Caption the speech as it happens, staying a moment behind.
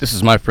This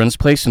is my friend's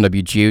place on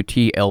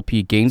WGOT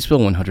LP Gainesville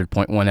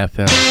 100.1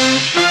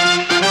 FM.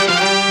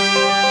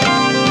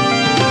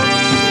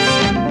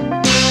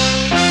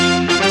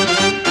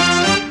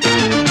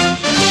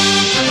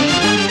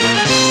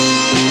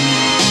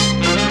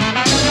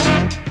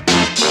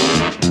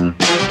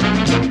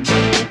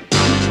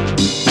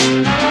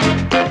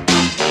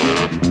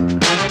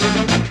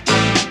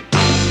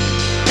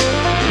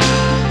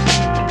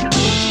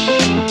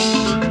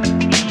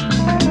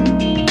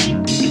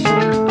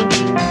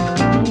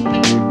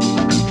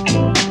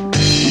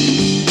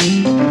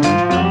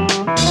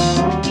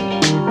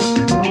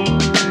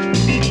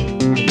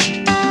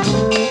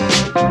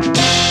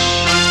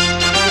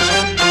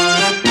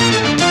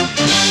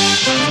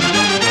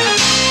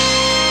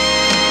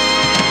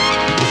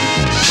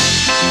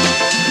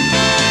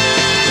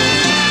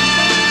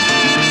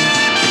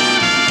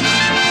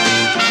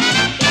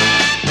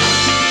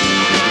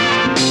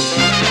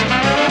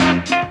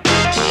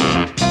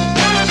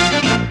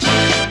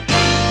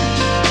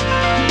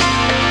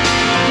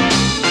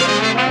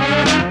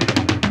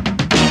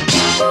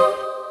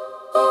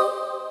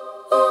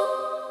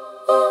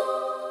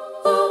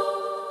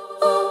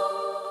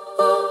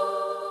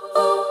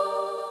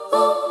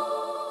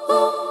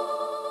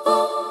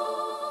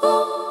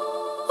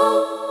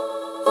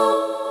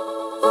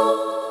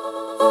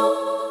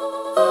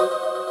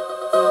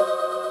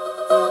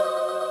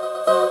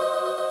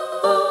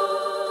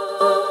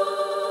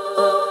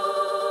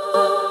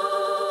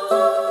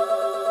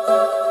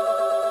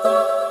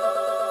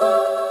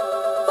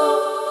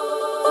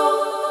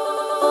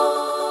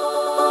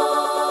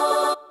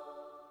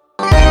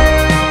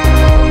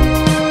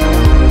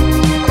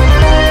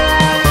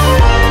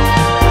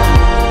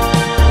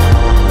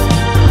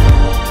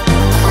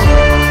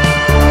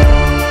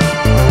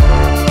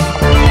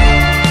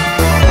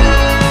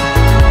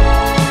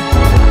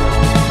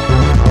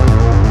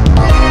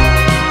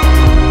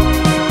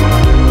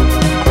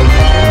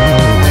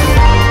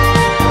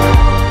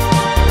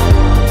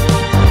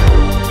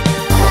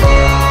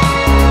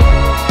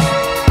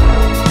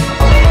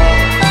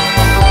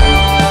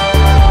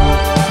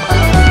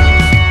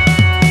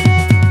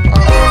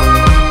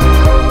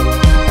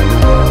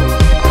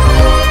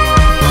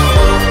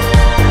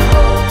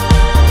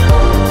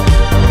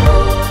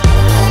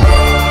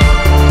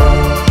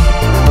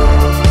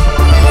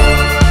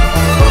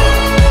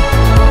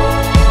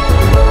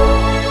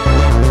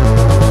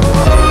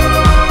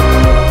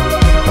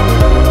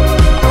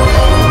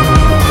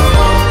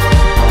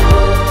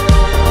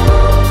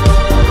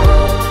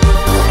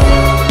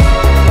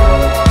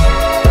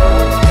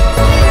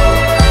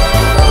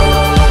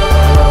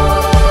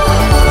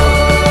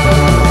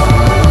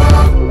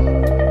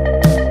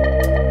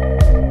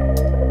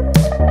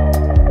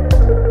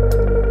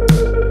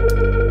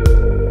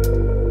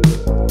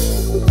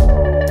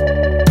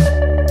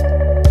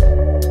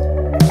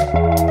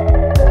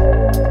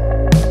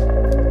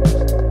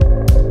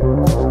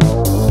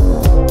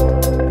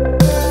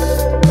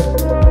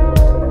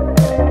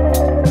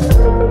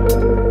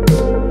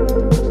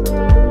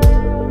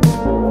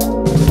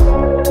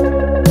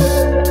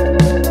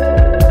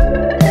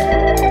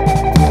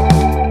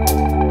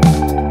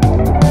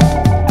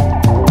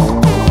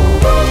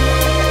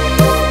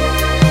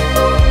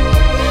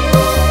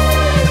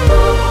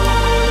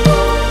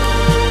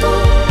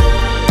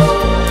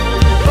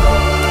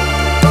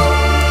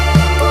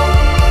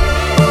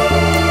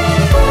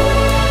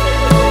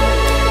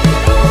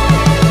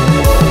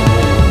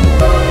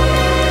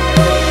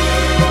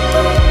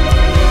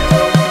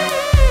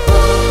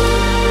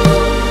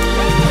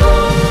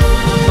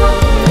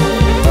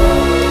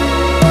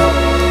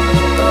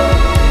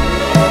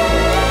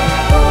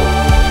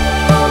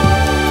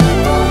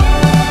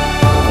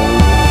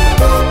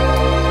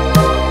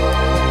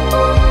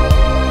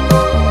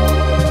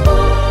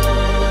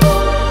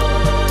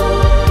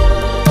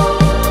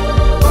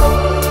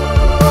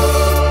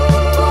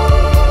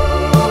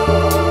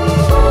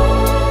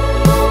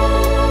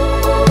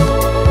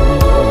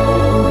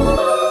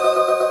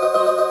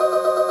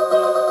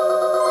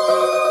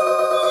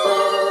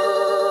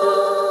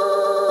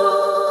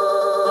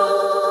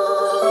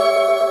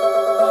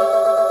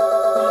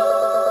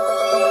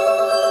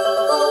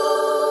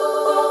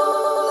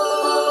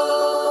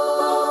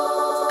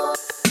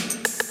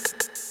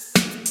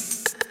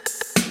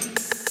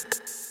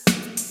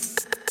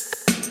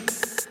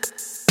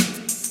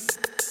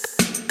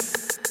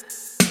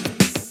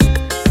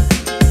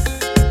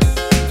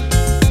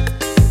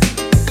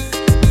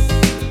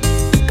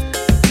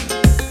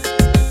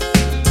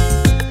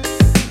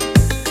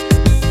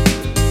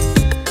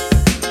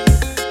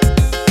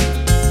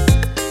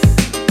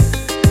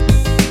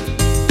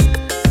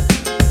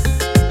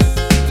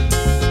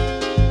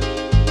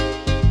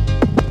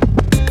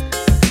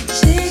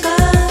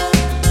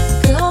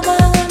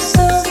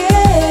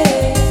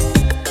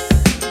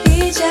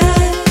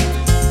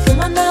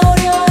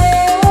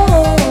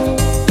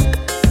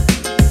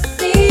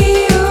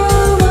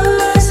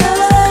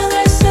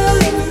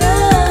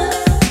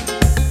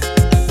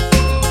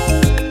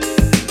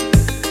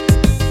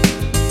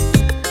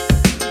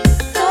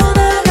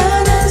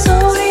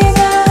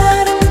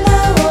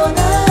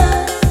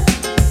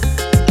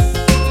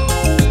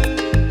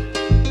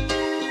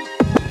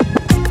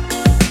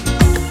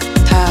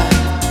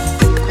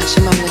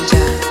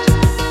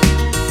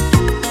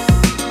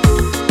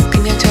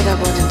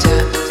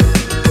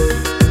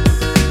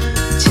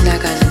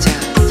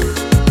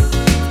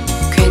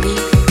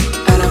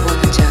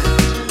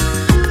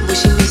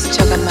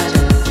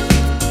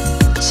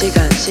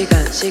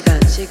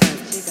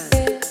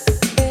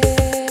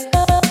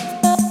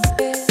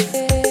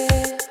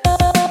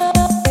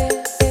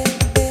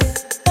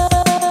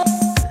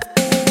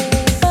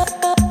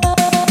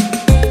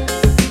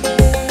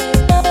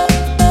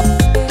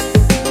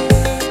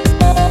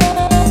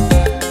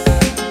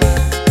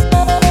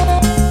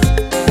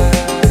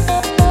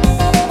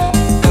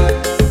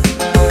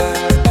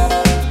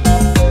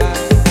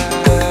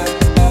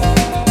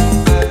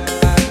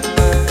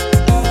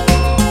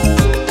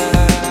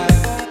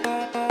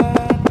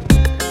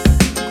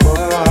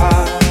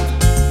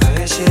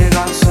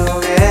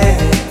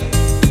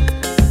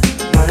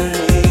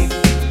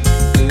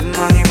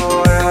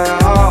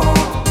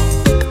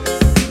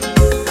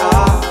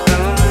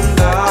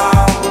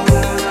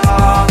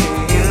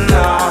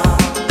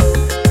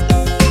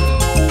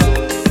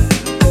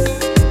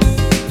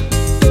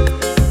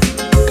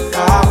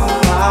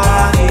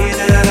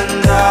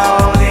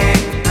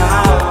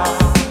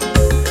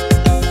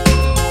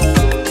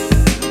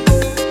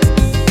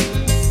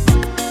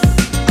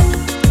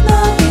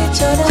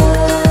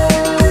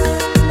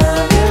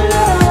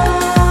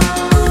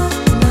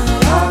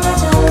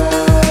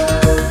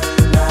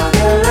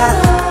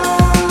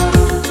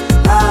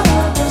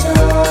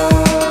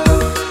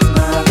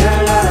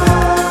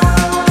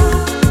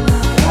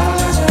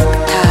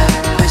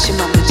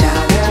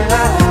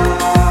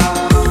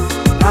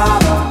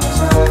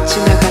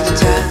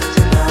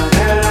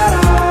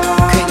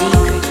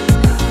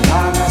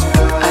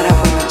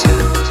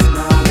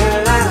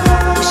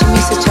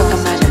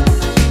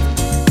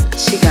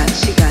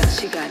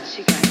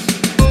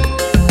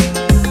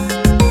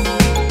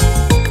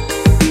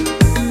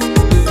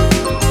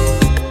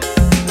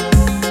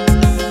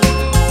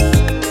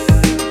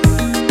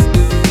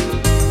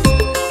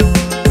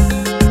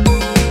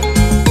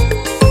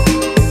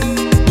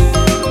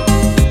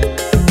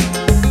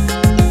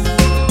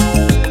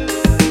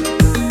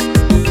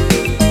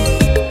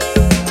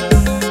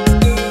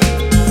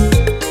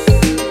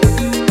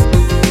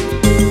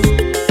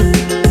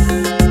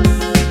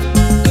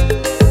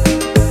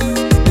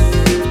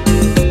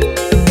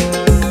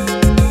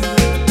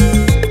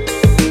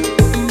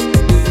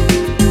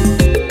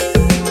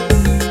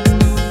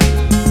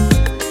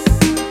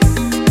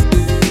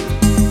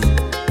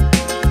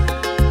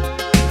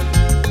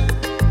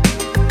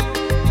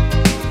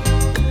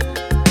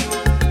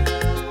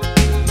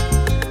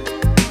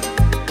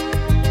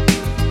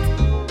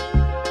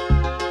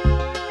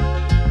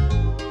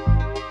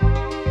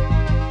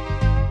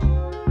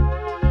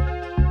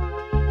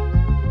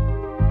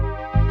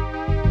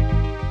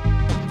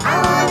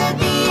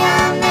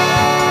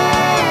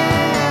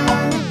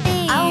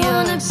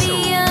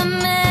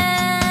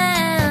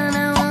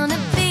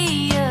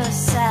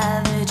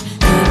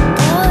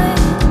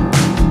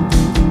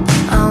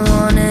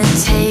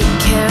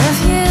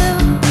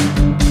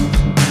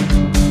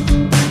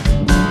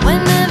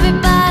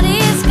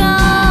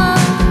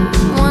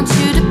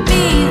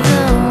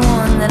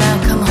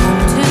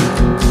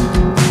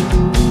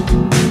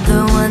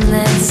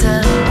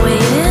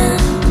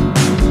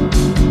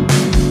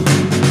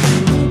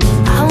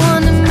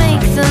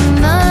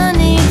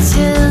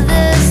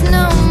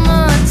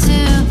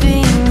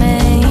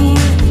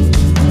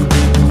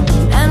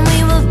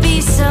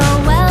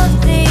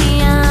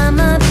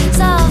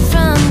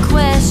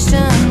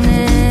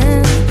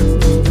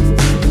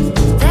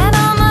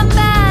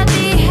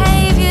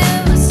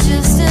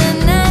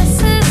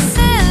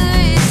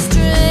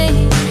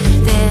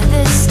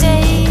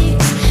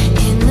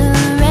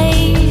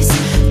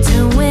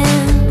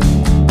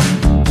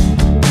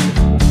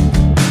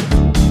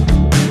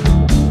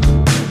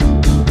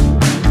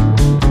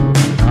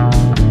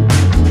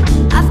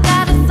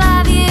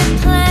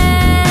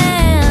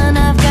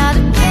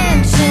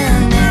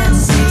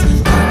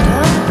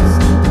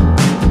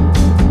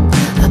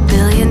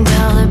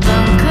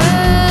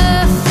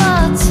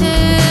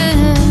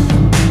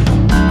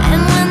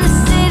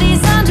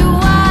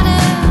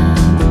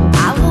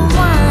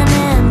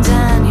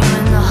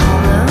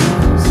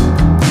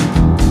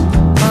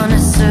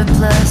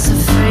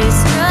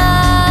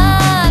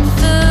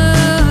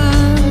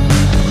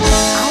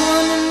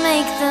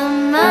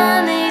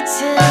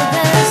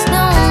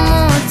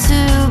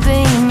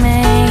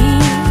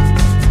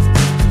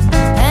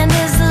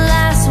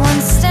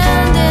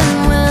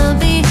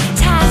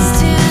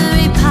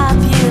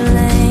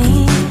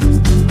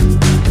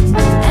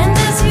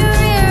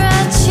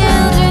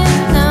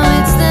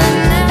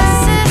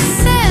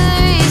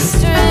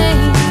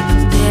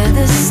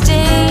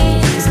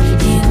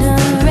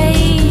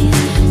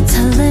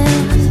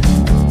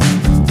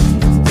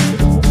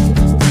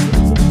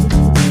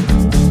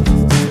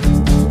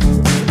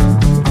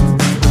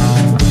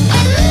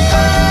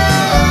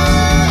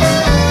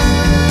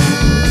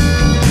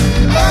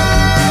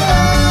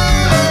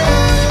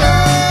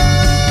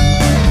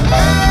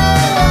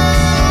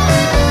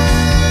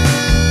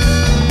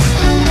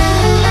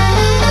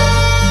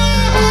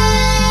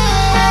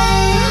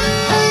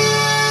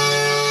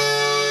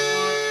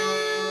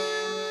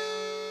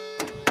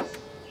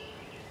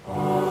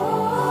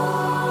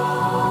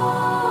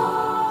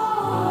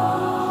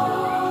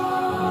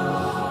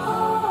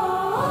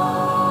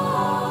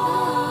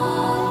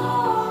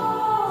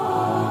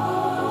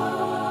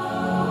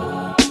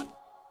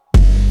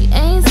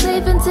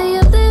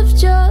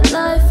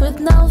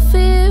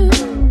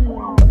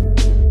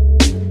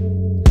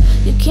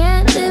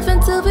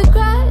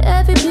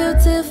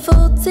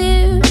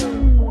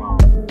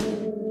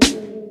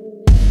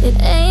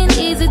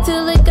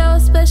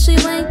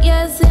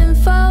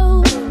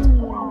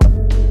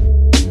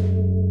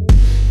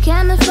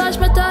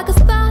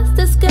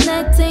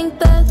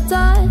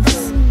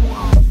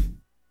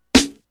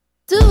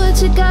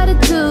 what you gotta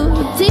do.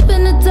 Deep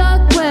in the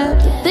dark web,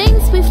 the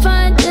things we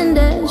find in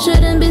there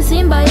shouldn't be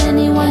seen by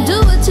anyone. Do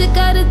what you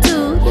gotta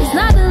do. There's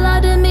not a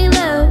lot of me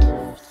left.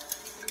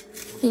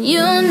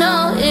 You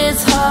know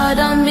it's hard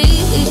on me.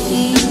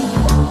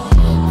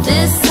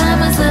 This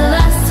time was the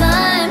last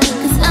time,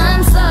 'cause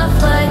I'm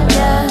soft like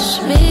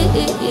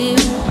cashmere,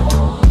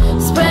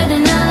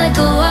 spreading out like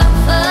a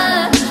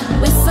wildfire.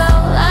 We're so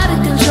out of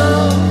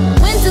control.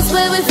 Winter's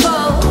where we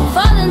fall,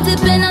 falling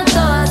deep in our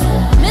thoughts.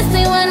 Miss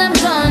me when I'm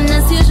gone,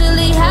 that's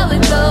usually how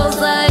it goes.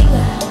 Like,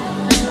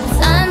 'cause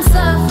I'm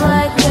soft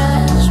like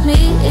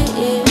cashmere.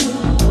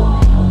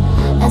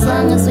 As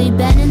long as we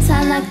bend in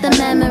time like the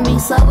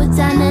memories, slow it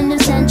down in the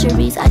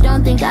centuries. I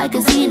don't think I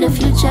could see the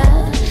future.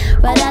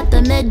 Right at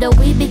the middle,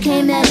 we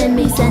became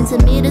enemies.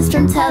 Centimeters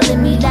from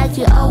telling me that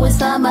you always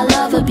thought my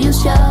love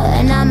abused you,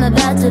 and I'm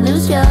about to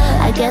lose you.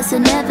 I guess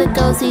it never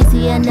goes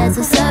easy, and there's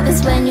a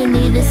service when you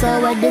need it, so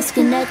I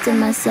disconnected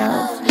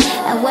myself.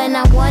 And when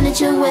I wanted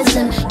your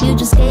wisdom, you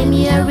just gave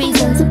me a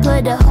reason to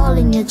put a hole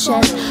in your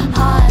chest.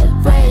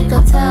 Heartbreak,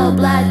 hotel,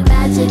 black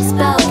magic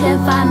spell.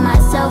 Can't find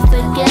myself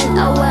again.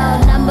 Oh well,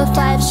 number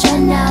 5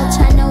 Chanel,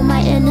 channel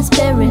my inner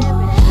spirit.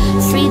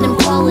 Freedom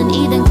calling,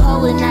 Eden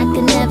calling, I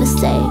can never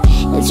stay.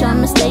 It's your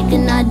mistake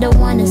and I don't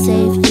wanna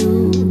save you.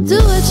 Do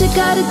what you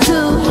gotta do.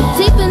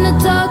 Deep in the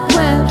dark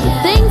web, the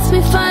things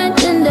we find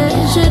in there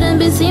shouldn't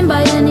be seen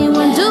by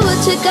anyone. Do what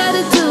you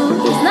gotta do.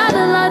 There's not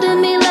a lot of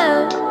me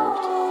left.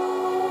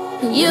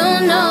 You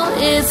know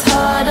it's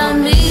hard on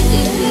me.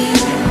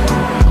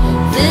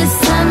 This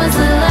time was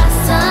the last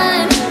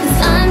time, 'cause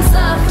I'm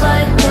soft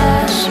like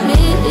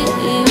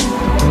cashmere,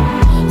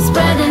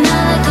 spreading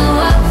out like a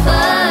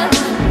wildfire.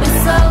 We're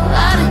so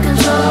out of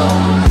control.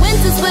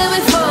 Winter's where we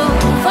fall,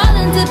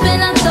 falling deep in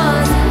our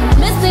thoughts.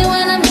 Miss me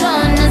when I'm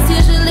gone, that's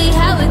usually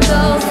how it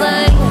goes.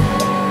 Like,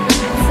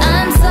 'cause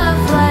I'm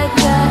soft like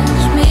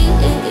cashmere.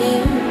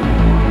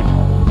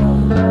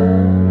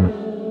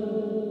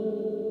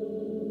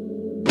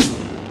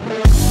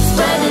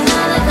 Spreading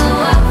out like a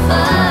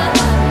wildfire.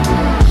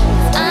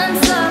 I'm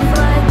soft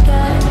like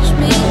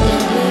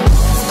cashmere.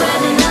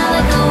 Spreading out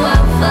like a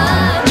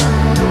wildfire.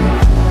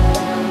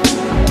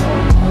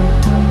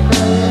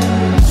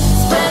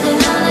 Spreading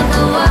out like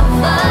a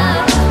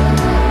wildfire.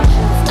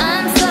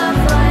 I'm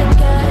soft like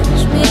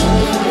cashmere.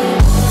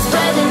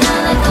 Spreading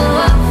out like a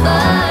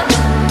wildfire.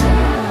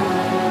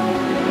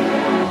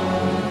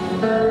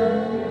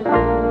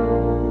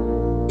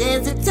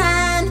 There's a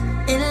time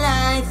in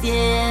life,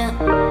 yeah,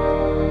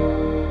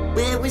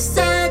 where we're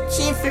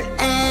searching for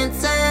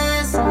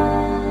answers.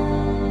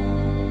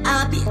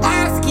 I'll be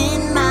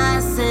asking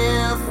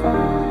myself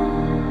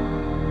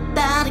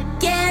about a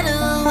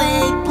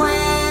getaway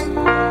plan.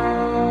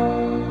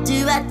 Do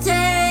I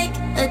take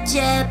a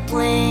jet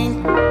plane?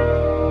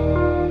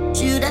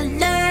 Should I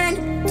learn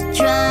to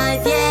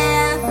drive,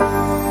 yeah?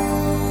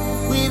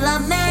 Will I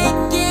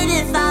make it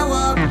if I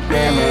walk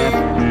there?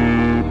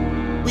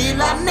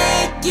 Will I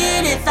make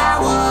it if I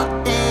walk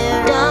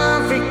there?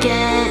 Don't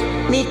forget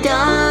me,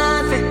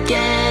 don't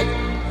forget.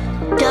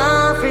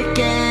 Don't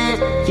forget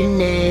your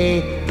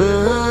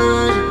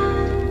neighborhood.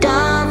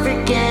 Don't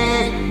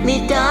forget me,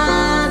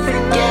 don't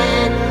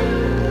forget.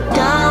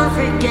 Don't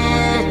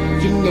forget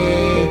your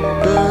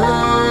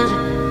neighborhood.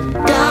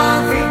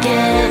 Don't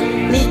forget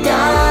me,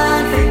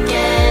 don't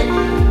forget.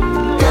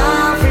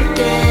 Don't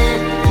forget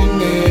your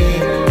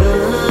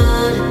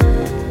neighborhood.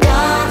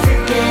 Don't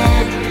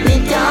forget me,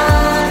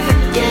 don't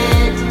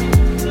forget.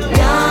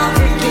 Don't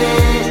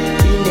forget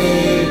your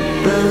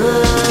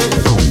neighborhood.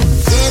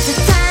 There's a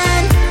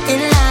time in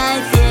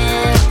life,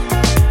 yeah,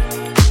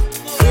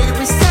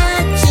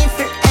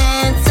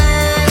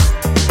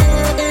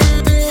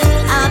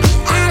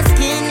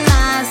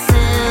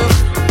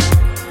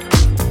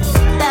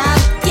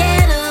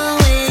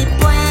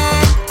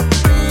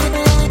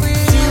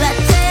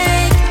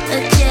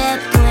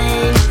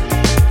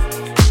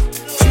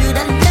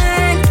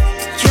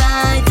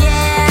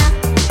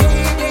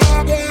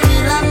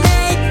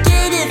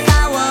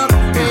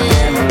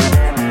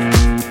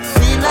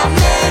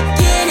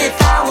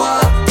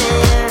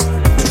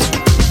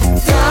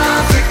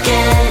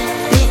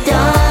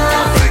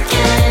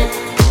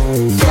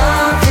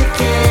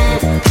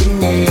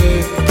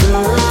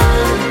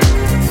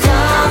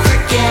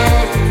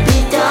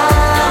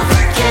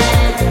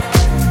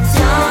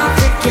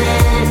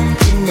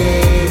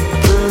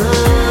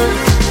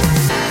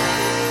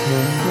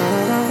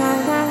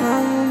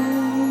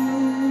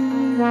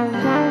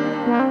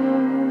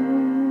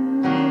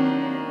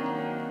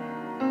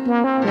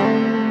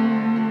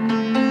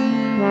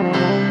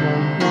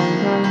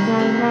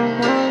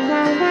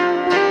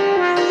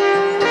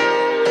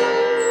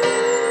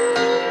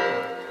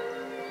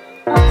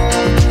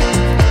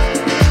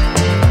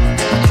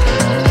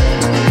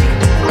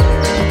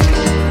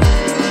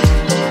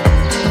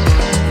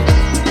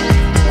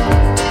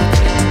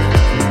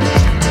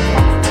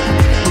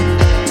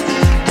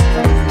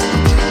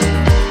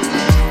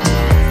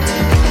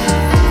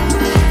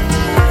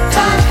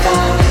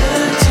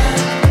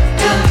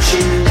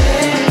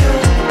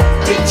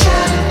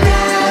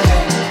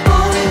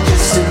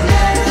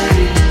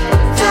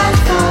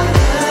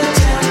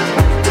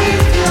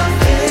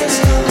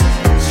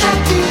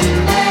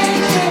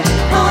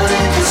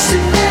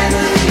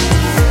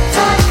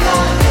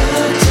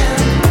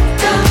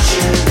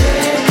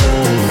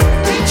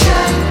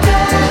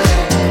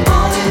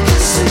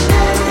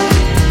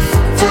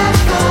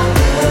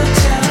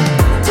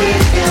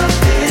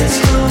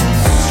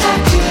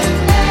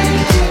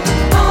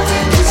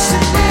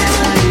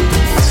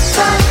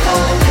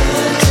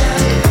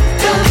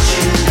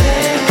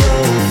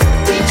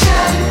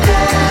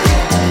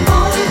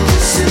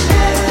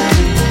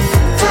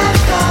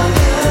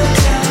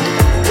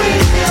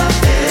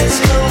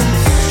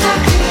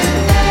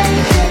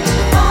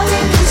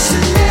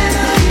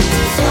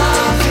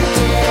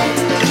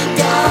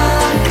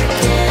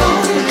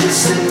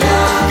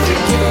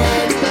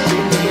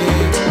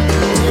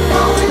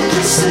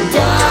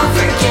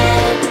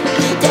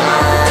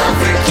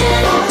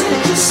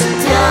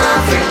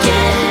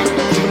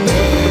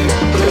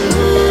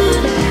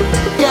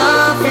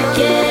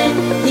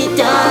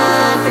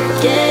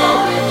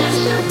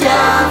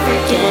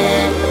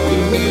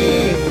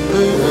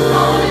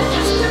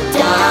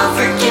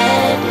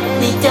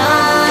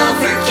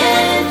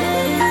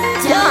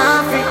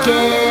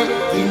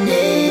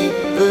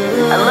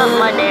 from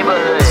my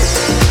neighborhood.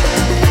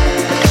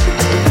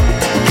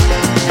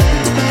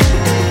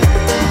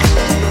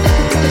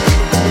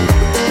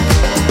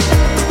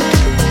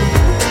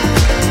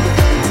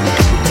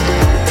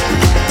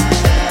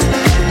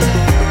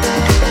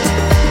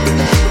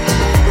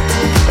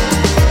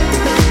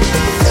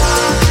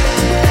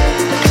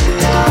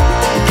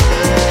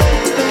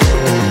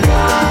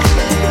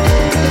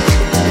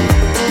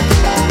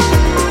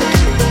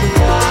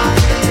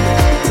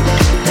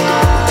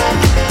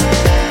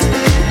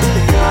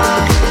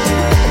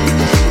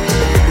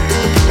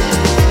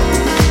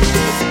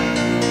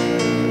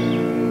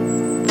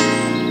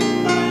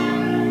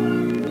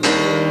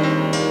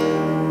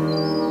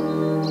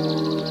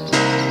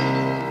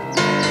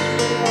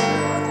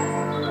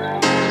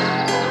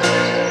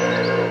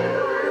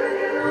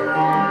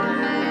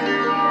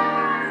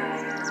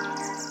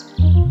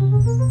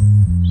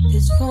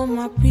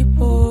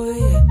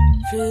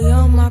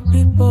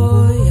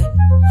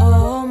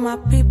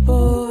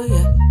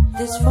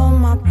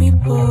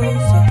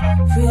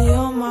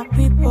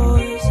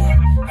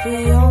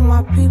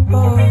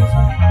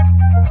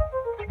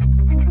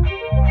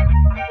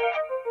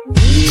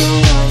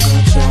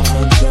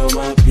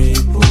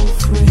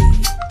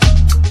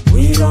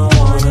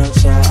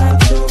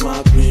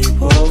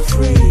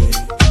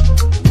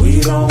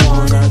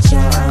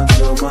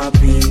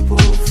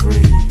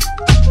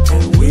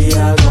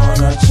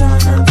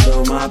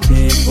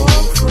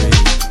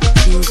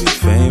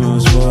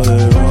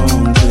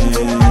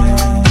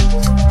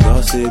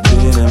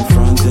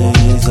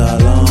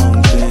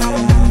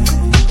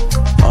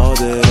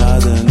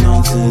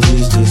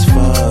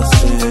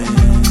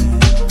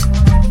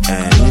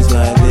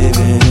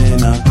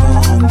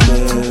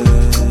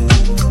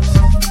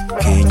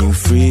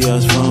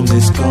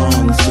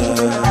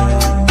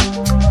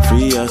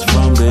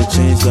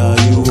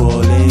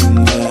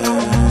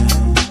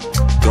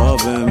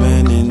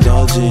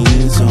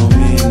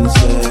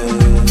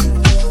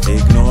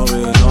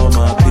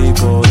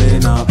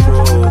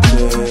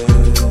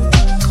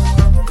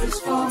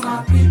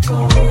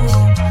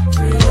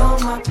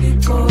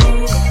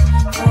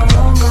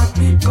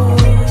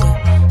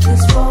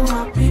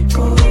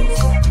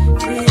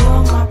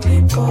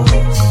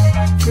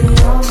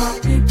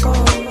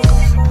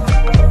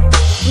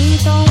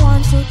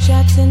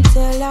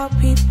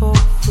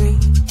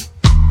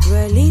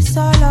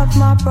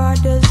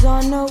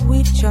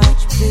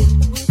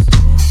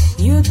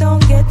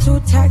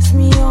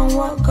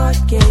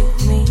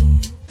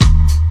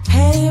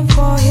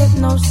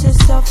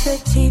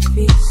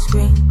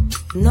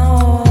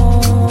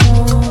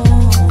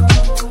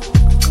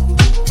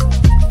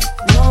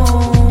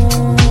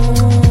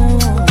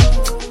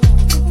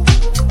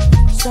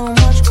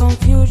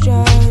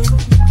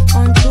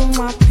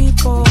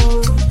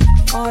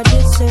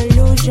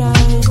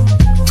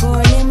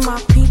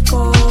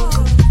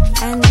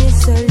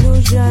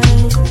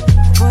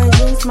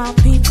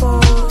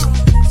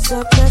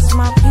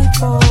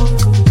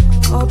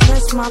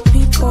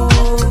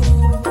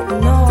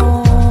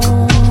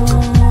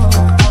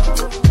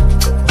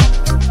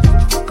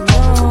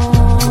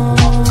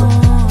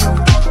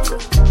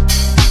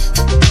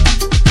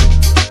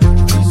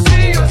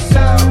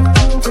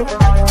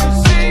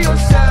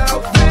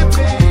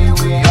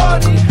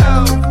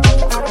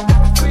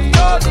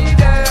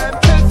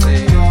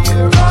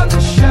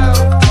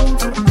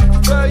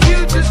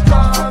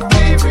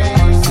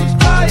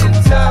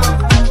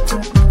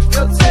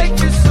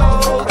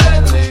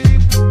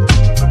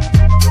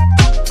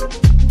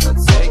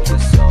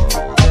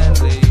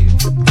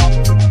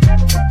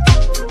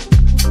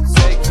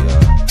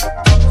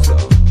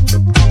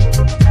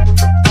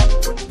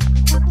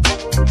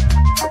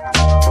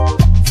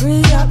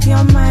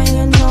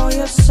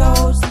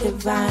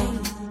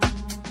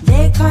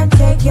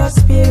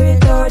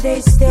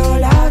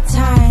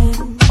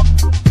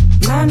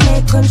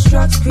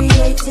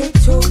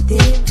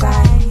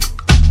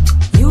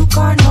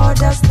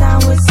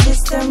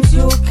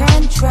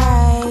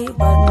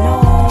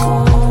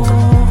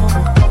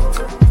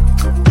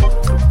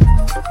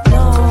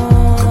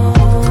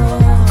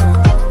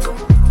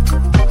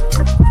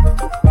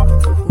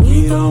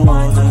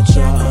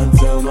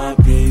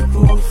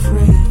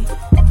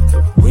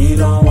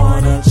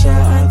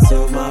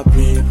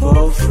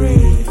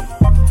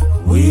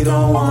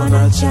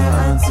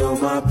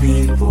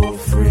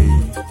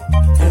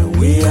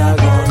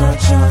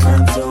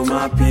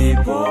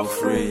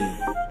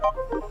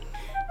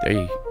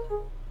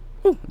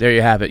 There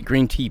you have it.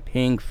 Green Tea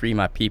Ping, Free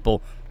My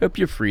People. Hope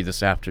you're free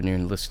this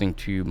afternoon listening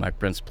to my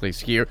Brent's Place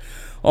here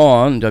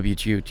on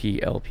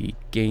WGOT LP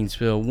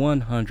Gainesville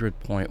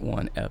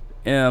 100.1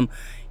 FM.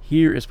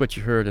 Here is what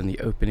you heard in the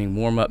opening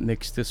warm-up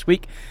mix this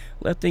week.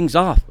 Let things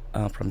off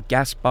from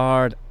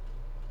Gaspard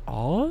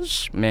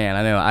Oz. Man,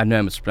 I know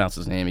I mispronounced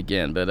his name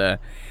again, but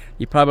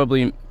you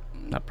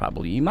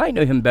might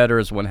know him better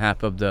as one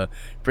half of the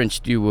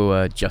French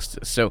duo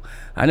Justice. So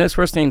I know his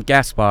first name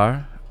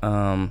Gaspard.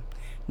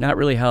 Not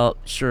really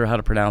sure how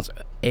to pronounce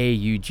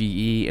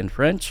Auge in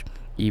French,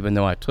 even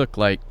though I took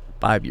like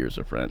 5 years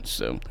of French.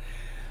 So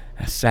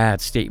a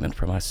sad statement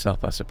for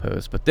myself, I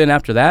suppose. But then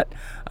after that,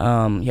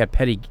 you had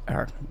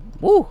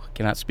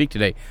cannot speak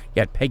today.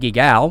 You had Peggy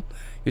Gao,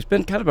 who's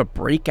been kind of a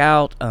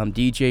breakout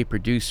DJ,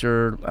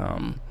 producer,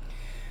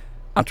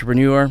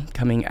 entrepreneur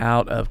coming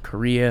out of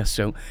Korea.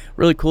 So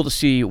really cool to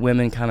see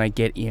women kind of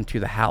get into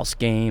the house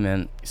game,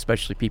 and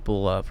especially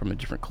people from a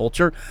different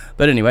culture.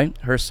 But anyway,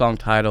 her song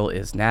title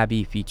is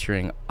Nabi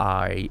featuring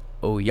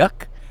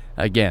Oyuk.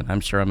 Again,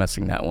 I'm sure I'm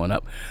messing that one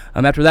up.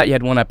 After that, you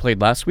had one I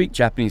played last week,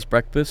 Japanese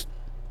Breakfast,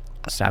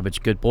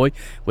 Savage Good Boy,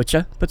 which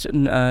puts it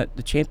in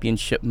the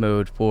championship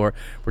mode for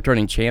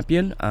returning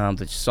champion,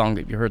 the song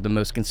that you heard the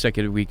most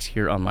consecutive weeks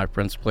here on My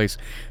Friend's Place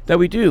that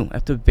we do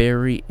at the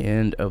very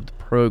end of the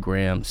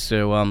program.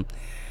 So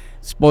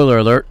spoiler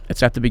alert,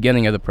 it's at the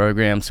beginning of the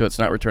program, so it's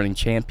not returning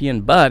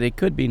champion, but it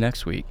could be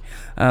next week.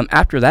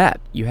 After that,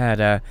 you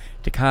had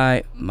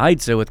Takai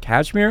Maidza with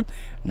Kashmir.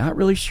 Not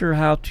really sure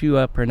how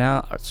to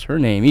pronounce her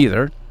name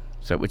either,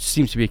 so which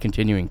seems to be a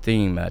continuing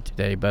theme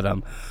today. But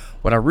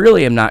what I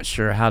really am not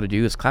sure how to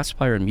do is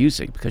classify her in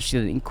music, because she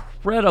did an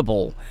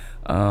incredible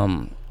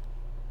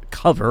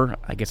cover,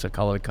 I guess I'd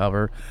call it a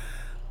cover,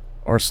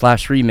 or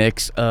slash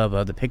remix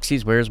of the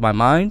Pixies' Where's My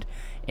Mind,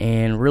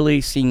 and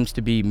really seems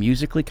to be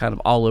musically kind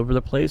of all over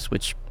the place,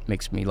 which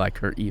makes me like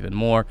her even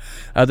more.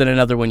 Then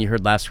another one you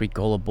heard last week,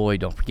 Gola Boy,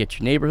 Don't Forget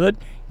Your Neighborhood,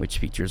 which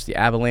features the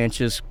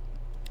Avalanches,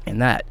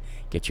 and that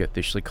gets you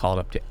officially caught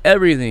up to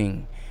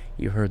everything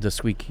you heard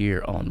this week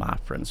here on My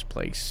Friend's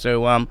Place.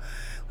 So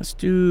let's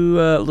do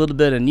a little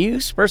bit of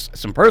news. First,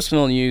 some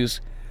personal news.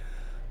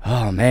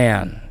 Oh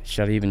man,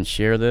 should I even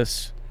share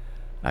this?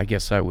 I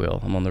guess I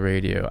will. I'm on the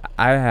radio.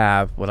 I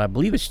have what I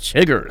believe is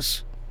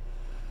chiggers.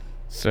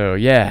 So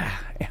yeah,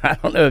 I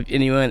don't know if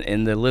anyone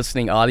in the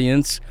listening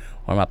audience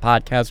or my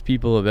podcast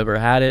people have ever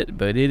had it,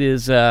 but it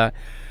is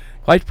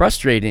quite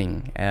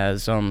frustrating,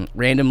 as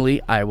randomly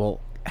I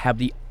will have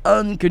the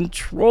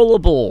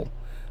uncontrollable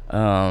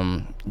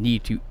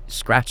need to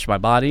scratch my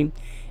body,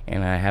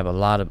 and I have a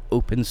lot of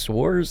open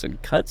sores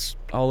and cuts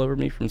all over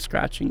me from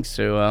scratching.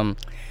 So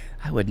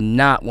I would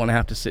not want to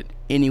have to sit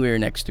anywhere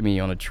next to me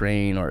on a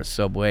train or a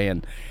subway.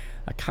 And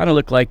I kind of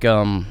look like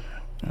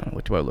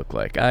what do I look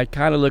like? I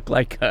kind of look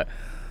like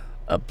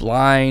a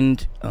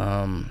blind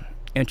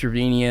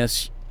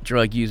intravenous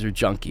drug user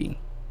junkie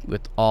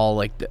with all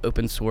like the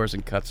open sores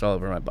and cuts all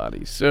over my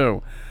body.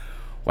 So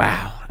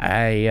wow,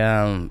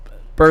 I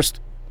first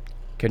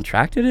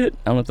contracted it.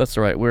 I don't know if that's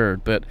the right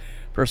word, but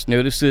first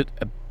noticed it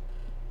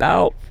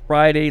about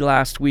Friday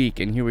last week,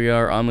 and here we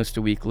are almost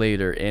a week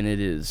later, and it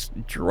is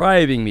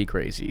driving me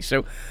crazy.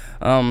 So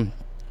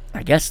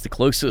I guess the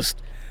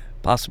closest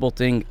possible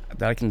thing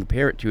that I can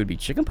compare it to would be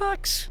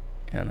chickenpox.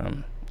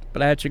 And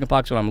but I had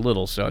chickenpox when I'm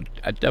little, so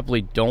I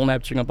definitely don't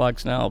have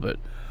chickenpox now. But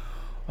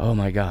oh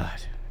my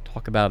God,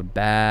 talk about a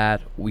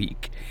bad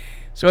week.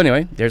 So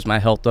anyway, there's my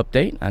health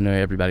update. I know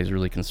everybody's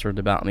really concerned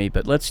about me,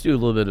 but let's do a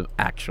little bit of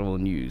actual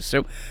news.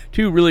 So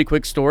 2 really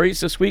quick stories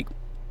this week.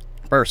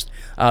 First,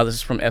 this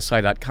is from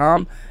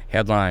SI.com.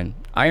 Headline,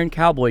 Iron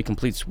Cowboy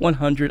completes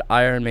 100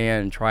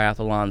 Ironman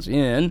triathlons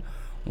in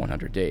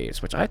 100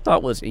 days, which I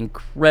thought was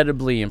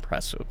incredibly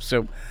impressive.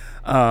 So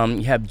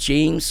you have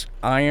James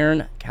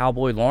Iron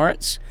Cowboy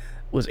Lawrence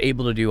was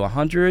able to do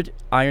 100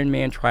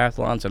 Ironman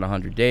triathlons in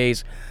 100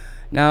 days.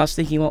 Now I was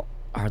thinking, well,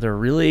 are there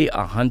really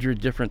 100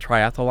 different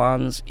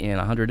triathlons in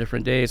 100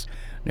 different days?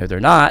 No, they're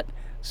not.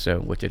 So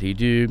what did he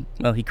do?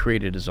 Well, he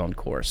created his own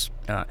course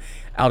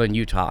out in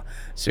Utah.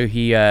 So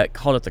he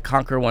called it the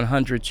Conquer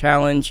 100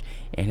 Challenge,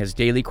 and his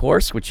daily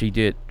course, which he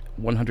did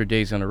 100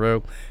 days in a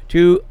row,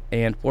 2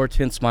 and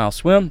 4/10 mile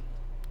swim,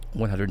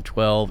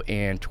 112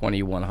 and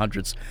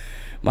 21/100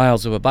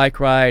 miles of a bike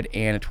ride,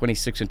 and a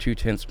 26 and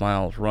 2/10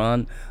 miles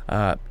run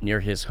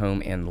near his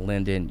home in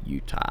Linden,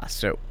 Utah.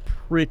 So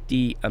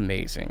pretty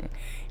amazing.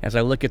 As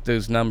I look at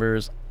those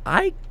numbers,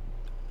 I'm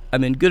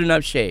in good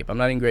enough shape. I'm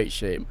not in great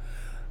shape.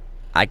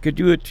 I could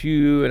do a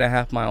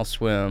 2.5 mile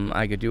swim.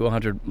 I could do a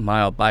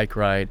 100-mile bike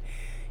ride,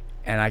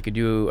 and I could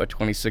do a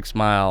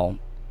 26-mile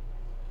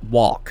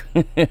walk,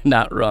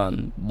 not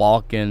run,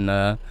 walk and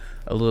a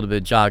little bit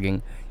of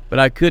jogging. But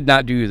I could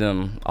not do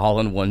them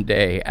all in one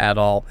day at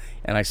all,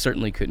 and I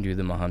certainly couldn't do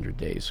them 100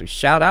 days. So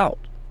shout out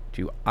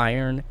to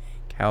Iron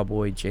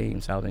Cowboy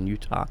James out in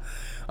Utah.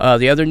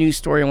 The other news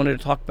story I wanted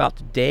to talk about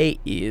today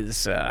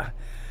is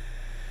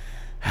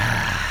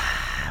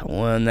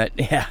one that,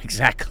 yeah,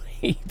 exactly.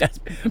 That's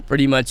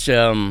pretty much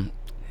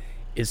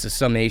is the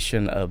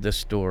summation of this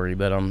story.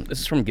 But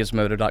this is from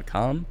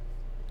Gizmodo.com.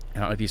 I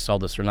don't know if you saw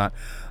this or not.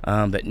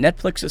 But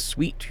Netflix's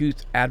Sweet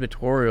Tooth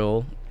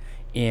advertorial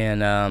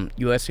in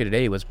USA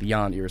Today was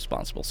beyond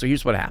irresponsible. So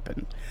here's what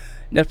happened.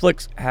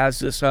 Netflix has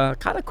this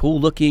kind of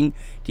cool-looking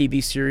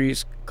TV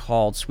series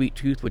called Sweet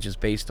Tooth, which is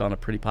based on a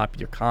pretty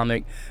popular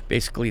comic.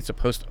 Basically, it's a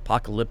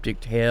post-apocalyptic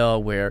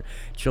tale where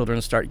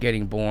children start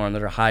getting born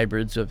that are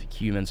hybrids of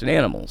humans and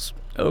animals.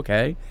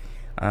 Okay.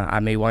 I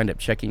may wind up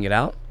checking it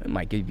out. I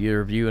might give you a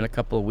review in a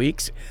couple of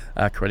weeks.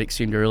 Critics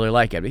seem to really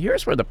like it. But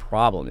here's where the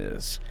problem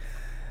is.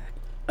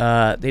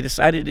 They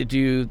decided to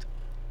do,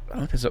 I don't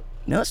know if it's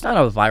No, it's not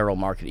a viral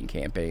marketing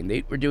campaign.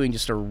 They were doing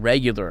just a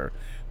regular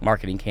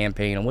marketing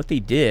campaign. And what they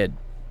did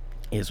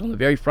is on the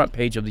very front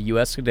page of the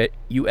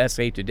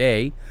USA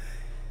Today,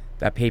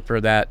 that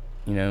paper that,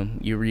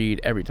 you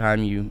read every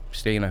time you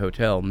stay in a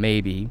hotel,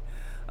 maybe.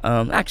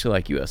 Actually,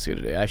 like USA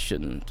Today, I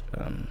shouldn't.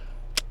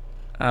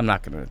 I'm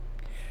not going to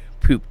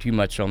poop too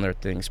much on their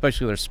thing,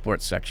 especially their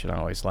sports section. I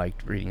always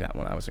liked reading that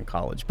when I was in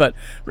college. But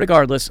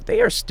regardless,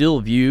 they are still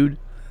viewed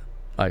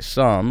by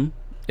some,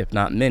 if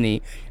not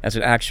many, as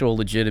an actual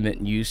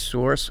legitimate news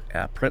source,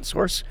 print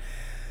source.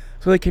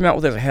 So they came out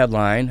with a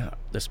headline,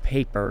 this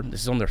paper,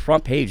 this is on their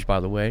front page, by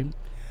the way,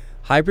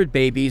 Hybrid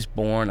Babies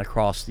Born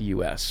Across the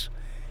U.S.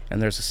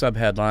 And there's a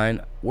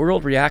subheadline,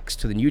 World Reacts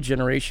to the New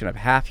Generation of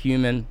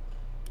Half-Human,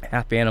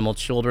 Half-Animal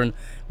Children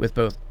with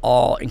Both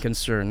Awe and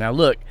Concern. Now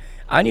look,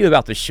 I knew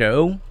about the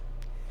show,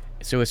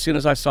 so as soon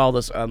as I saw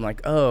this, I'm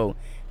like, oh,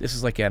 this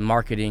is like a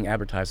marketing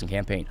advertising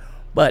campaign.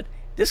 But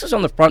this is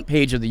on the front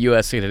page of the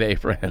USA Today,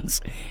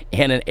 friends.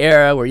 In an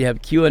era where you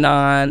have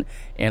QAnon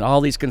and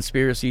all these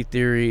conspiracy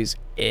theories,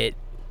 it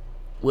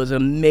was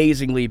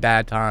amazingly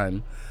bad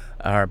timing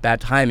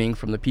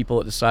from the people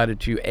that decided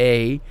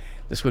to,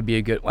 this would be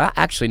a good, well,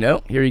 actually,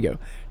 no, here you go.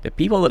 The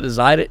people that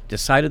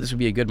decided this would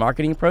be a good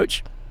marketing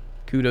approach,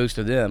 kudos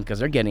to them, because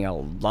they're getting a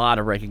lot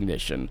of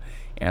recognition,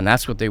 and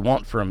that's what they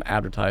want from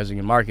advertising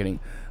and marketing.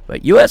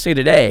 But USA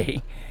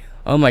Today,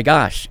 oh my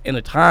gosh, in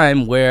a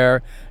time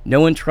where no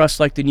one trusts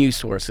like the news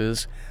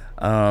sources,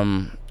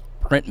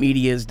 print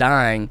media is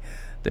dying,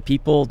 the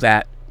people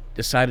that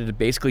decided to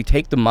basically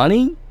take the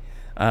money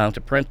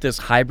to print this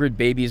Hybrid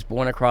Babies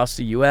Born Across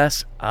the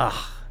U.S.,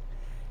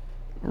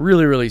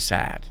 really, really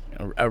sad.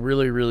 A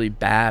really, really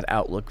bad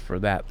outlook for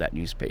that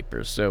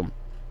newspaper. So,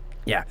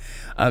 yeah,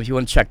 if you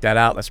want to check that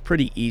out, that's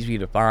pretty easy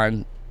to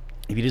find.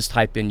 If you just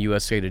type in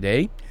USA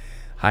Today,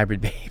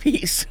 Hybrid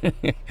Babies,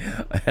 and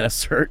a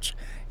search,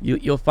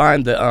 you'll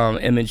find the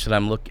image that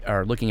I'm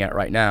looking at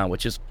right now,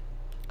 which is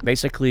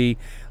basically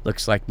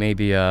looks like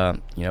maybe a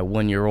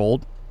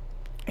 1-year-old,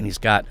 and he's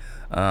got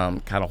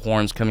kind of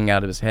horns coming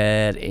out of his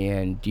head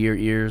and deer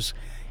ears,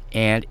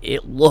 and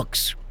it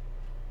looks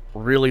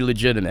really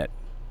legitimate,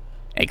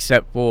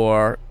 except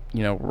for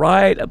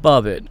right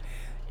above it,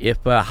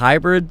 if a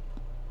Hybrid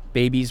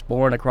Babies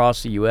Born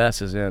Across the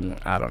U.S. is in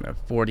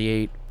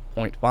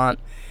 48-point font,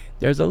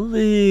 there's a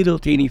little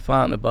teeny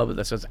font above it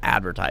that says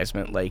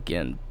advertisement, like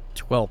in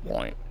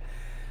 12-point.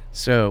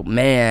 So,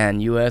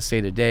 man,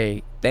 USA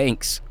Today,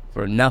 thanks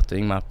for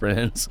nothing, my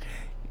friends,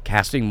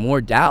 casting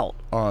more doubt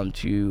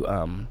onto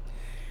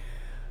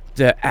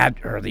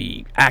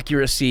the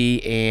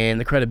accuracy and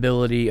the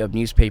credibility of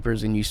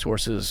newspapers and news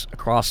sources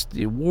across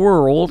the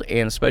world,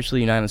 and especially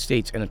the United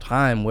States, in a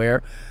time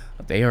where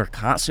they are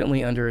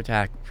constantly under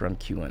attack from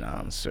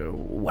QAnon. So,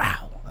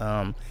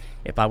 wow.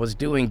 If I was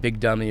doing Big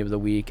Dummy of the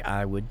Week,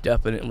 I would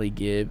definitely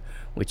give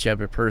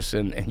whichever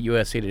person in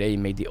USA Today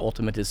made the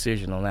ultimate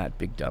decision on that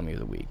Big Dummy of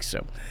the Week.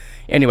 So,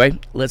 anyway,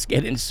 let's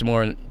get into some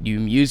more new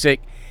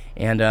music.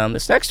 And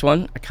this next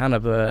one, I kind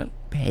of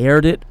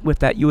paired it with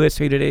that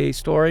USA Today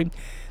story.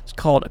 It's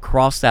called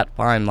Across That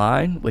Fine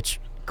Line, which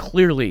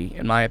clearly,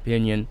 in my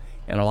opinion,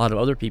 and a lot of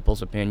other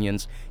people's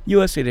opinions,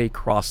 USA Today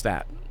crossed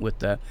that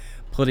with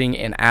putting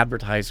an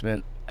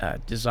advertisement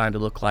designed to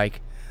look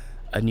like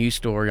a news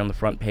story on the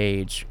front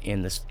page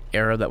in this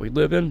era that we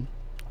live in.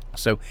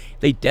 So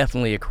they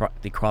definitely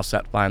crossed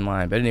that fine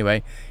line. But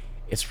anyway,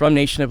 it's from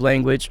Nation of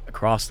Language,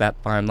 Across That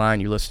Fine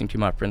Line. You're listening to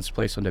My Friend's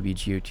Place on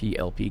WGOT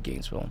LP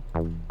Gainesville.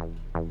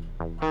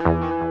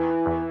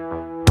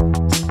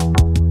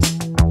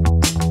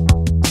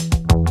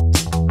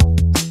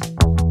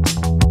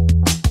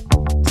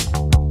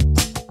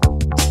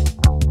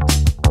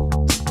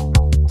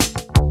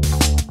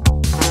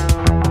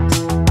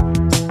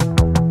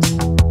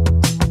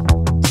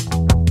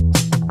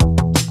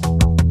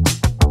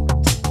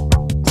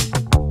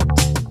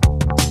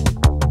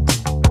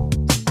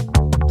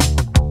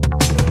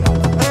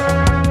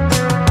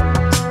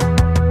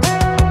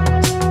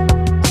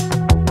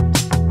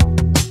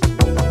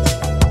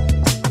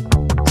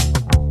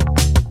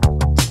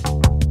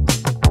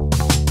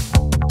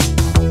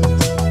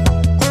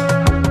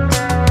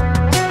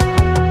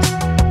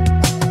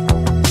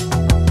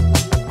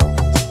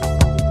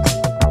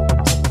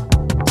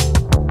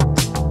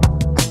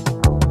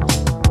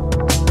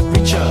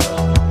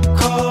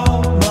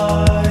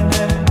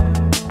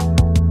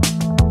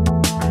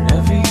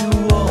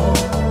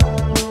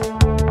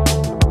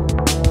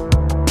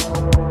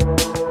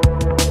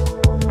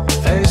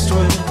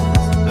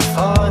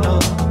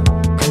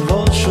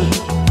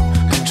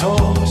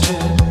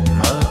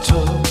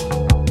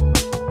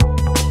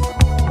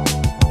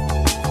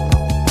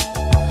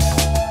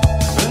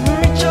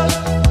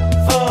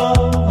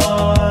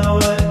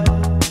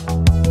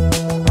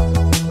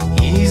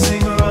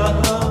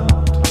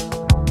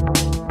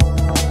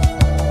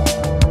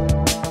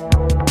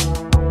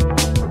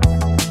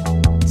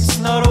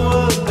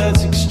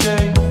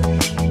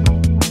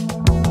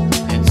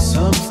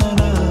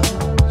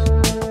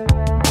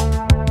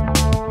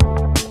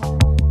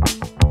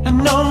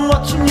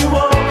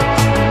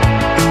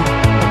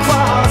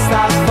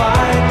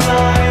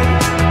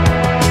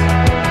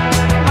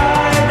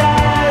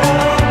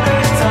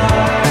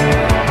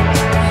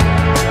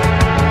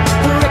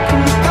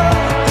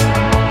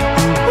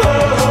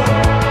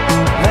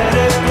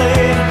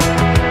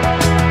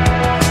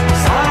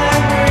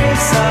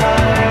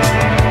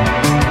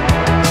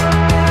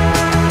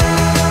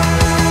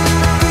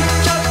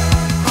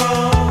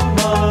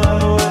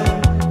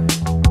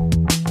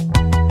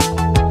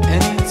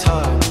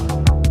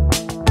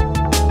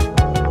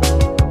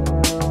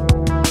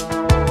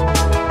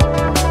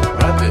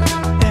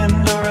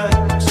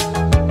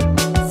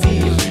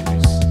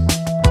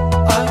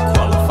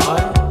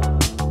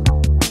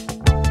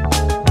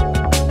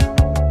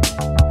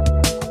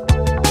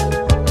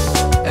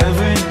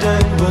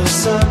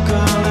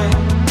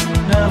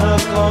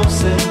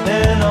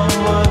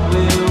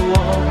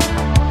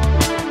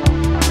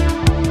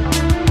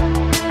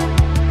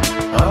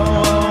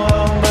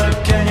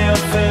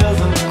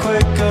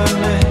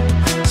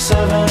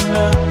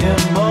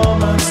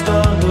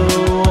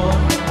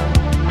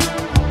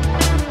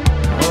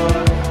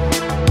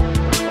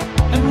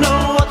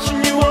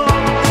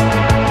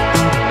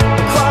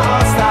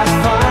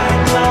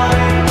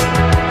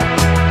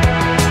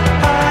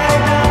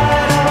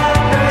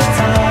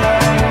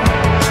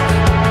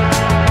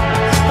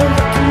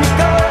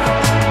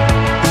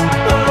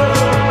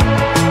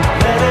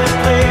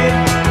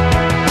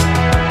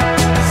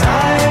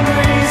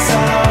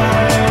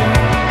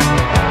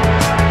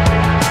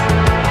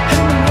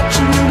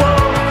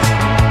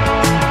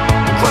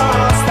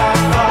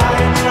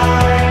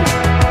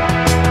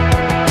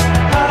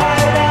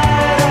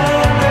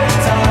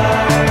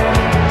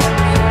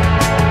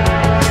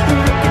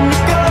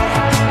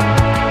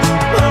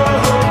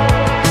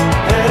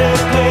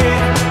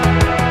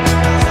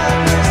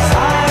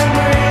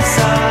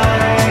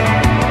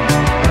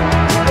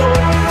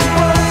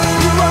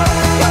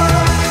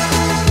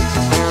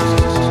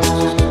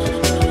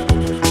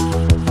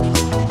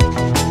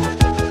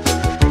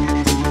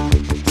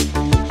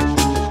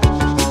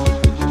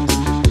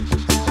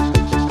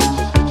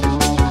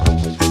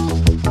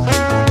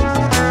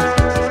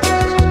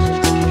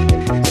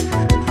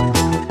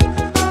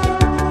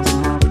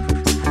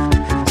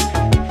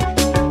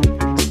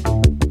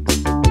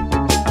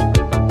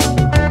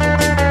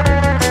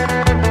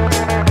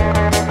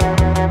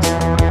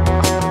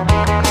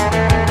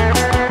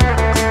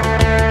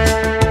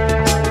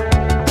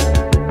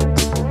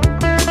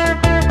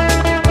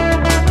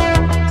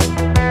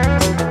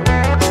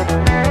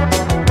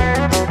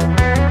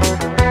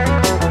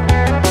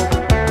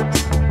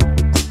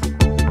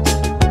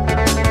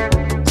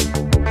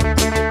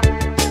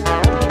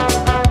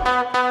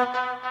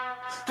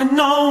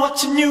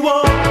 you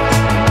walk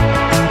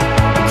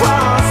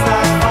across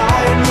that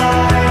fine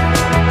line.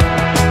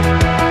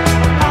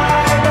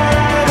 I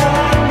bet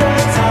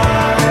 100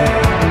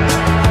 times.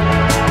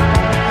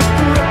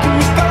 Where can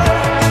you go?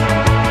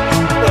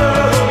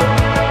 Oh,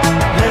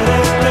 let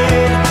it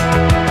bleed.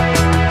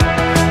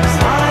 'Cause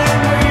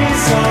I'm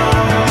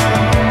resigned.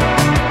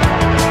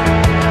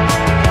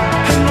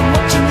 And I'm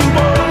watching you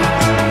walk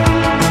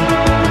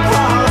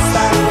across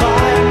that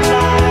fine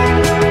line.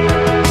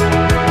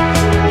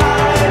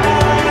 I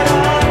bet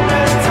 100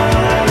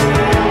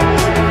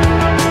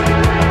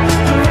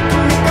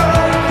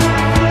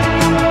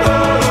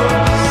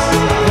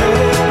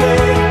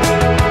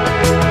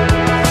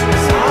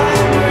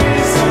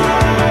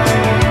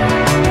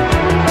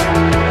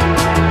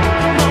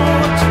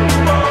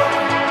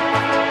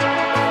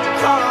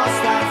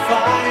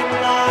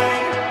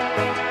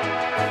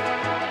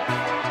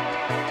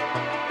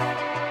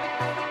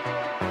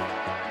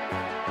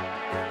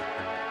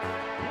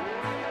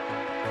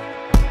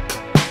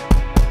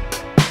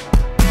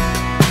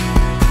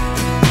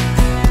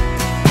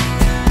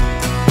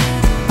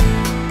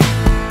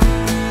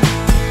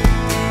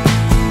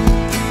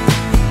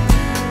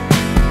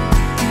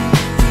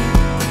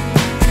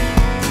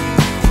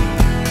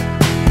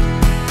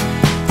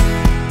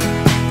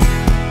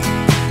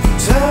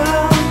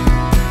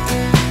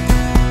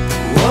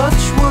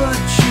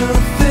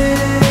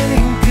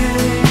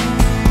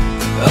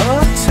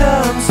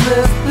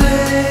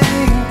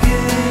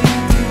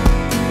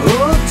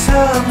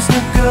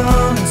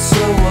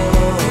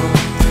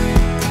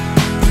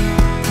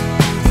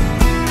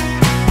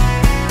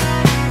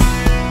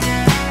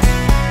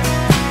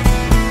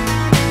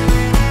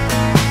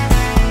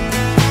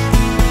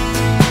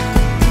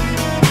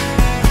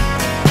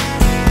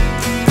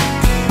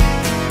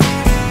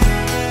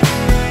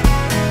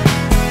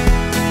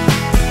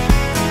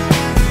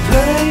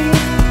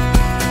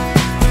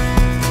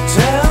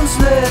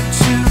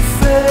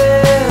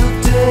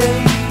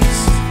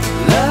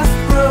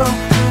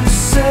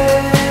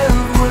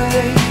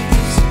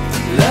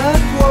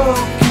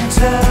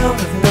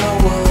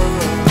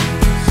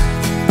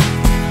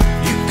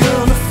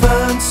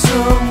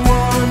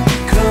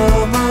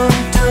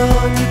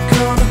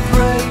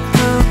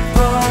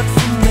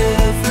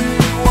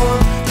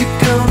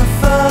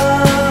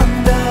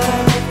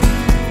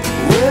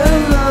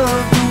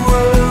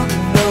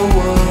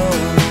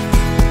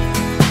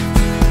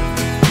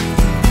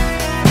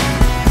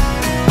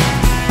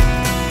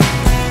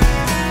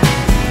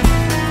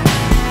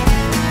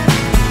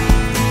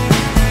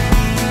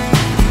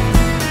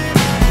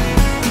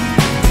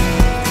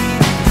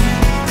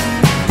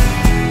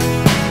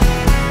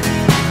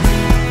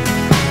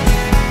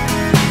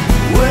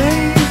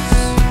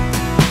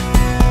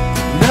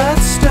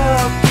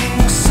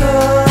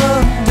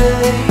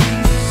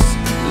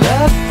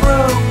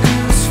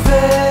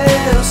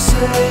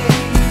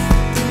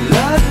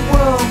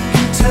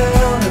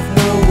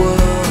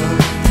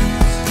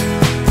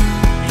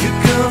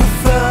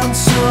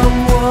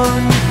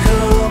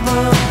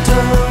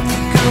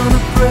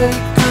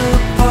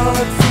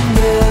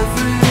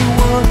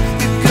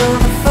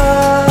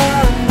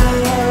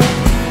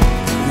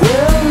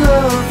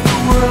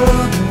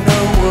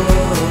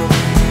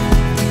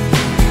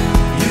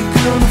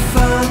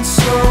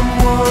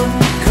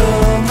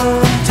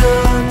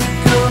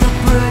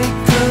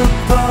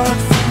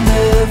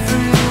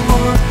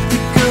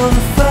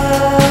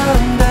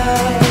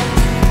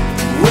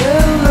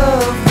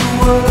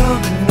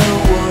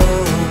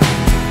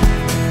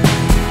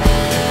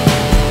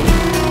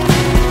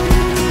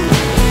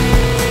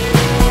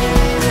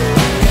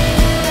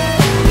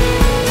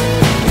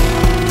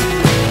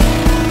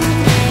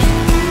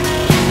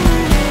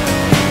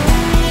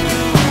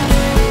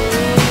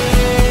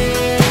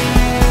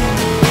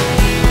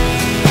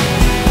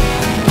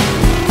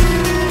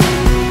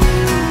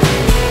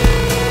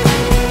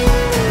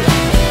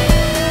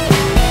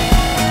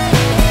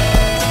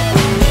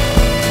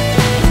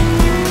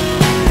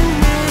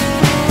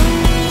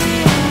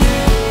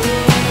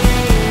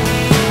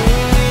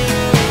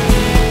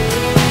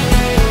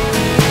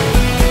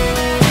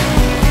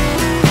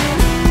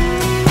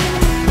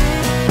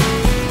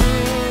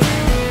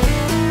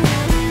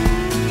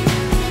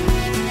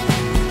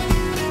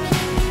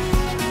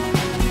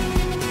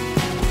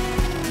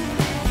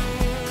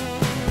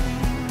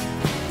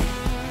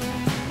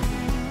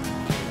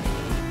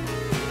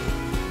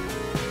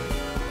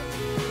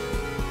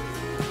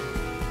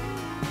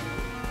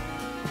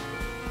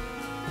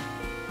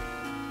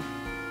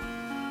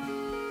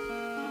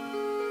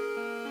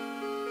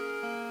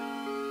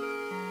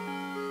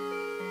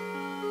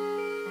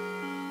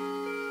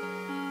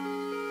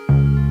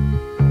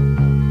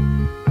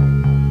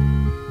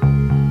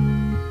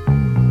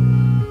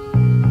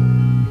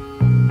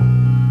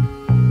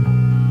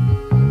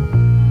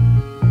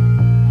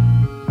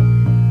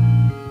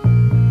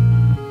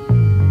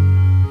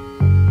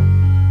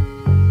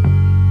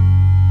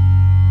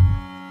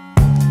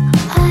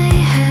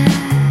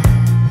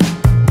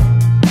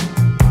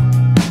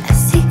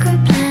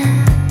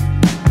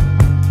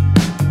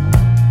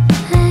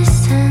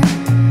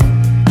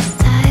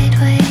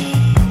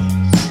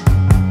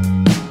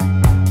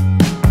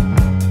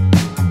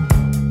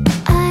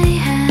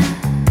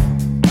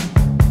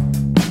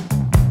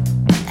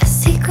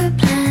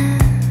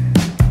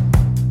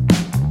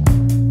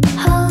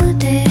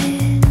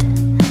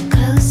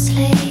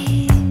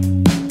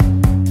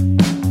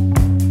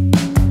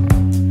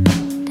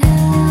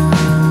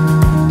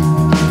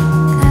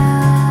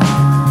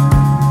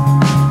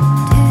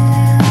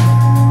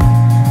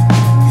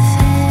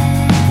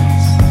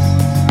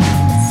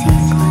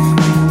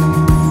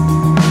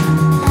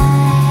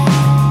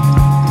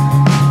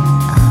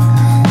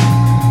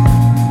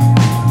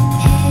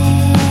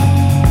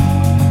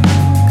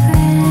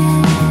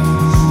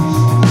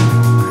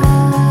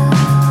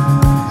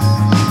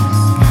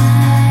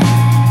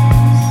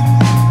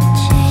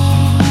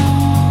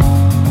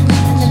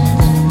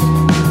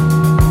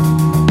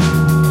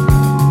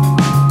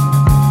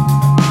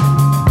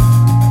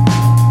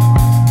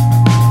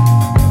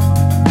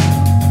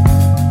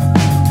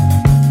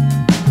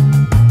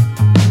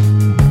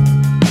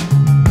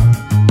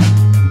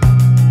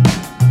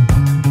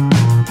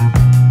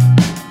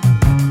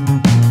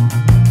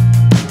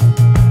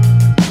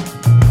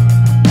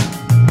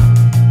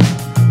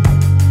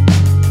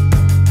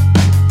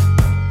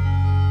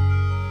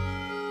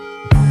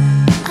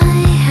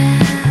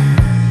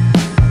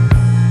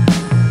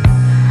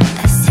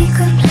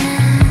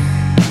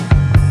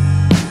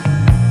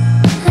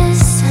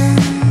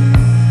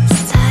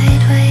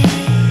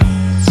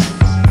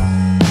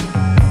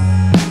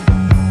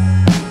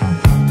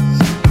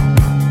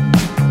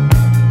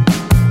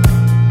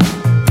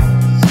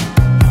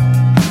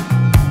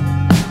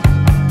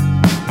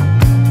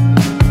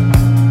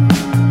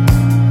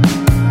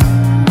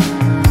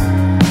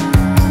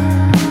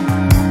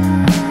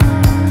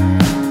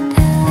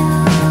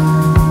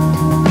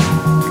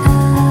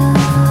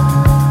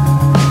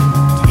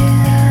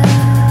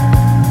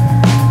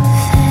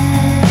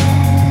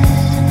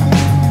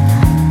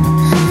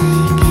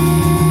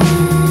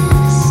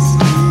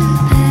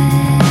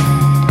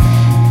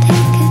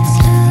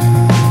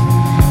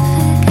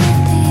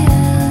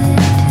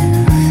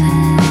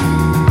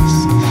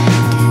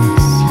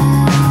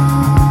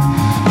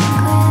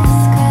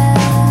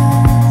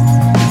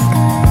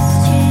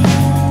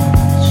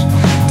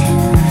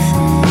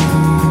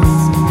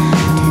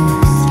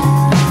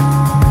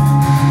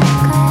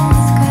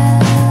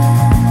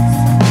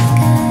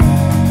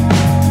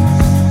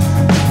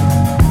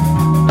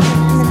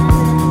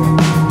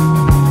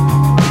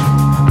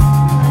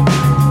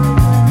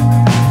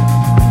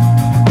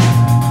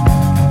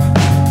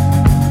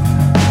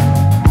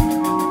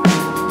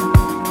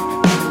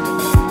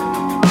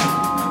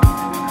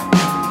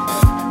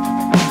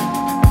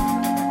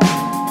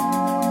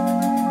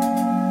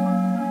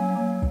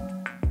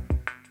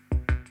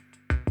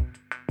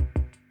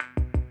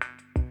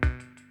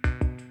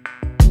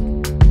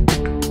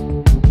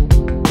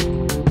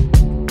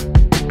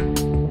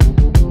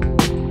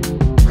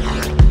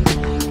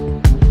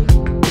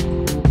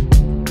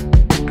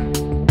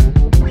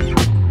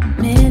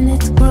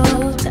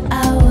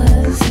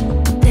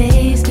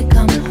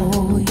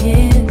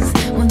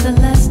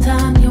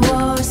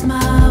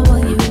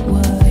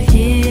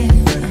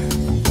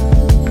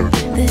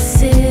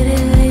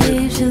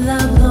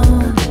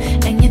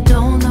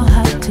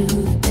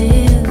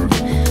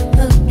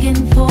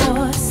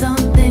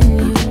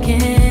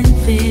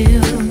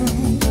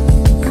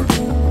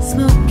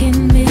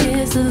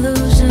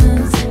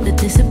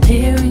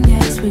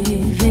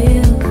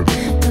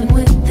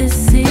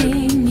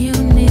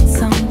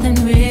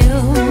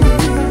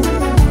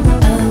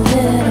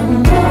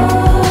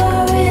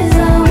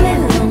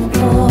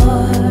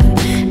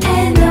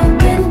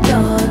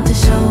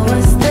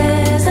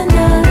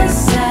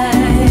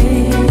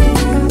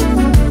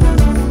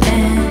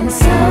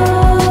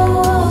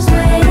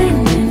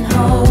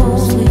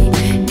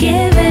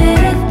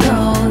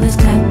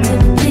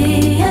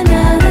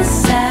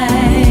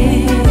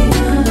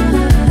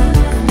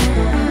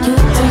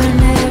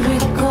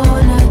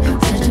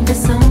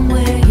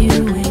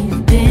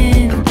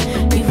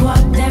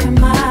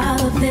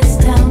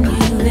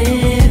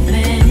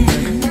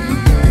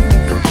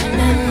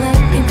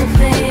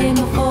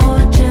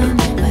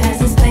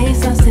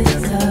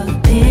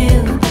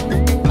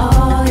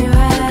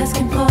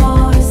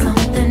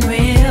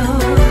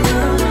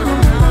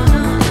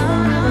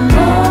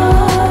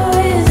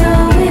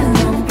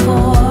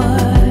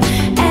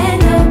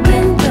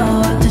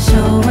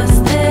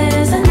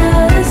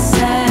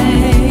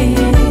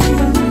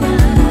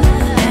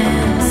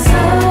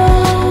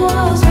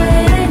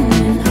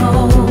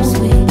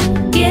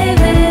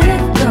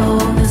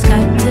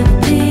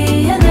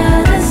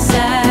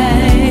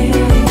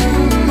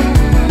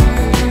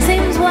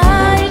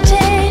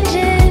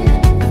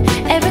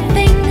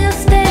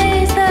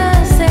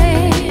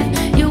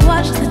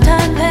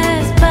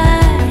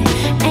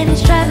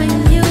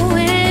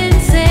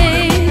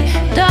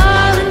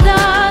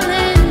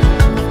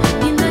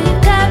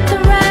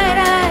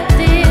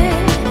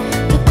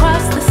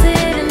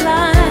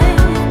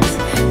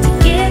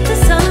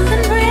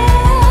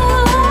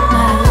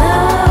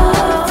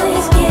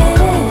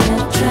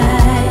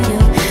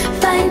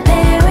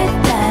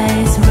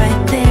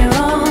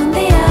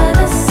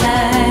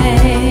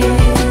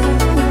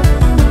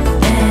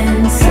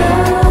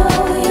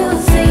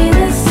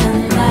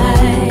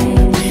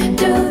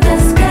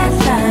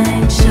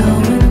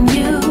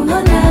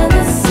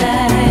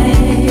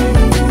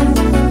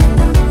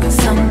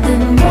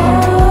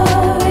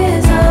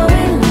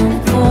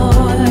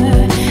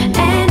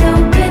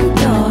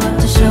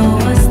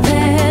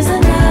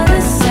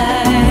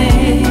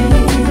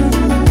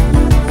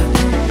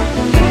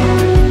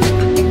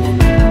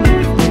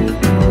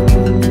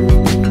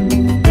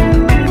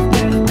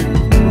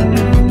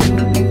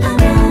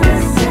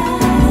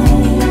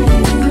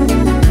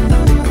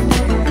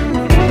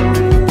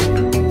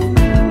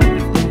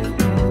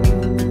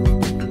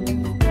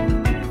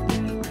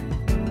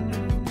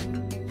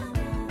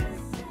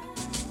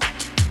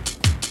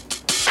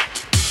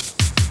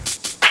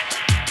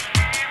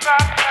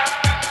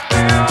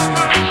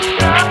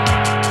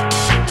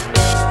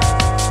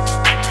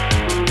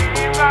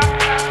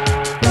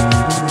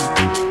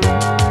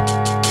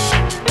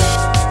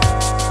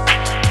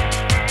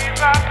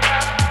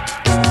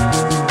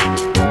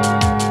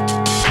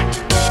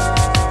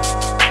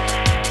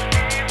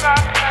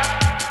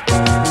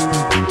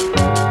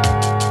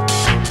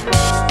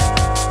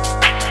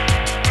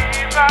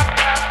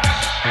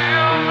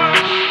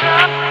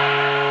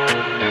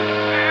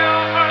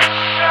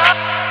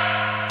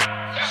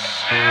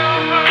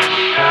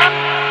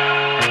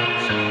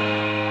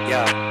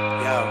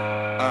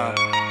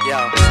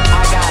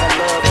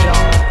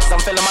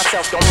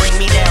 myself, don't bring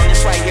me down.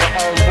 It's right here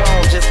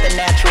homegrown, just a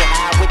natural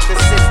high with the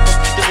system.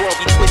 The world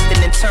be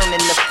twisting and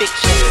turning to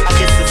fiction. I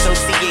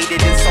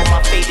disassociated and saw my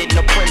faded,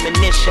 no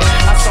premonition.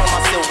 I saw my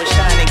silver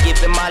shining,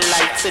 giving my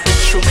light to the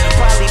truth.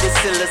 Probably the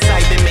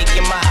psilocybin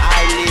making my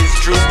eyelids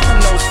droop. Who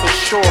knows for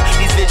sure?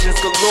 These visions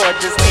galore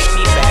just take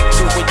me back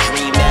to a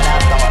dream that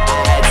I thought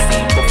I had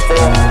seen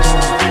before.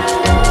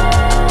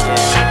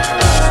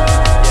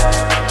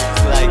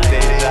 It's like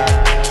deja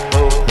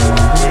vu.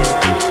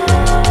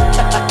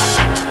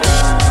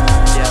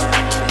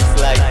 It's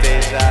like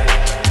deja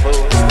vu.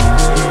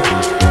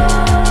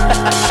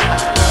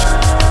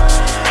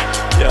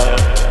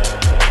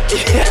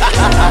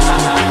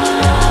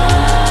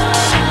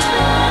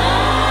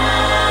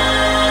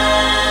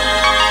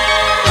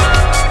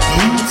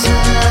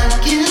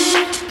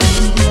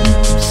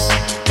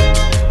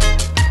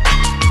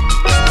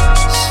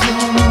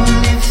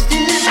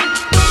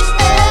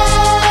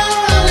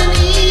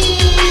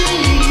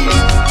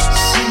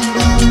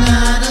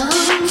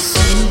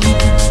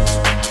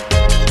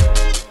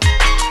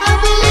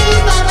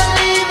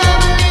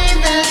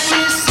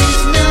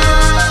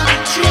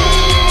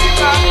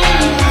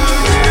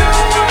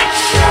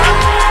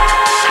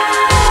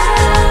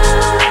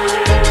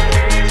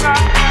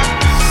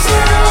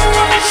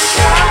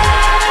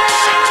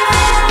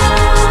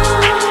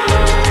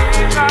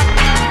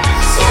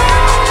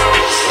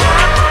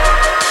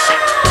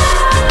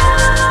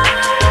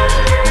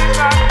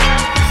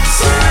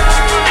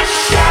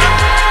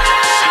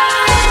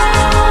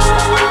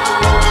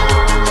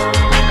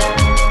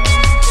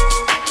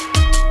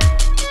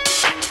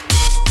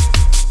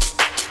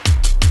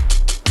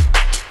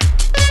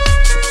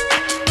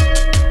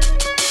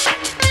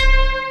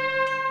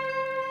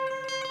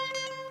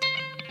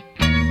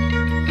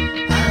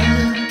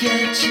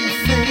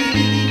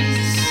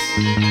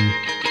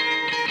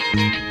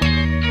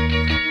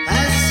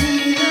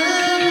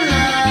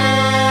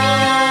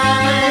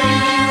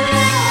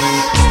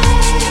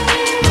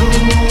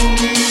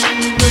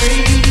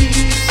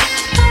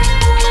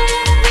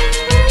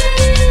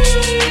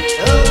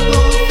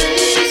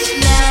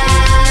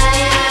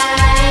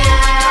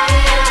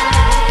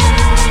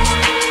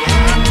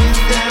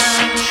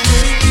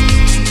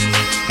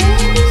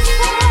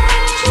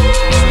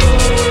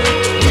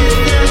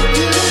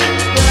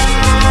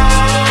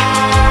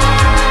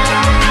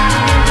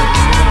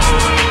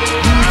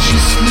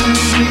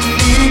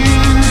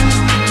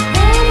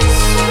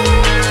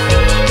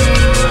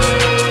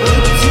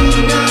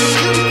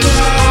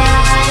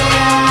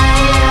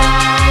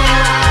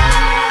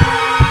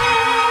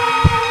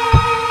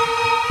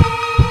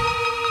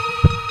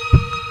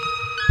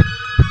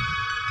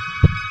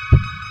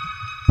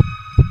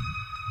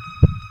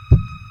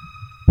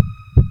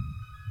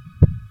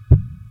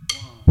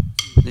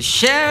 The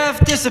sheriff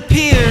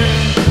disappeared.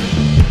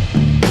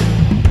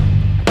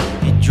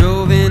 He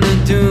drove in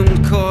a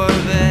doomed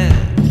Corvette.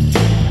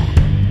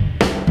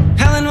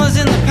 Helen was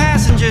in the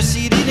passenger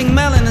seat, eating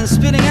melon and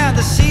spitting out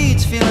the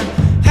seeds, feeling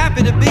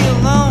happy to be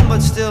alone,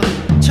 but still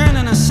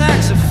turning a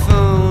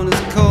saxophone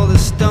as cold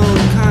as stone,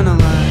 kinda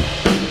like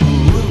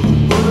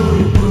ooh,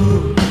 ooh,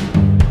 ooh.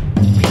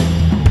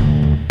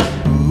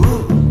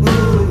 Ooh,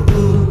 ooh,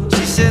 ooh.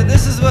 She said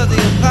this is what the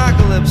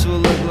apocalypse will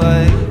look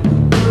like.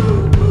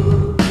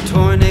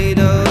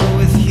 Tornado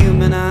with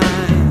human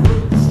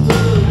eyes,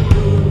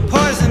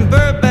 poison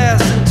bird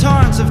baths and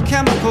torrents of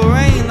chemical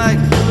rain, like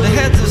the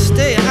heads of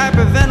state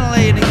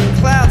hyperventilating in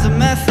clouds of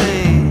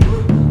methane.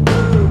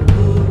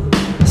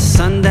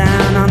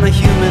 Sundown on the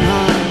human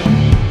heart.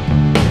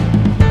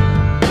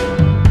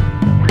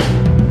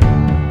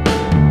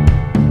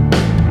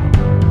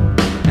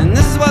 And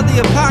this is what the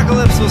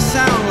apocalypse will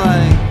sound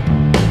like,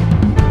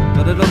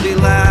 but it'll be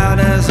loud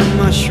as a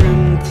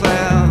mushroom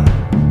cloud.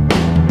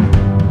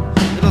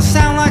 It'll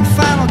sound like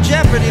Final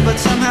Jeopardy, but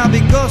somehow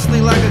be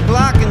ghostly like a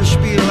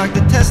glockenspiel, like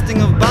the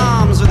testing of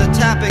bombs or the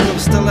tapping of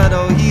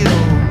stiletto heels.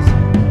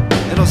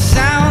 It'll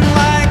sound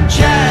like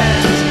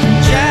jazz,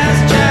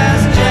 jazz,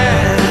 jazz,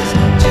 jazz,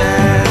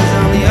 jazz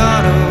on the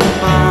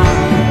Autobahn.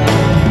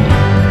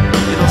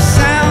 It'll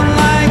sound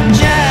like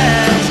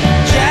jazz,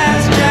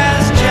 jazz,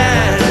 jazz,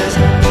 jazz,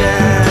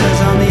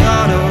 jazz on the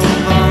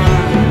Autobahn.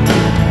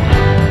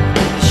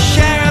 The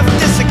sheriff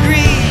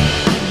disagreed.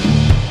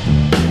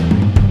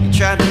 He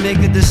tried to make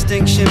a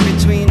distinction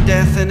between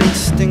death and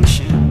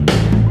extinction.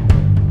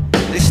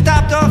 They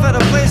stopped off at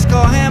a place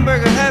called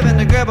Hamburger Heaven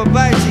to grab a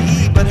bite to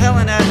eat, but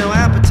Helen had no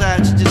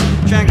appetite. She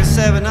just drank a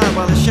 7-Up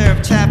while the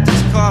sheriff tapped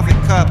his coffee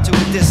cup to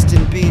a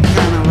distant beat,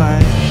 kinda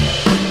like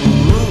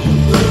ooh,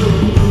 ooh,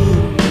 ooh.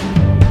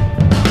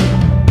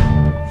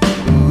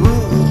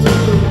 Ooh,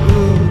 ooh,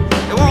 ooh.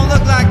 It won't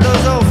look like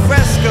those old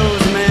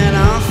frescoes, man, I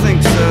don't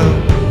think so.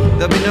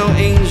 There'll be no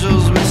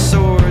angels with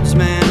swords,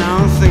 man, I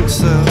don't think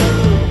so.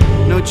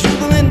 No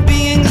jubilant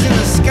beings in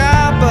the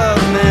sky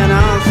above, man,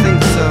 I don't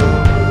think so.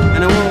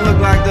 And it won't look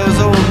like those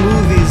old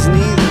movies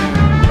neither.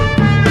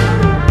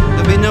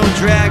 There'll be no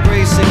drag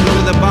racing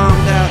over the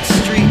bombed out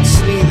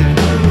streets neither.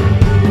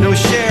 No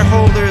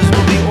shareholders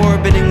will be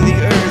orbiting the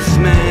earth,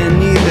 man,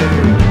 neither.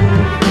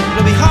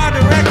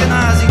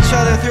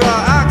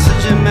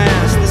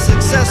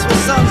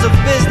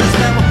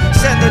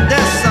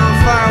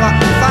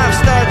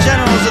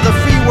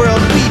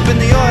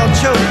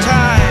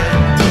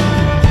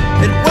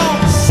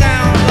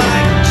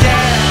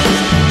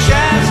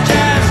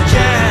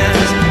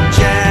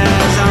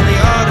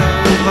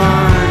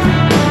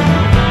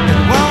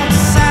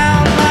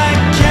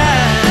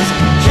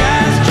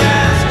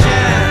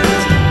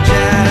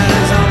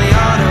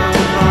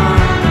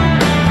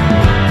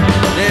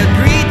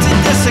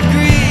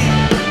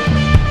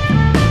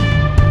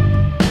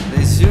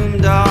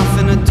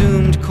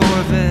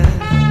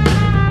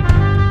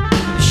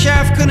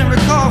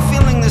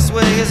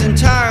 his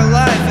entire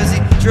life as he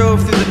drove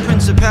through the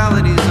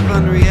principalities of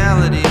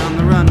unreality on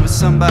the run with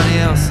somebody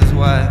else's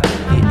wife,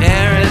 the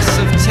heiress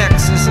of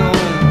Texas old.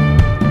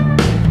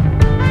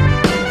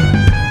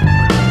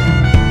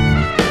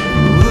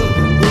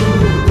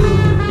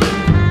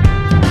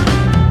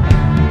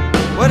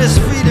 What is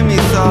freedom, he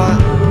thought?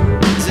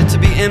 Is it to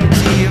be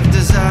empty of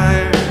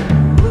desire?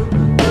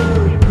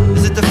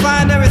 Is it to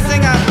find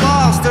everything I've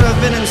lost or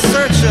have been in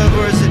search of?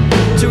 Or is it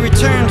to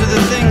return to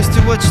the things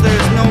to which there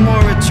is no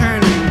more returning?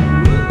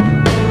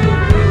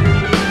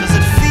 Does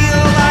it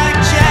feel like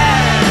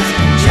jazz?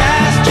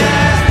 Jazz,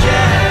 jazz,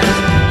 jazz.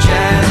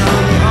 Jazz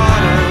on the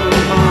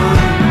Autobahn.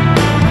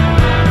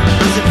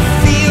 Does it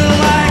feel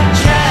like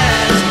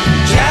jazz?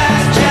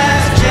 Jazz,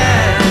 jazz,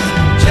 jazz.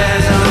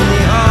 Jazz on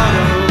the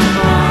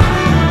Autobahn.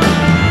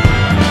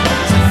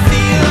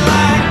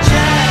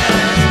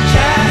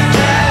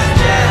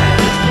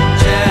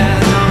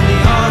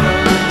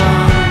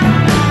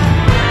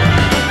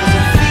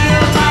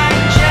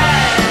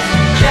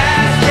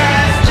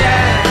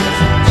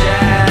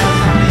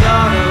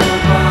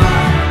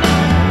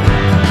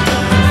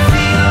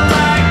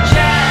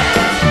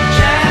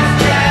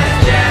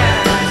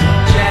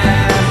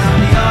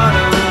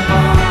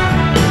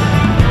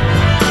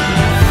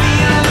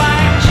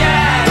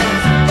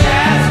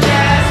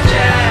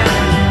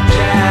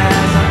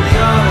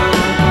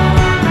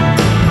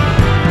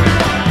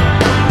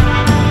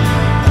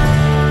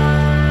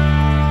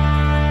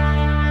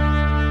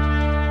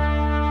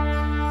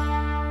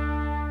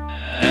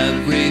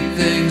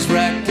 Everything's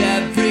wrecked,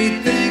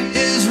 everything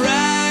is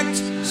wrecked.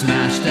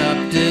 Smashed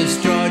up,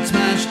 destroyed,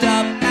 smashed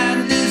up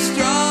and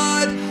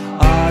destroyed.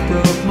 I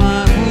broke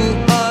my rule,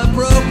 I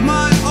broke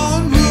my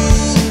own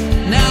rule.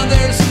 Now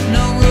there's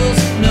no rules,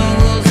 no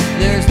rules,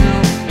 there's no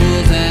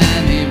rules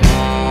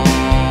anymore.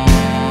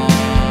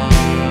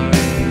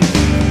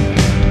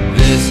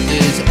 This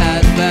is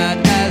as bad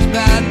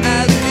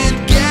as it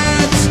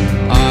gets.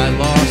 I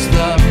lost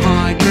the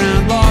high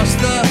ground, lost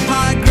the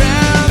high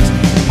ground.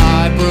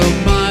 I broke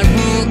my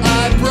rule,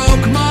 I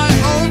broke my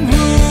own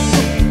rule.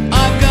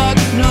 I've got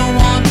no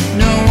one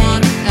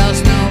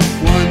else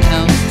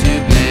to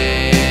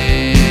blame.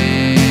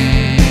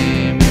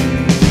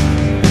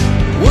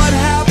 What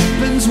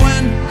happens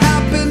when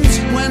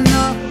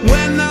the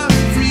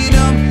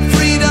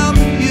freedom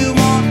you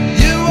want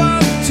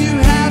to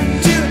have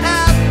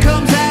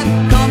comes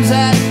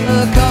at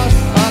a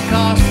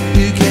cost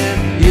you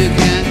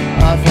can't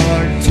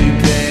afford to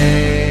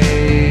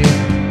pay.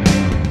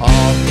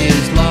 All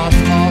is lost,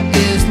 all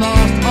is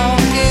lost,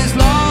 all is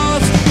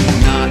lost.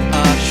 Not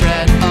a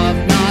shred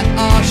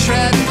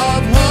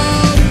of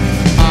hope.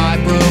 I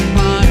broke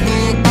my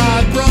rule, I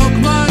broke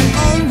my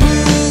own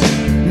rule.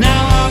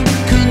 Now I'm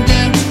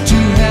condemned to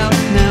hell,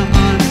 now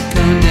I'm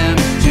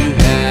condemned to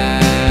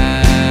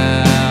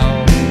hell.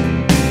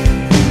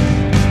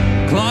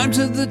 Climb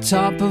to the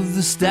top of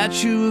the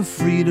Statue of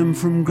Freedom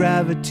from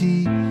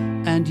gravity,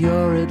 and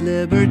you're at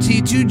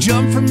liberty to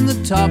jump from the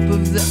top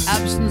of the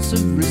absence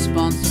of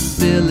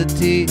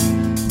responsibility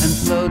and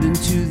float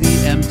into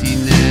the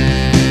emptiness.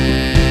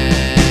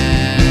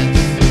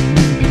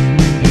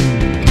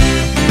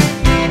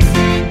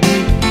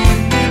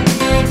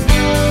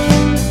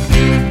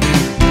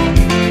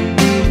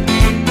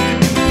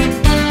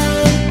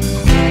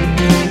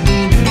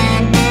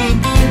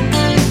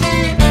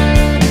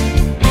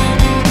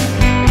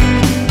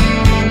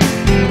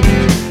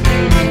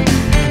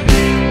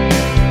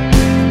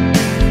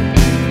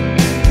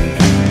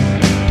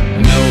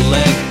 No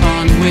leg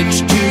on which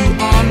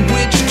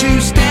to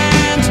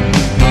stand,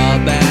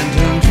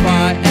 abandoned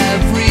by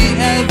every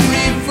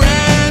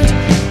friend.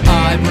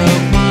 I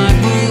broke my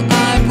rule,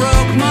 I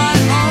broke my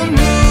own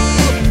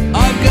rule.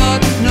 I've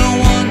got no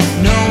one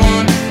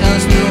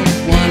else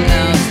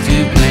to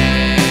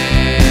blame.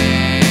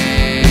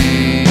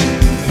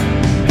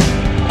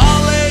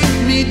 I'll lay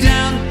me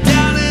down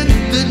in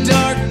the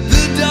dark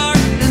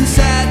and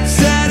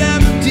sad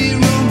empty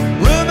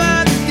room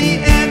at the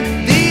end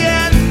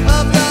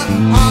of the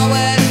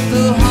hallway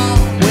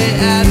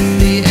at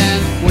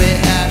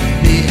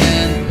the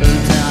end of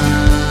time.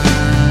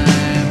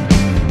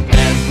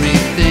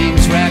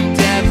 Everything's wrecked,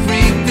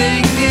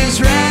 everything is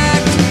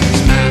wrecked.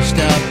 Smashed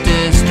up,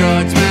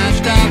 destroyed,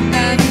 smashed up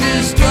and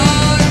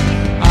destroyed.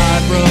 I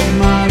broke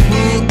my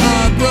rule,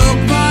 I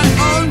broke my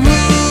own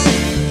rule.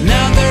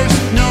 Now there's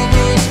no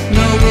rules,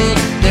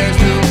 there's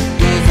no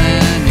rules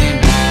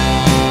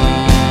anymore.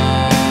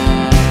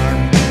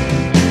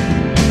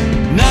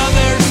 Now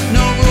there's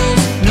no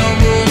rules,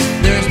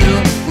 there's no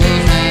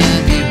rules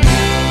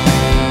anymore.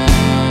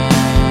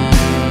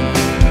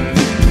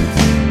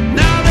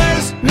 Now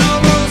there's no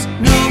rules,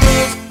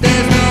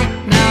 there's no,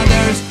 now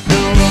there's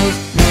no rules,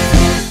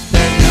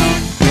 there's no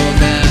rules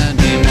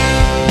anymore.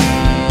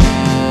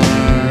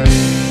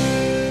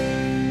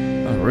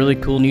 A really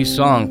cool new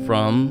song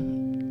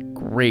from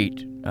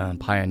great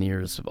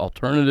pioneers of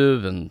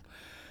alternative and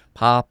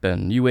pop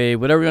and new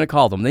wave, whatever you're going to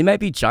call them. They might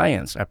be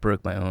giants. I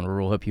broke my own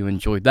rule. Hope you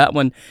enjoyed that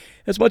one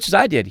as much as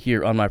I did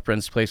here on my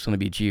friend's place on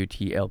the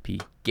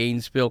BGOTLP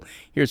Gainesville.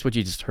 Here's what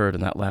you just heard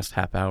in that last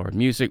half hour of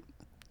music.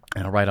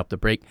 And right up the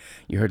break,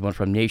 you heard one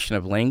from Nation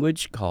of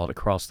Language called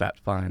Across That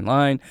Fine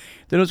Line.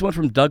 Then there was one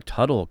from Doug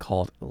Tuttle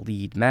called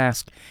Lead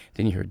Mask.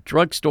 Then you heard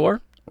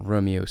Drugstore,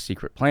 Romeo's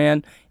Secret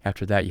Plan.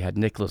 After that, you had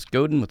Nicholas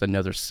Godin with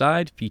Another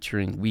Side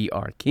featuring We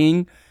Are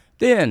King.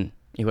 Then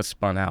it was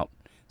spun out,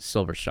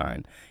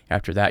 Silvershine.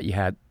 After that, you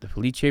had the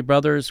Felice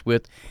Brothers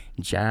with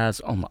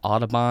Jazz on the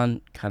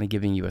Audubon, kind of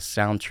giving you a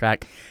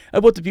soundtrack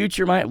of what the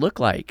future might look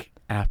like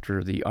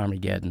after the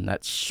Armageddon.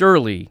 That's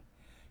surely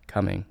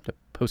coming, the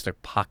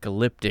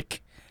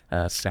post-apocalyptic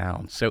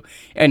sound. So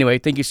anyway,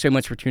 thank you so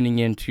much for tuning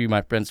in to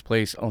my friend's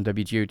place on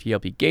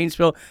WGOTLP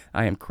Gainesville.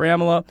 I am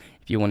Cramela.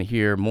 If you want to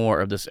hear more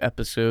of this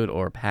episode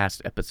or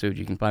past episodes,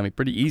 you can find me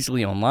pretty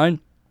easily online.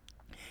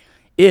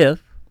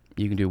 If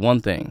you can do one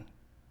thing,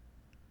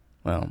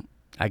 well,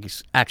 I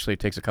guess actually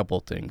it takes a couple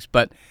of things,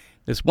 but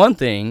this one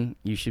thing,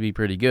 you should be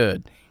pretty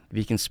good. If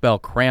you can spell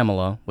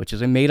Cramela, which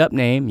is a made-up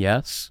name,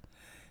 yes,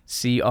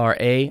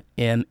 Cramela.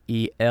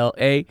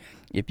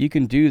 If you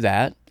can do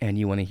that and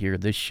you want to hear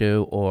this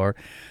show or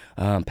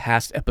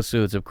past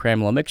episodes of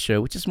Cramela Mix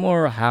Show, which is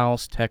more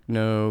house,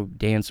 techno,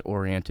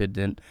 dance-oriented,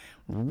 then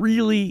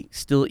really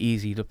still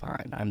easy to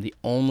find. I'm the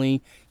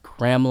only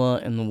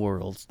Cramela in the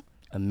world,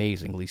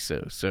 amazingly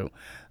so. So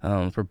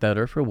for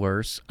better, for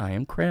worse, I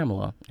am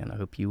Cramela, and I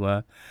hope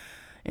you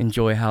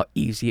enjoy how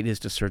easy it is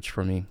to search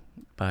for me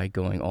by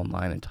going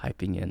online and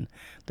typing in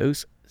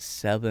those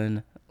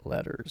 7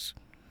 letters.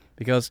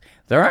 Because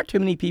there aren't too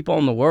many people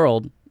in the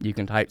world you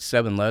can type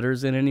 7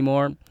 letters in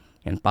anymore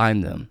and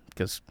find them,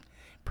 because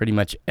pretty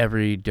much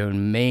every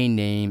domain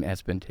name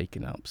has been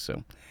taken up.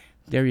 So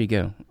there you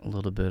go, a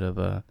little bit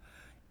of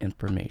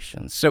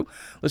information. So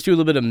let's do a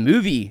little bit of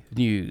movie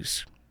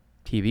news,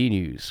 TV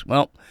news.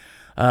 Well,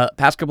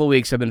 past couple of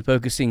weeks I've been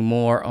focusing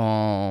more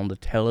on the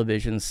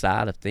television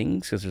side of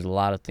things because there's a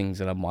lot of things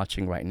that I'm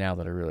watching right now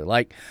that I really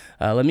like.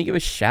 Let me give a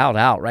shout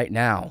out right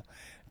now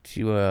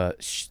to a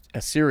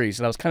series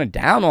that I was kind of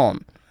down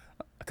on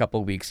a couple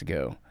of weeks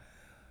ago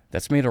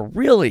that's made a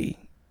really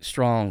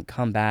strong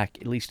comeback,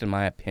 at least in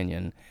my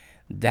opinion.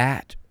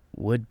 That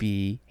would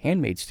be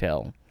Handmaid's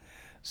Tale.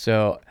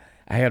 So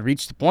I had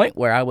reached the point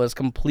where I was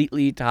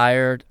completely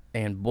tired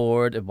and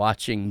bored of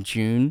watching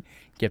June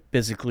get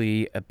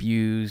physically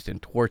abused and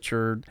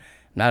tortured.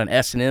 I'm not an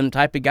S&M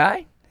type of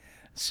guy.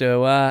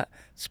 So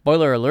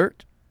spoiler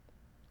alert,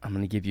 I'm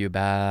going to give you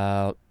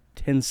about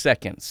 10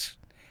 seconds.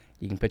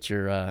 You can put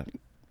your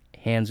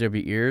hands over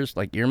your ears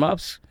like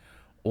earmuffs,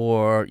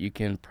 or you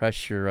can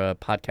press your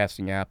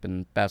podcasting app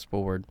and fast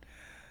forward.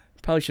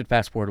 Probably should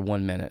fast forward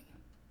 1 minute.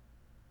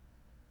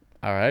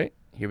 All right,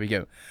 here we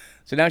go.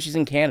 So now she's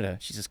in Canada.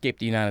 She's escaped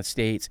the United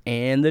States,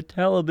 and the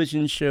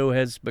television show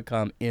has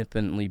become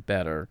infinitely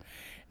better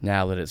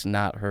now that it's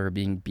not her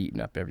being beaten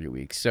up every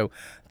week. So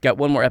got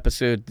one more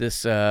episode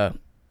this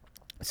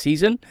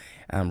season.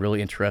 I'm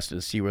really interested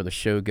to see where the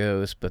show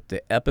goes, but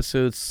the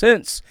episodes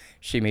since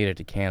she made it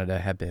to Canada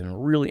have been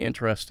really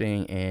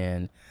interesting,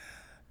 and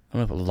I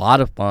don't know if a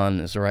lot of fun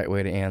is the right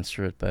way to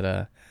answer it,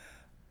 but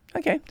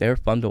okay, they're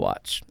fun to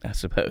watch, I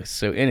suppose.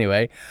 So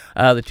anyway,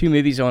 the 2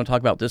 movies I want to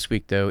talk about this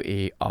week, though,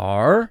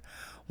 are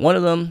one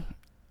of them,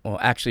 well,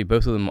 actually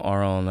both of them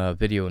are on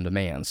video on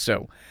demand.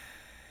 So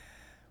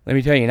let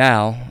me tell you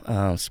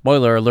now,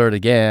 spoiler alert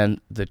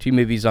again, the 2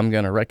 movies I'm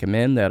going to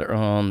recommend that are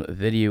on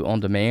video on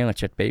demand,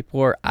 that you have to pay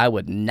for, I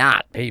would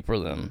not pay for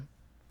them.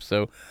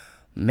 So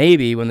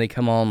maybe when they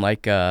come on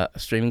like a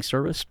streaming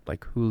service,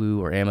 like Hulu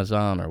or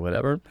Amazon or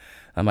whatever,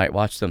 I might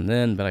watch them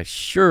then, but I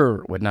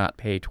sure would not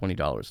pay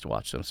 $20 to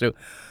watch them. So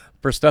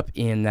first up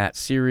in that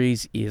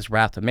series is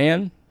Wrath of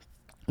Man,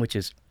 which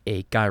is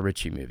a Guy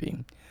Ritchie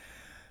movie.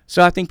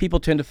 So I think people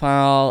tend to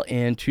fall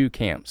in 2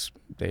 camps.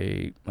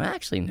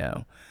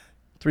 No.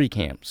 3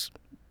 camps.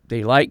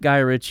 They like Guy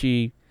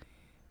Ritchie.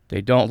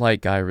 They don't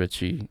like Guy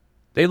Ritchie.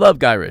 They love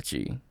Guy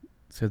Ritchie.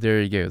 So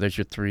there you go. There's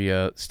your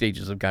 3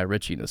 stages of Guy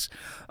Ritchie-ness.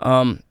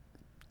 I'm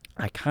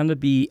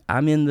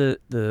in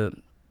the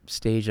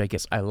stage, I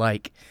guess, I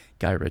like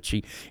Guy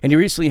Ritchie. And he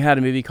recently had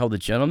a movie called The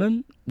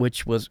Gentleman,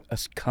 which was a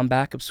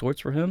comeback of sorts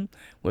for him,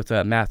 with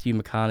Matthew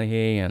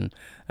McConaughey and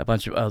a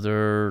bunch of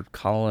other,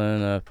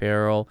 Colin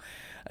Farrell.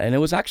 And it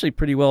was actually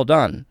pretty well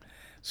done.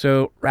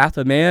 So Wrath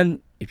of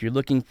Man, if you're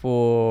looking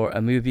for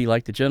a movie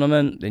like The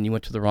Gentleman, then you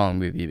went to the wrong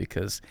movie,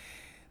 because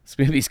this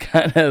movie's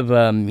kind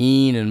of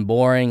mean and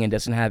boring and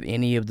doesn't have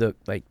any of the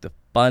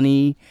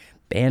funny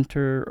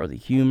banter or the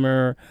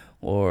humor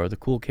or the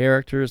cool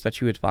characters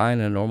that you would find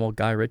in a normal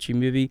Guy Ritchie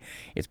movie.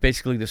 It's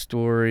basically the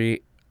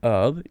story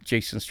of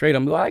Jason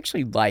Statham, who I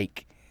actually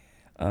like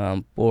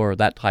for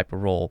that type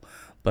of role.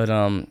 But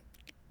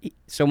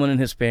someone in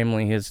his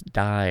family has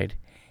died,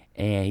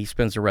 and he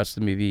spends the rest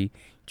of the movie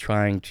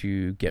trying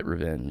to get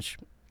revenge.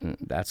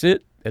 That's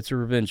it. It's a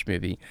revenge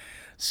movie.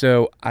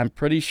 So I'm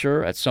pretty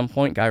sure at some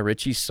point Guy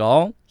Ritchie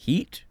saw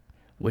Heat,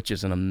 which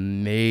is an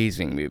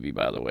amazing movie,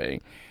 by the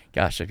way.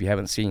 Gosh, if you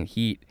haven't seen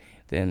Heat,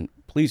 then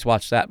please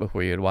watch that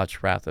before you would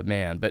watch Wrath of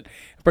Man. But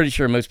I'm pretty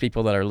sure most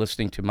people that are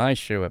listening to my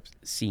show have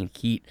seen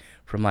Heat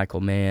from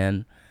Michael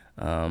Mann,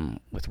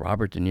 with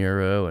Robert De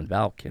Niro and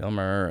Val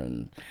Kilmer,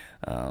 and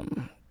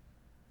an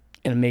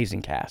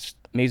amazing cast,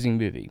 amazing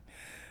movie.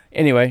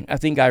 Anyway, I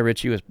think Guy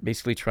Ritchie was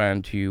basically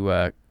trying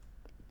to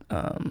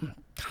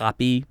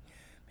copy,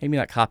 maybe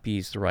not copy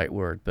is the right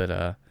word,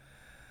 but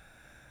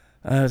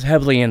was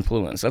heavily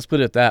influenced. Let's put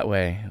it that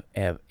way.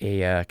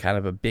 A kind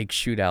of a big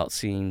shootout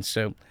scene.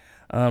 So,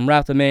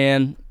 Wrath of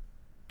Man,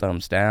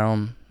 thumbs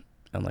down,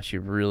 unless you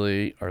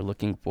really are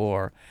looking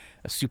for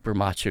a super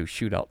macho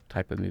shootout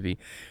type of movie.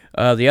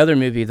 The other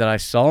movie that I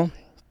saw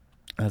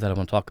that I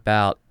want to talk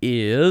about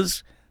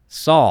is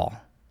Saw.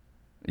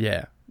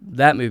 Yeah,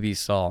 that movie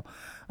Saw.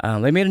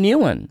 They made a new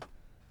one.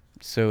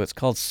 So it's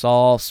called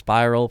Saw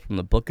Spiral from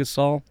the Book of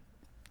Saw.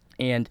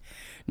 And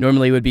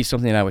normally it would be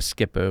something I would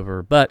skip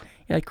over. But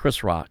yeah,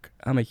 Chris Rock.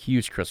 I'm a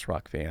huge Chris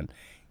Rock fan.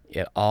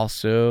 It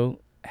also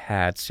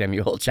had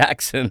Samuel L.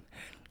 Jackson.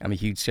 I'm a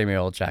huge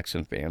Samuel L.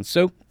 Jackson fan.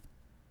 So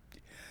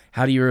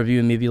how do you review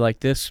a movie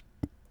like this?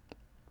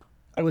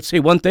 I would say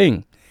one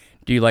thing.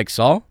 Do you like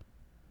Saw?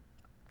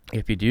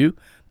 If you do,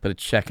 put a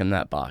check in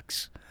that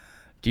box.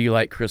 Do you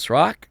like Chris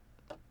Rock?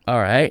 All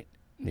right.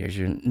 There's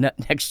your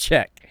next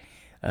check.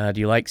 Do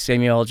you like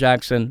Samuel L.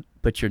 Jackson?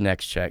 Put your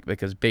next check,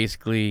 because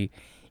basically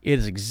it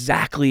is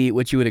exactly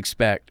what you would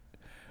expect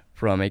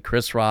from a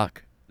Chris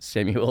Rock,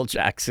 Samuel L.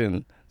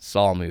 Jackson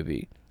Saw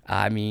movie.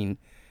 I mean,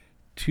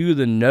 to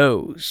the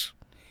nose.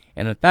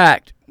 And in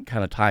fact,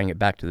 kind of tying it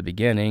back to the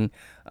beginning,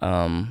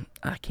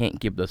 I can't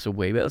give this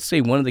away, but let's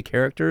say one of the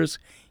characters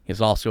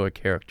is also a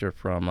character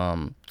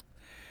from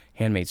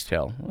Handmaid's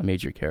Tale, a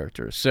major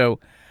character. So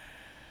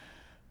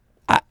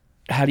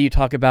how do you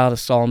talk about a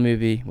Saw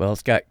movie? Well,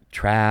 it's got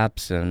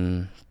traps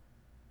and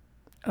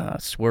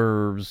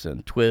swerves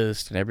and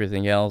twists and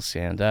everything else.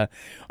 And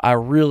I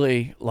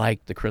really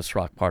like the Chris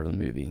Rock part of the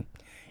movie.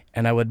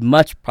 And I would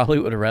probably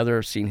would have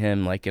rather seen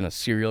him like in a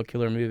serial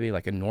killer movie,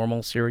 like a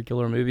normal serial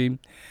killer movie.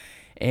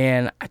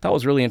 And I thought it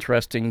was really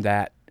interesting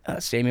that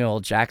Samuel L.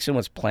 Jackson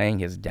was playing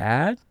his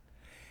dad.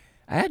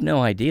 I had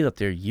no idea that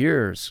their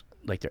years,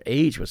 like their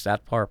age, was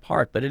that far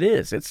apart. But it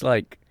is. It's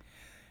like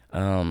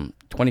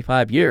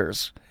 25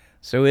 years.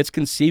 So it's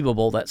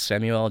conceivable that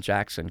Samuel L.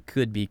 Jackson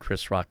could be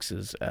Chris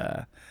Rock's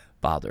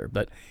father.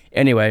 But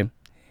anyway,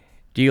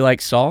 do you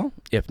like Saw?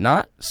 If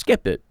not,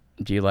 skip it.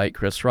 Do you like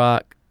Chris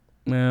Rock?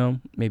 Well,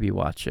 maybe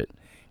watch it.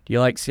 Do you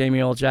like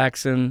Samuel L.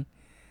 Jackson?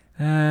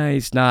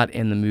 He's not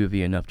in the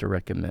movie enough to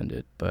recommend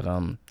it. But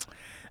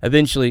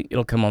eventually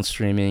it'll come on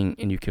streaming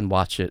and you can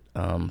watch it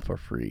for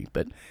free.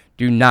 But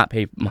do not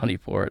pay money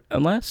for it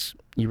unless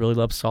you really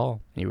love Saw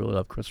and you really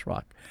love Chris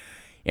Rock.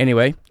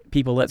 Anyway,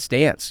 people, let's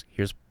dance.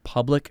 Here's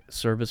public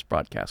service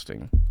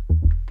broadcasting.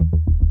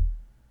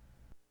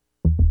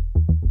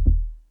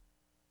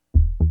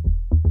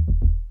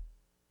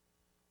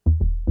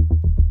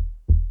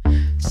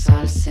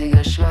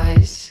 Salziger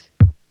Schweiß,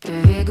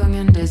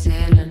 Bewegungen der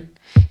Seelen,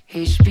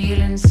 hier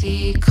spielen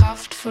sie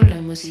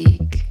kraftvolle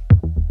Musik.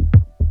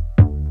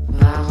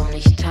 Warum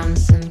nicht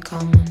tanzen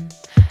kommen?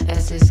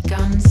 Es ist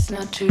ganz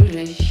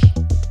natürlich.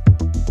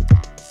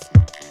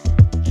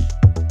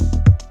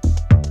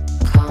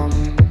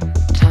 Komm,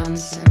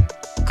 tanzen,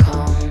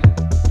 komm,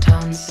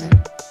 tanzen,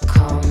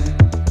 komm,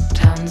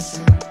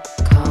 tanzen,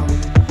 komm,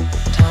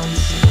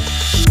 tanzen.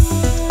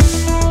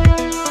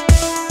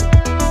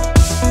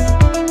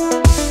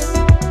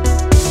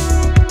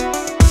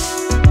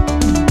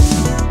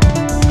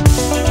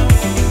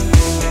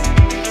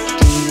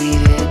 Die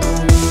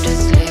Bewegung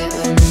des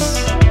Lebens,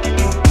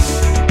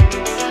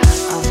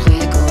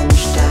 Aufregung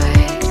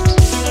steigt.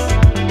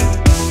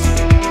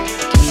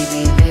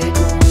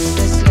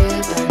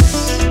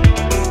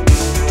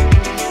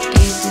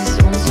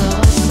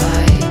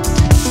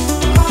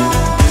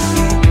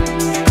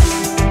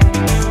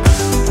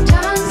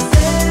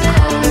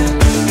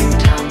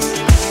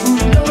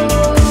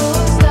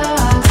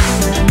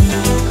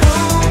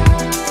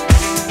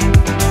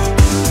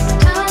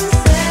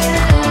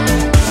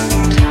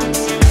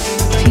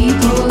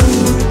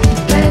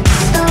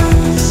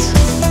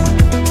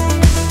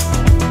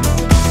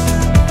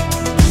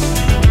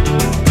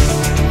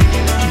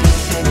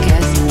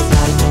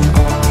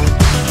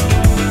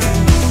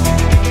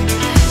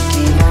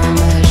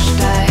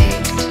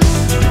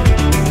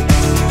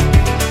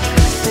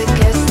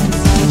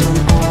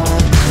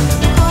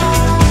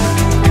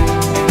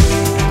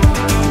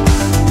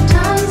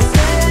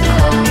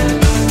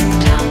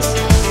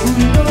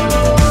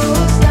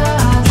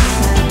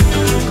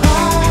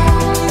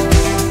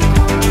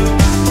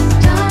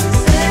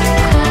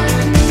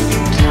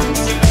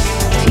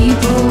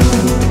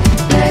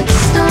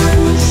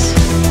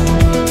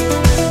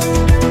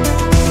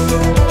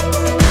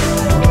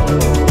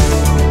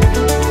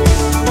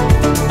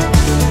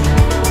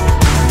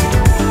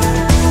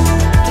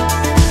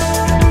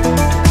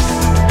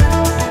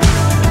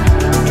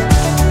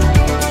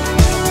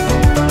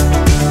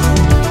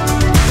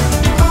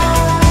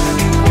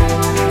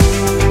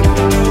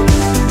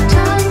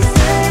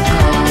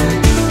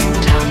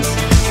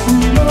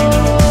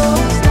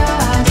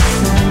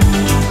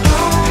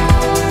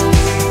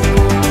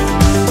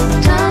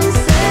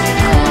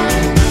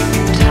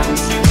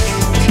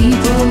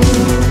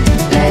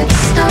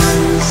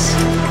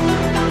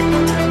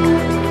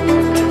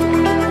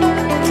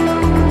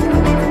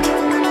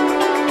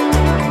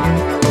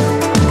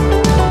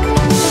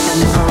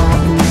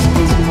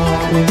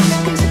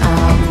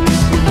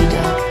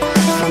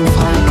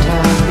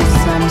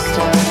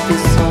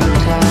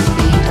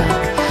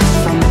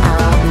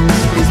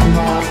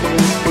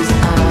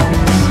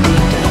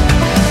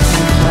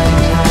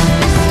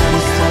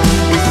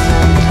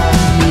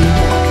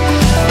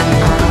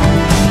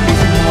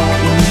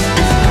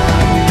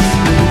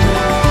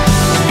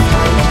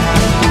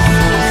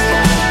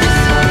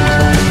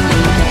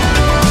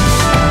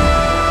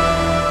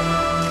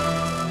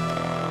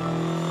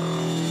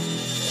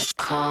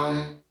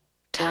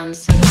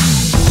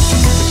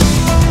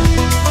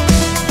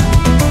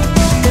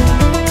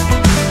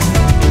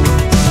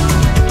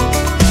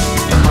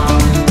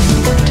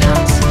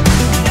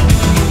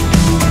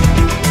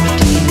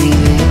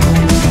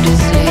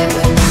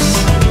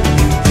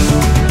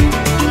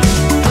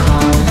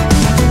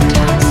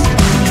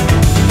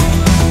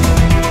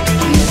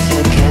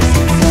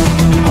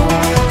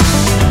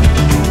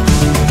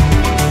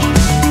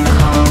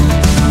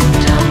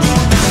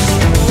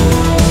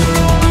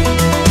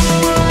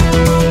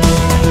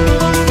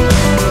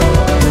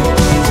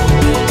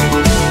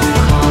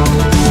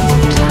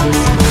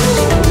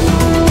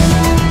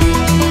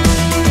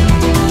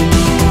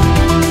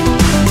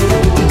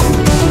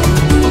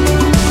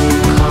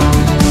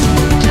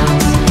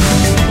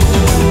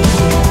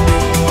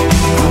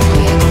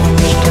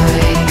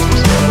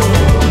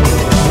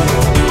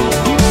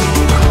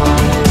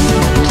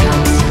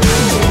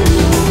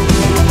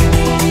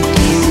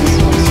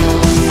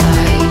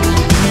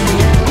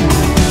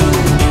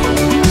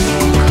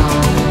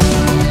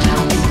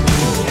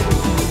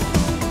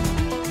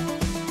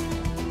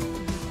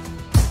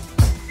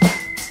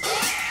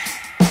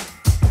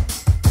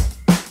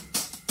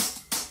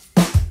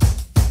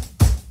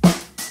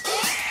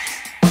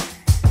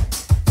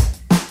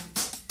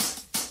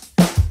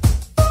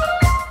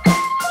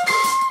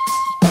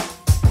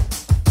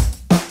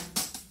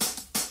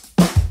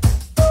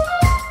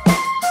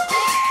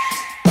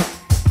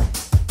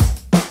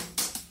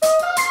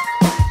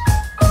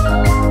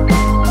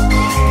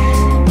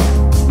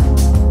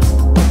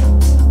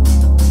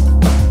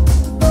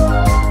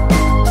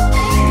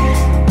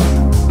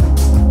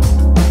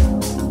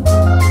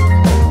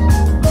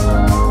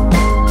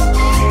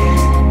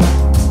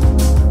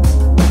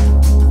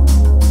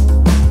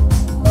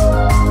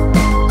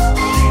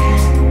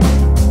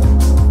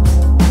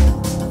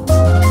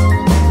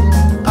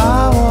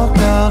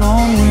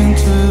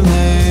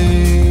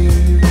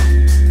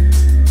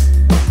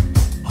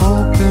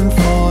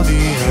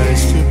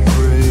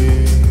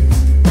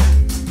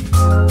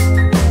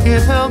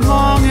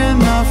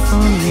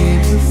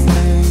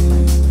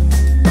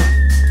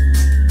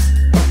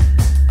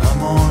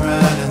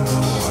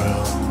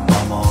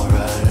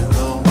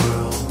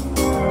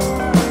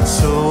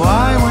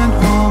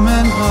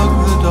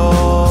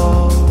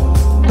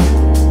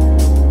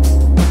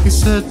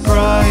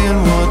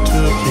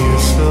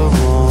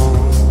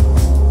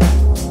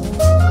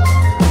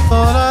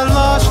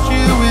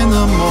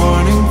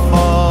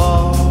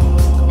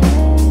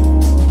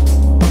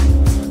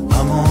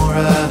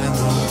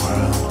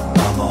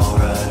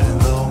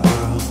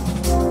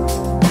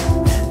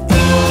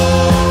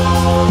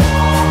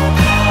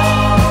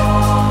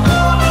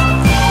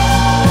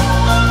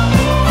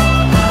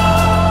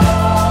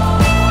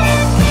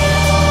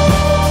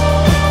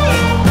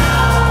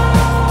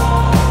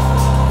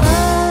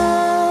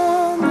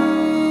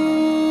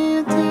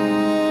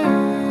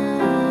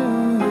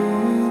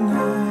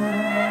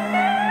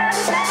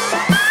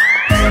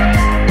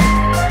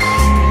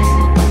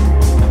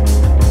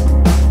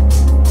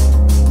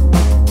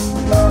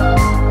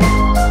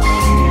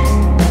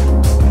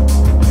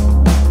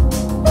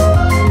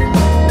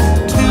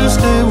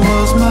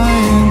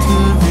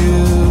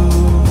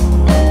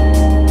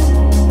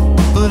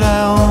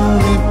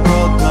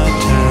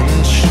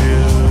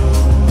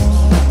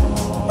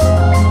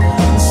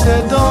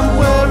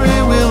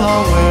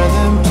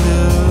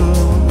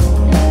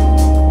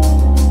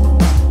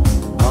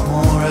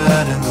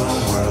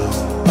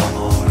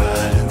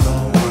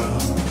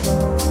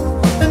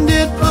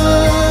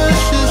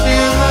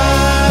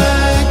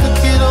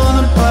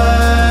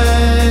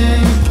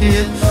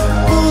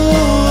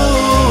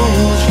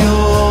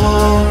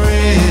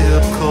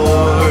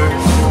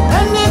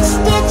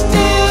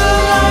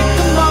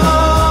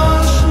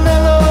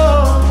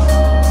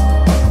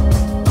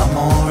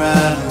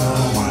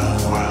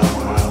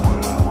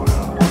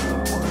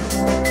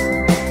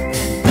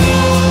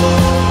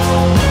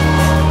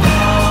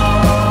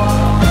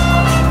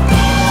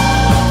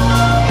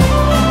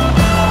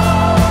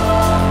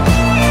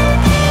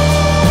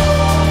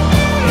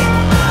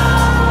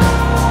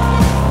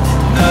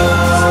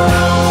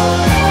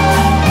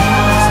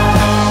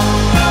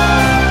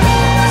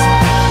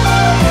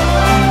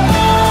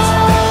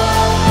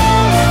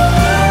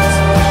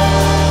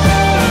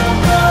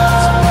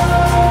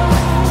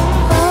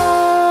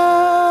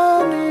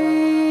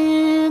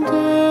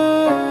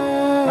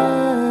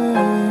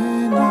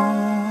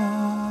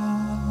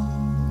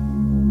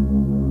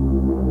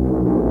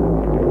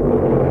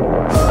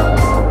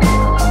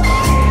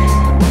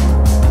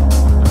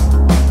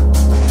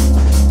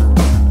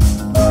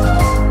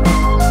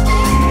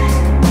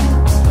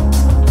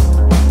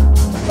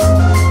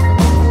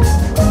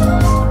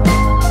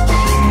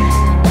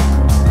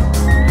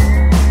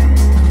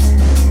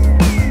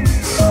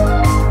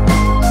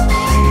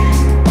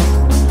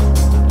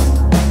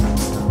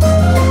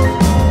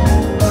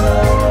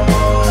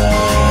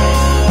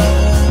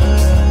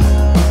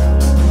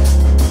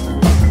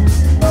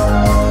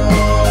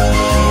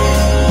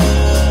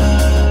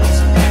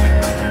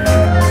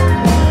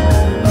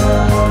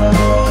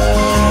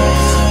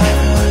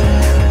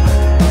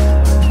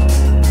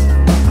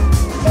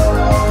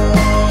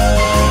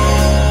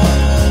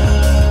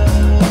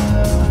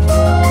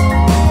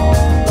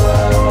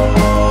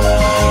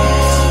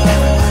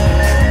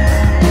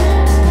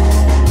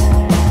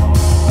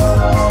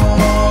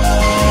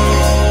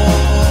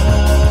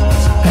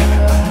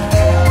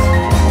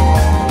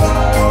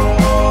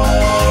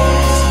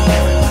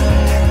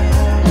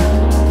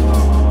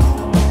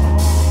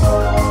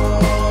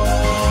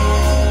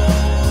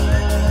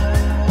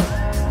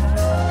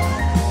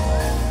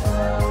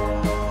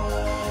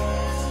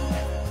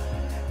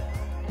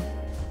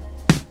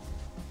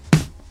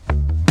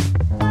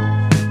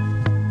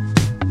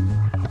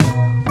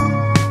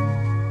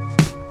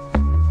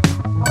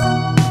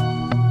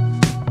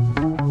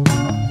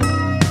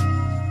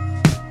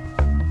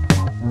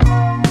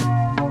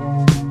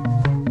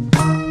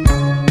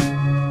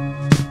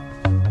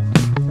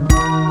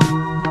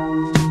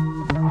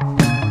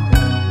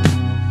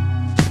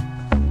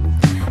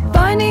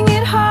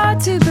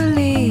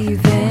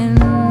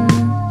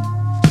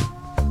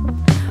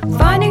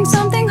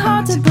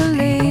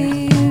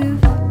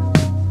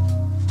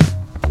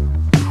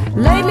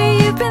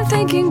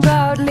 thinking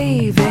about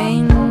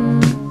leaving,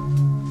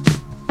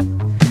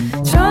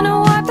 trying to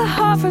wipe the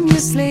heart from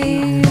your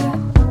sleeve.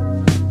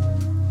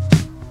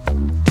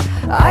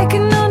 I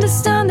can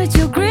understand that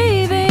you're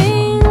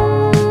grieving.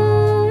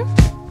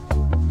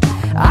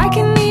 I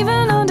can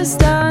even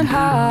understand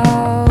how.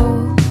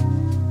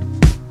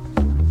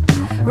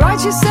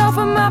 Write yourself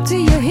a map to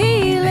your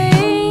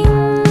healing.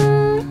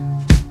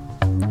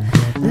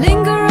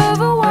 Linger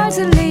over why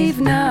to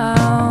leave now.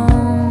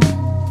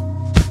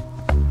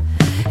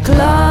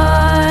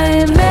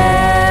 Climb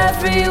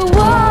every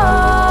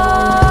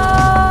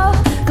wall,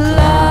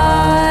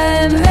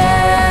 climb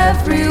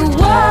every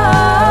wall.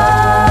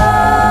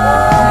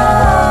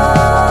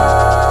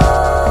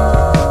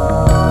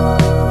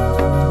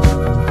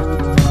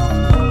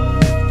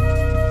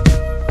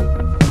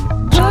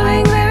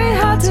 Pulling very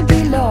hard to be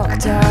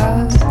locked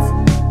out.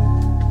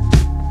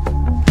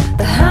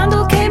 The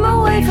handle came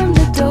away from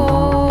the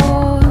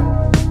door.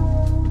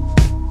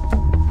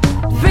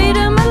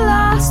 Freedom at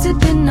last had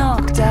been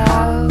knocked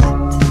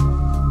out,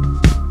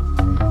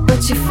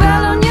 but you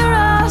fell on your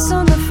ass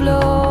on the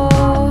floor,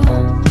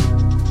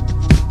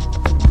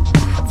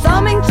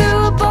 thumbing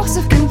through a box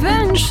of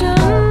convention.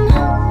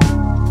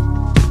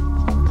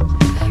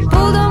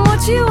 Pulled on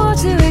what you ought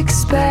to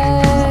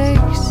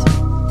expect.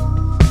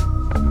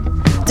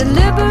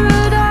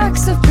 Deliberate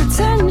acts of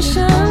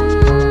pretension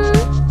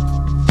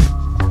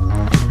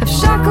have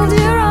shackled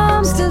your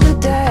arms to the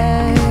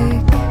deck.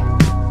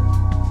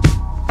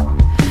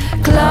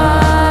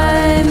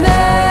 Climb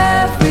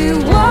every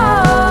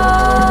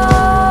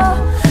wall,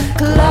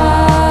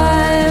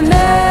 climb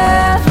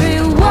every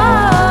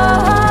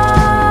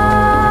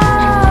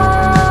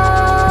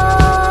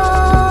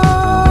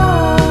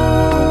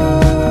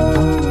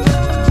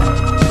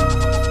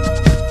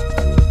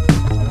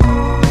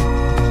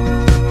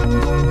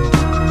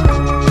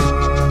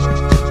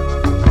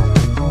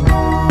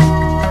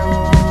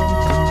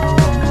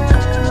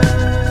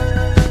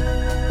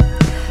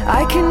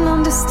I can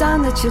understand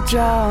that you're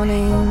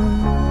drowning.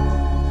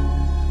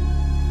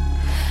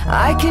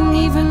 I can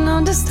even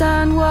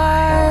understand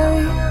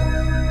why.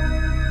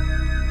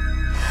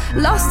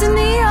 Lost in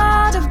the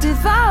art of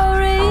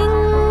devouring,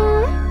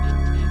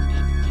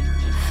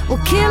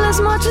 will kill as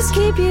much as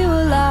keep you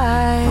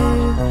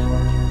alive.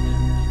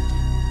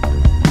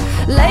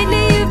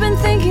 Lately you've been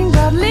thinking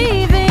about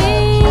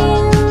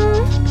leaving,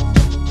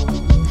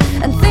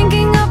 and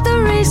thinking of the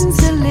reasons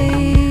to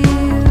leave.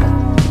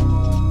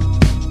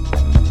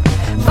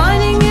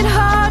 Finding it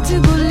hard to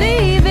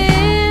believe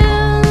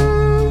in,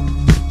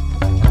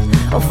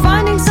 or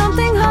finding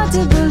something hard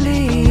to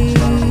believe.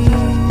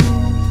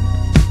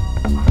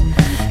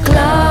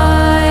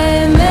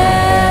 Climb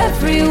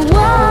every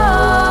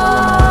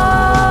wall,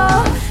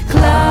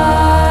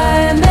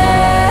 climb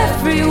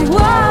every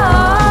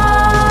wall,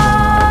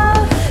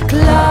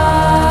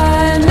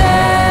 climb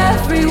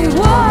every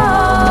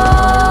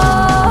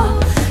wall,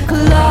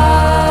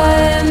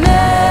 climb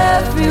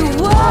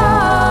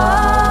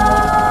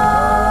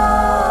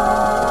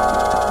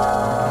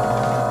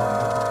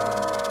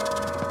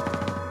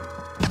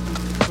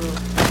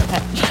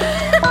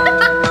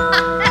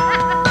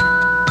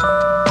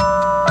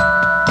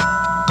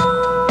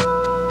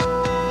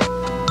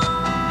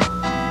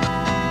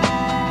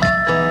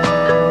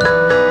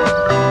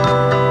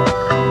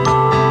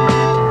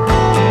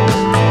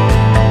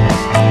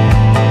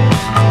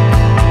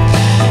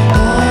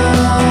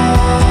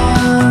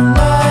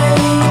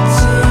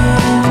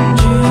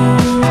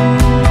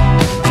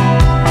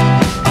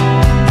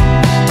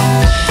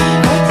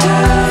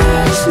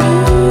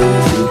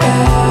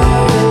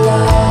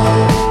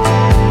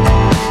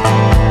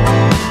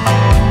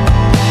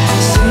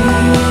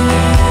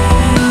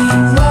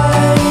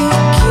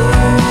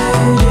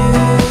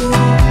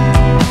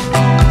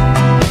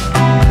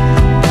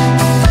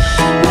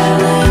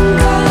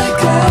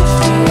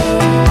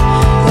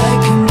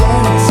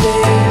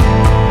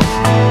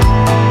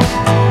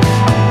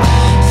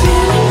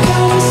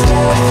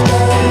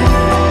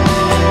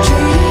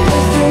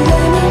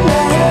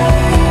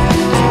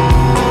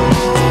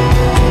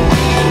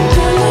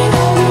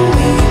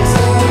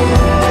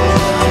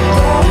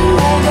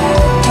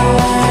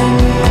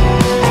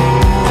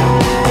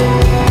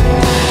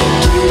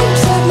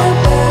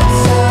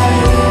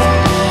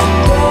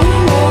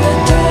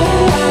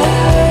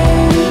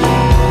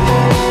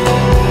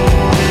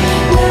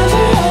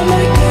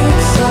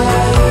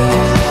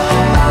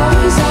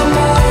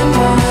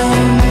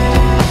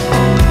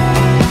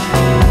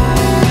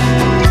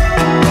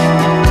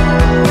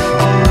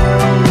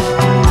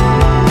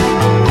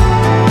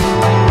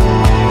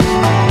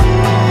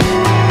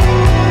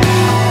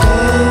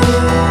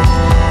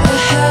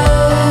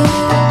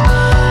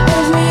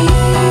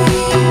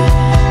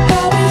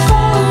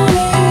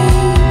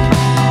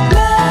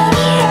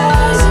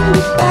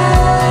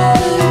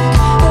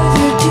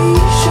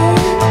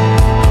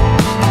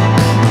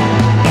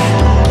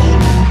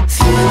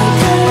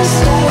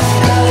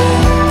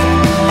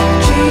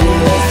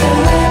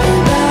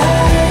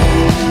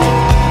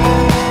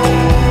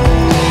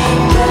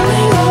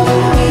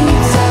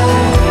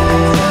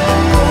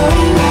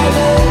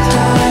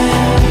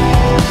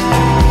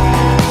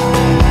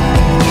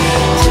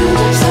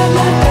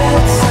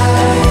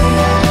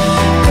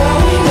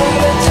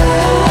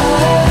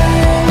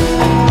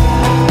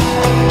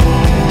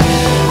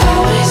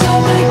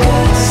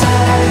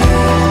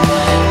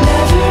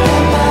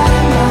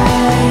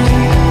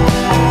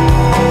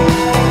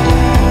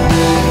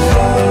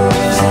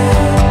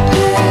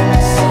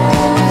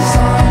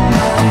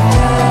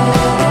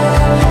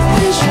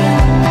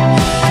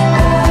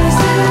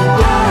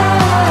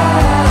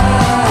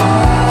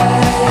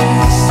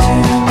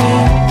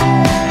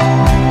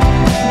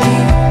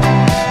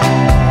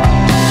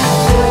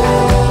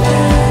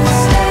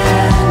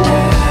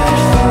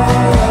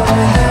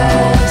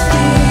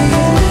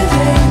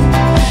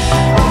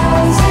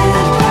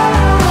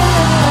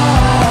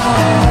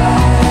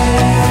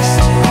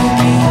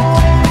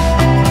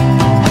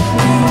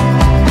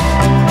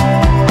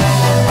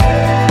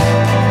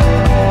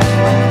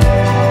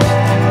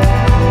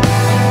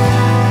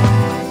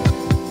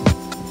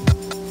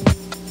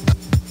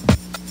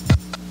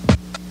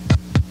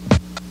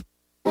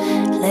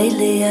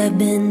I've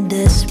been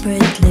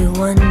desperately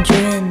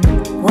wondering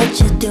what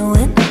you're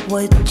doing,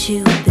 what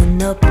you've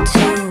been up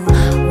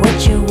to,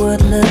 what your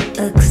world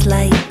looks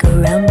like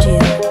around you,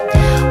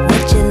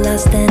 what you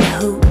lost and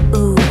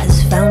who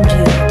has found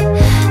you.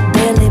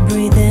 Barely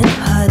breathing,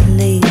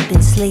 hardly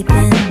been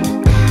sleeping.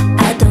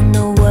 I don't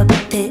know what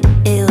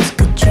pills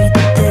could treat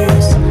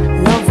this.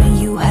 Loving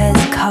you has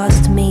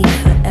cost me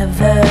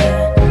forever.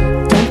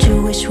 Don't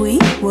you wish we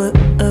were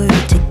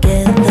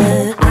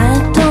together?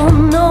 I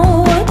don't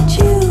know what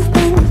you've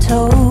been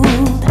told.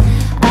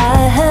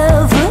 I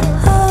have a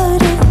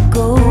heart of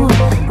gold,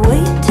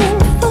 waiting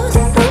for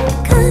some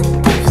kind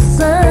of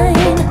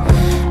sign.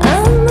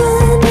 I'm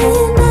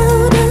running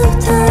out of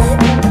time.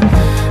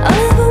 All I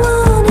ever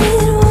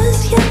wanted was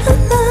your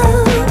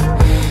love.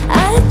 I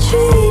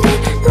treat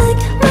it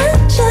like my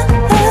child.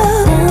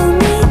 Tell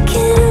me,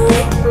 can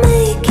we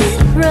make it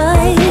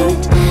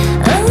right?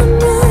 I'm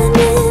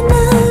running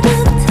out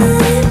of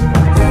time.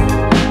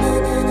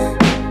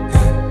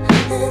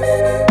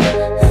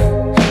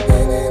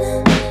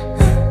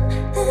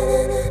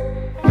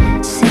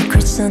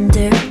 Secrets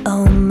under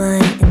all my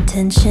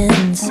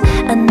intentions.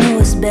 I know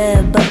it's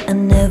bad, but I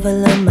never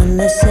learn my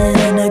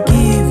lesson. I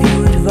give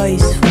you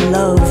advice for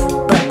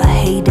love, but I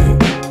hate it.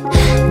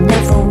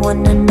 Never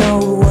wanna know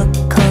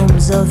what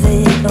comes of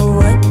it or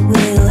what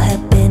will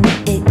happen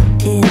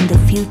in the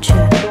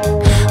future.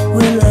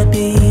 Will I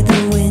be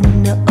the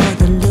winner or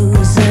the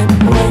loser?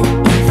 What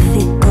if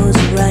it goes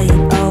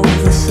right all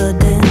of a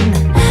sudden?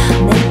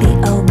 Maybe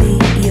I'll be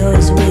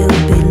yours, we'll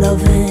be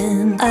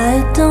loving.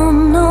 I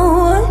don't know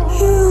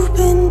what you've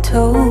been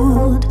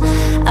told.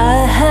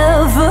 I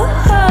have a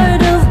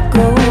heart of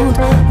gold,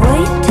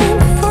 waiting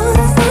for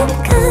some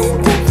kind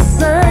of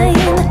sign.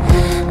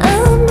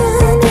 I'm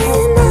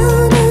running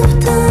out of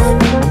time.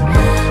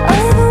 All I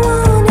ever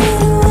wanted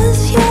was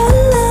your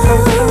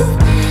love.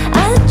 I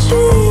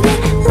treat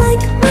it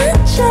like my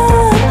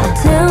child.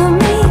 Tell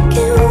me,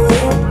 can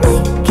we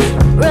make it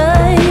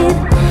right?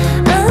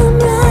 I'm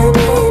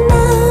running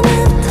out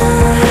of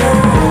time.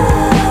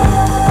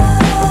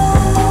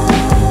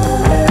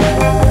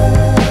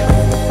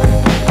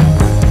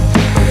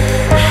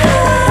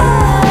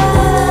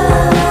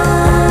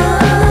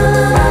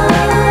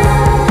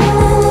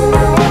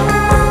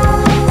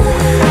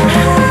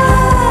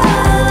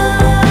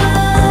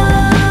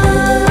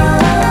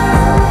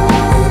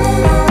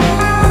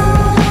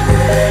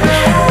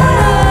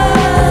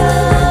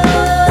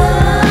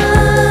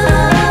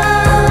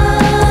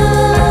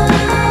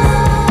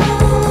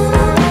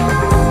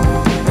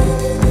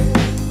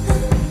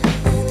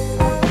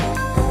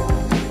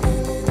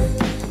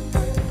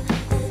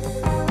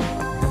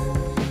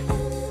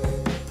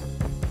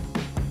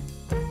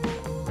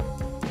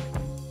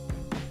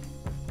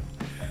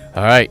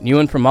 All right, new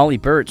one from Molly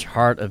Birch,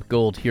 Heart of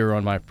Gold, here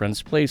on My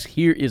Friend's Place.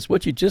 Here is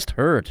what you just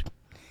heard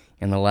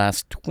in the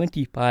last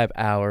 25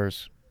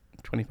 hours.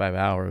 25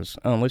 hours.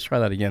 Oh, let's try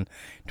that again.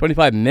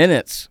 25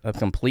 minutes of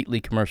completely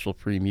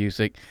commercial-free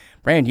music.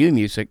 Brand new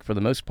music for the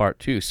most part,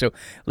 too. So,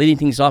 leading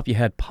things off, you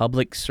had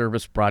Public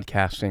Service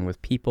Broadcasting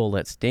with People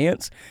Let's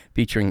Dance,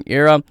 featuring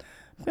Era.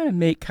 I'm going to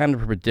make kind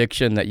of a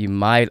prediction that you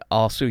might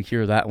also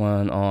hear that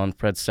one on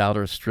Fred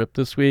Souter's Strip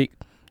this week.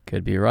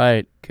 Could be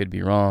right, could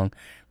be wrong.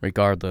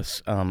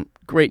 Regardless,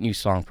 great new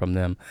song from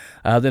them.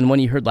 Then one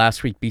you heard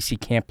last week, BC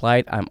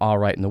Camplight, I'm All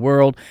Right in the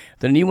World.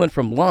 Then a new one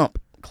from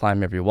Lump,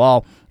 Climb Every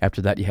Wall.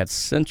 After that, you had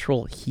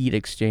Central Heat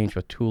Exchange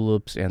with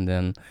Tulips. And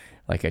then,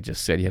 like I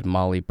just said, you had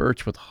Molly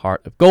Birch with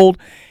Heart of Gold.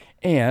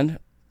 And,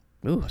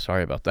 ooh,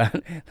 sorry about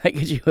that. That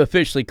gets you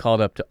officially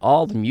caught up to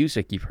all the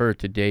music you've heard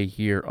today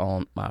here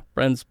on My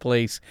Friend's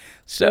Place.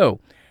 So,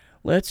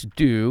 let's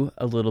do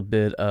a little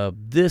bit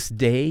of this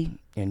day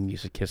in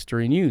music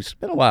history news. It's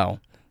been a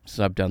while since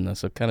I've done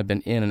this. I've kind of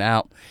been in and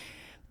out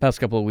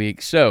past couple of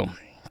weeks. So,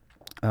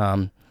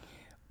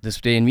 this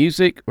day in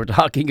music, we're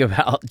talking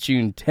about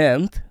June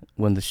 10th,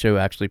 when the show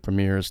actually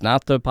premieres.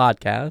 Not the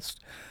podcast,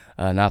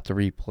 not the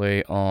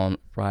replay on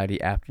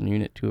Friday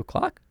afternoon at 2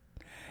 o'clock,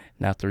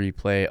 not the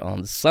replay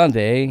on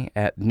Sunday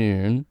at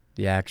noon,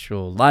 the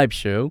actual live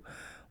show,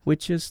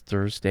 which is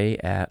Thursday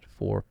at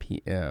 4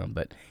 p.m.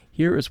 But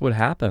here is what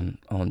happened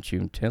on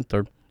June 10th,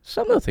 or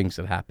some of the things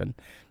that happened.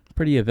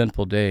 Pretty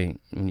eventful day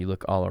when you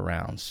look all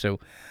around. So,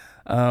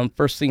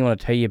 first thing I want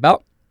to tell you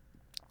about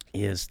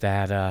is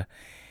that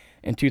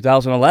in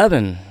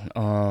 2011,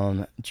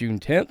 on June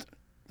 10th,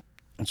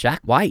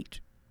 Jack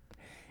White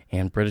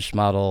and British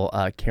model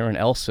Karen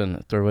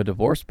Elson threw a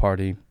divorce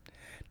party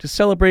to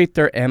celebrate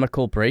their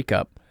amicable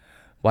breakup.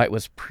 White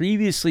was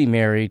previously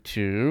married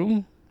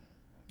to,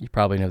 you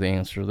probably know the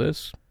answer to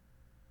this.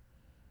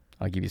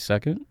 I'll give you a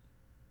second,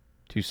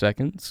 2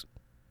 seconds,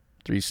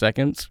 3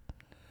 seconds.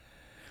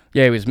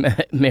 Yeah, he was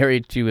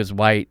married to his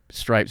White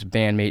Stripes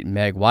bandmate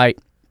Meg White,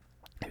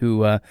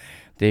 who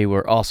they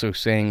were also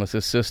saying was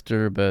his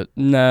sister, but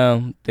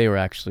no, they were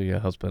actually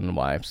a husband and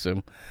wife.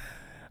 So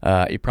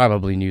you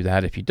probably knew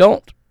that. If you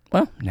don't,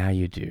 well, now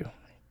you do.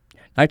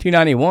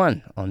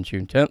 1991 on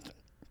June 10th.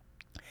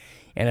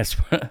 And it's,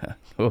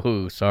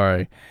 oh,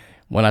 sorry.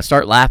 When I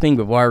start laughing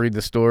before I read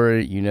the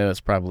story, you know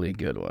it's probably a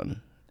good one.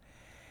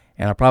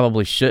 And I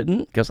probably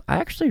shouldn't, because I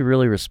actually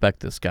really respect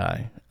this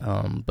guy.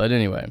 But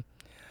anyway,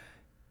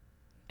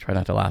 try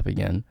not to laugh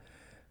again.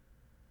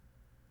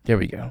 There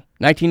we go.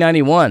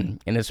 1991,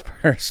 in his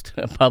first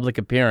public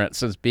appearance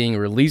since being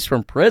released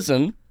from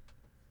prison.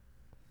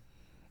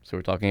 So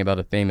we're talking about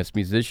a famous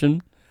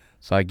musician.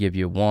 So I give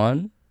you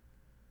 1,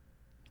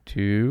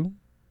 2,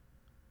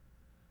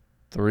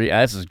 3.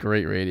 This is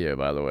great radio,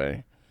 by the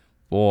way.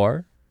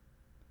 4,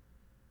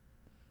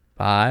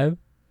 5.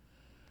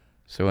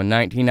 So in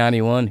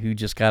 1991, who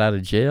just got out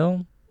of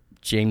jail?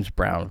 James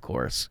Brown, of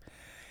course.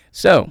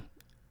 So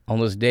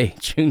on this day,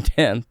 June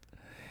 10th,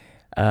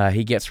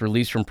 he gets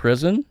released from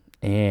prison,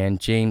 and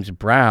James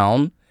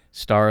Brown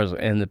stars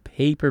in the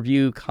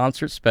pay-per-view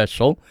concert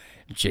special,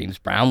 James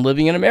Brown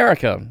Living in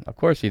America. Of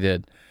course he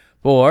did.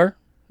 For,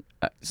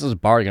 this is a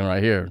bargain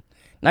right here,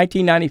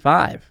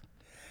 1995.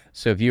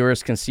 So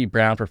viewers can see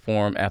Brown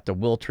perform at the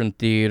Wiltern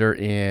Theater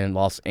in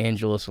Los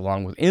Angeles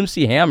along with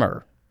MC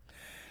Hammer,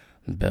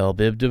 Belle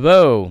Biv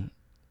DeVoe,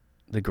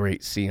 the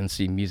great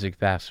CNC Music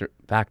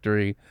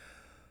Factory,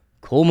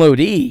 Kool Moe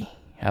Dee,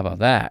 how about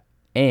that,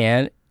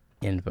 and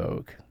In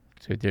Vogue.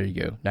 So there you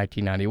go,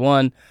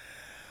 1991.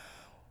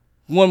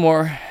 One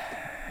more.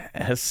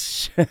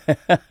 This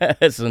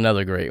is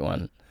another great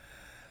one.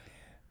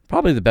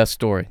 Probably the best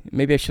story.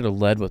 Maybe I should have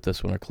led with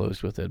this one or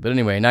closed with it. But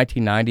anyway,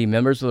 1990,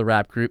 members of the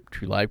rap group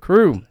Two Live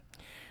Crew,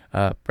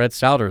 Fred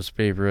Souter's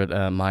favorite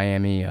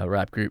Miami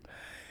rap group,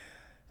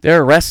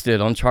 they're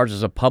arrested on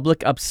charges of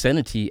public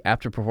obscenity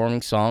after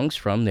performing songs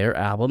from their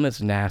album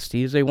As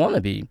Nasty As They Wanna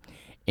Be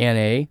in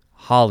a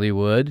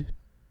Hollywood,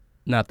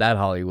 not that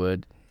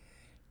Hollywood,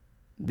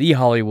 the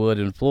Hollywood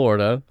in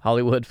Florida,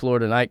 Hollywood,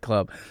 Florida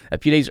nightclub. A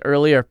few days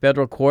earlier, a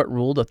federal court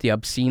ruled that the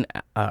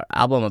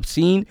album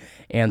obscene,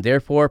 and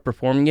therefore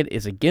performing it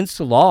is against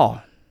the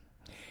law.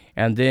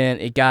 And then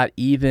it got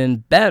even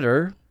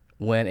better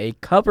when a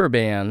cover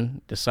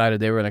band decided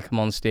they were going to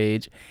come on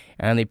stage,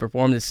 and they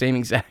performed the same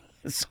exact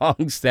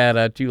songs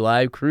that Two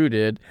Live Crew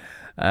did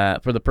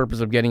for the purpose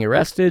of getting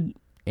arrested,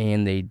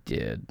 and they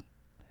did.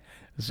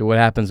 So what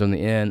happens in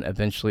the end?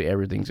 Eventually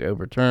everything's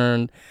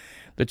overturned.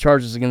 The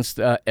charges against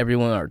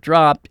everyone are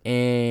dropped,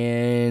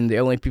 and the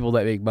only people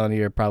that make money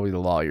are probably the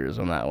lawyers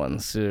on that one.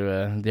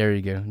 So there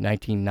you go,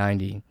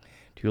 1990,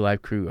 Two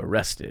Live Crew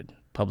arrested,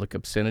 public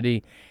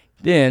obscenity.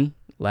 Then,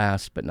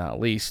 last but not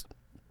least,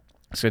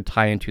 so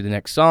tie into the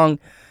next song,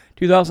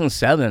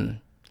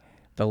 2007,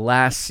 the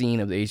last scene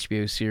of the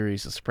HBO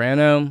series The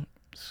Sopranos.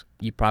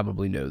 You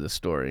probably know the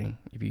story.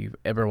 If you've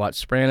ever watched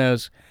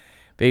Sopranos,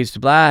 fades to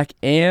black,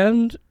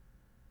 and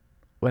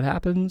what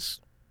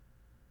happens?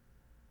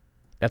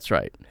 That's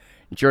right.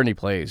 Journey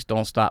plays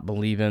Don't Stop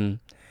Believin',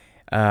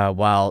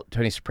 while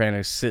Tony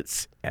Soprano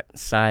sits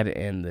outside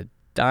in the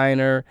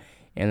diner,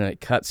 and then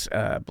it cuts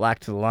black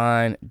to the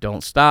line,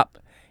 Don't Stop,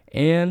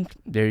 and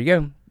there you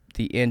go.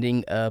 The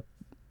ending of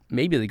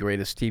maybe the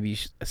greatest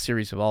TV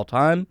series of all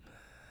time,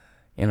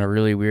 in a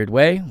really weird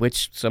way,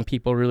 which some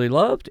people really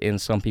loved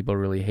and some people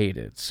really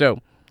hated. So,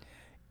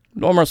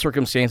 normal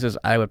circumstances,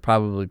 I would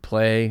probably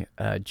play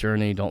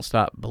Journey, Don't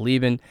Stop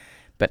Believin'.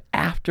 But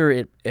after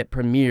it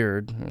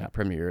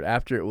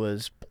after it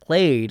was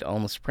played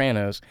on The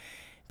Sopranos,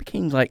 it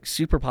became like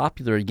super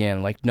popular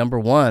again, like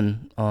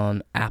 #1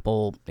 on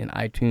Apple and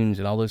iTunes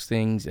and all those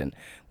things, and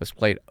was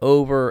played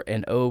over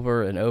and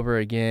over and over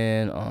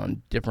again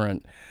on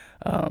different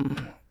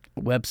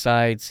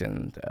websites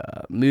and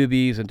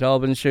movies and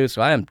television shows.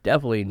 So I am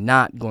definitely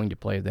not going to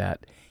play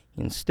that.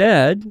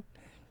 Instead,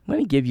 I'm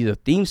going to give you the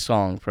theme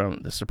song from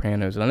The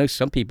Sopranos. And I know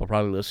some people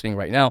probably listening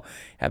right now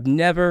have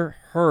never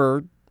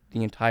heard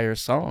the entire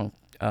song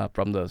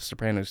from the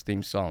Sopranos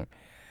theme song.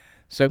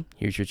 So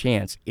here's your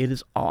chance. It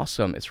is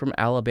awesome. It's from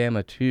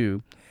Alabama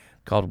 2,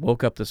 called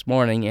Woke Up This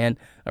Morning. And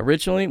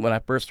originally, when I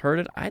first heard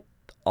it, I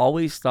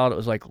always thought it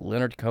was like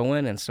Leonard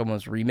Cohen and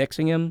someone's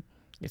remixing him.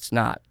 It's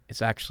not.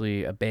 It's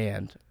actually a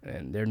band,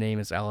 and their name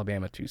is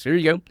Alabama 2. So here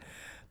you go.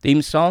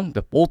 Theme song,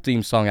 the full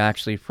theme song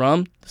actually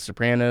from The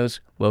Sopranos,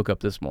 Woke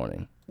Up This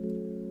Morning.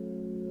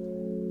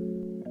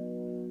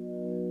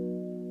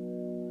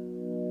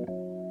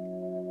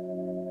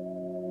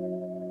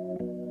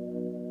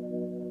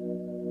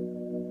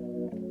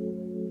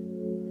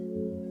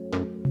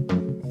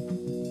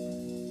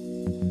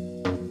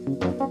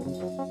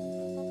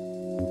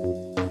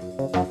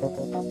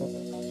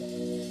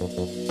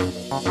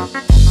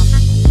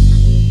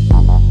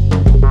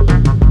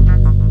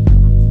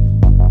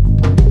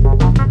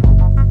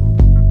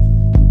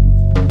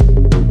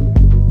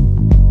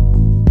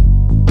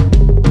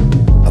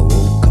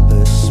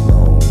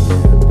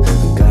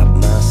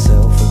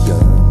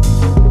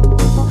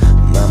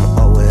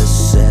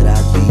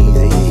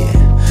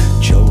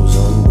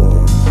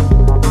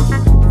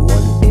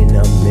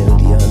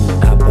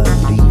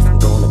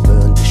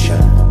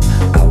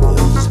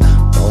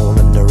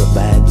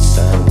 Bad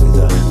sign with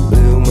a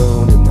blue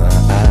moon in my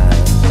eye.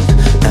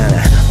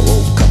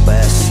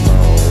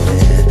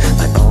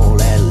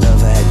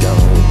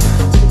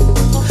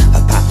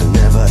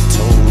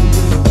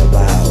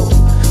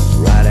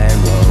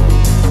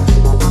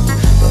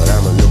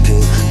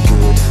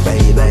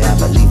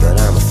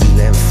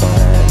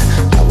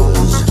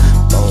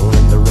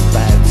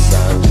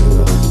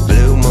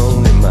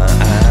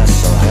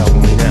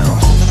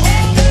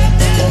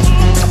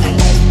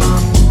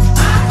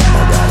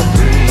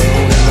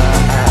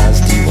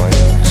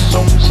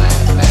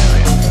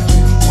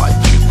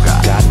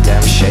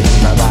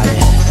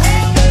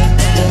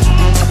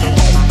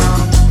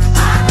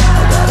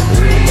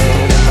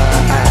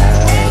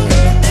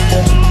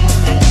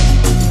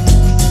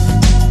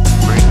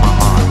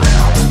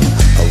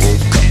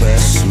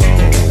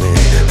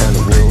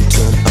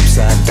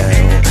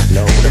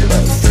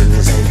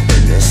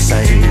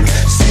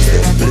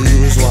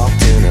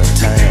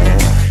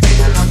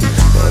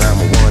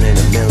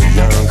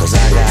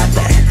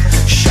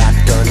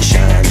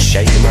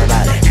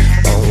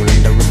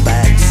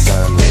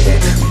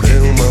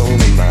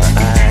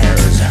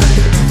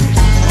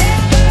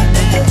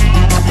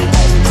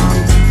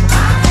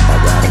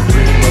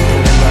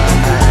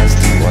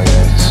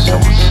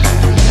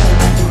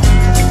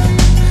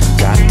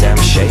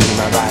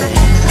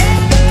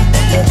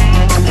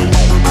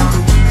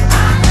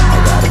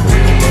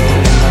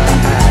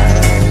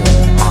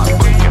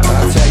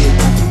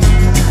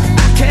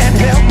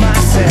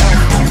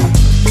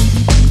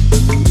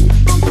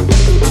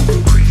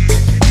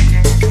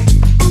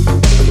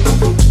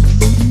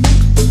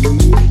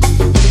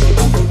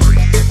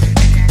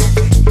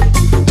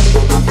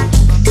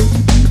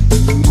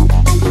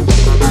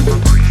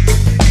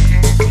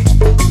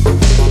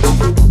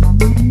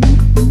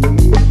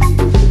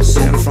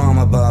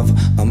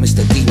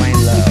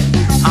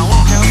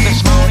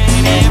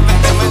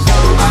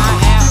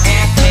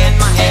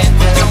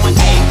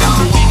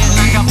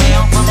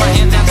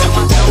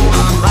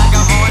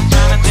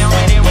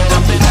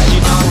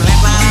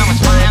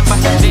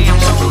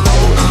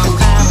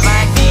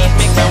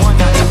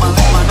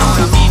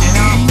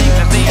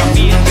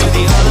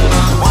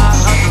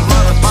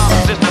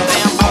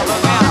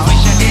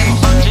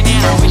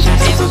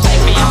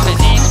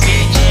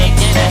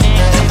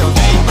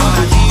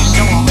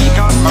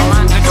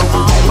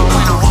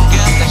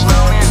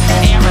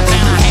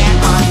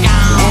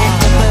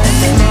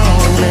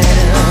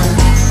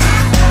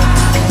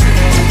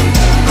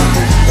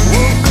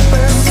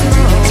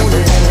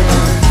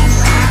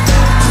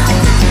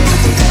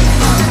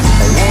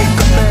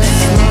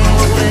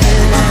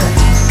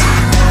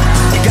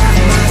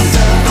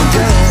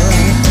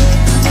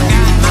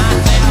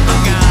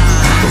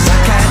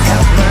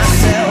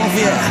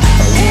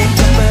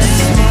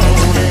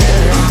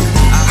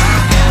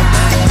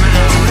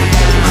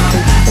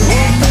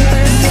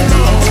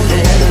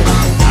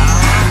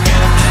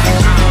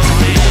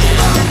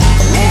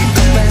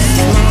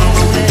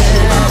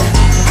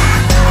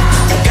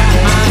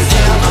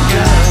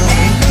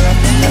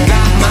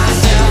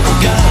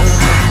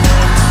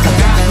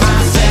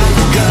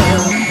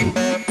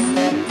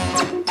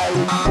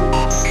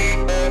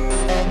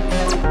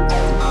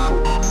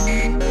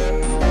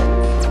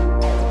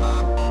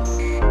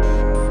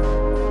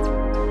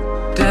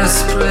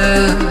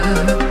 desperate.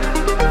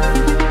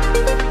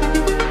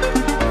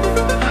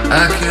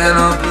 I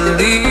cannot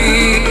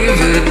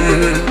believe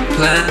it.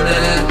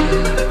 Planet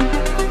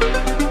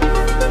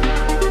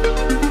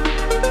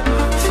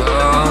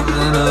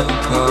falling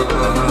apart.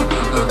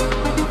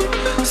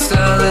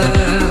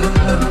 Selling.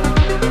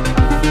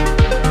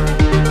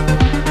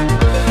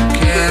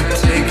 Can't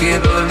take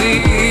it or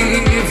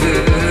leave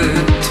it.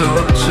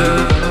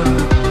 Torture.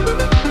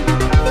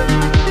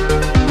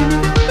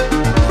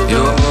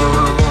 Your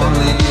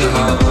only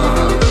heart.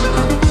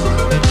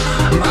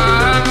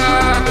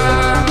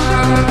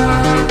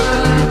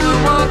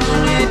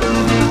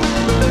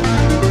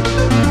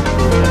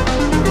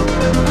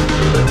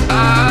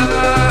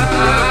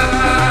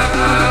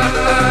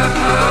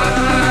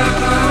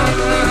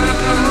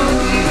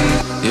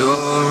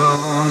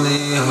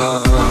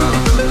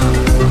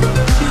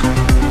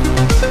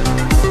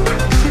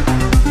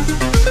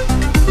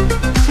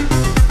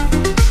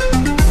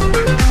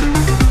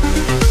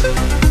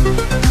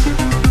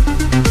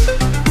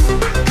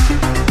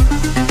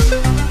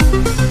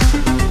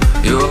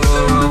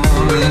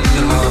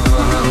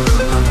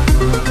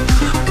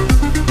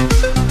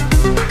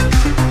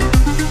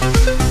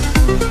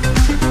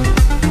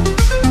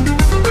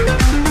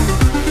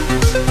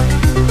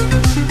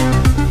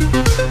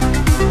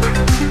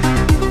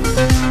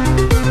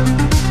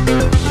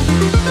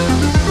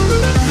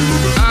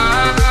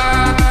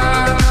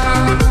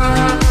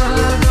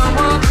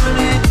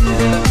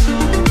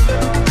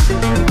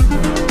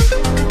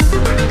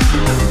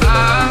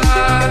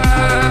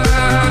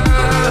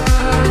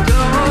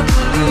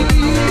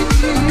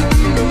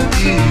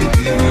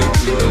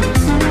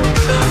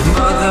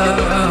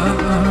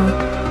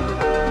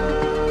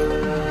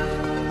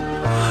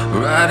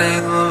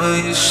 Riding over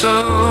your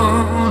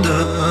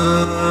shoulder,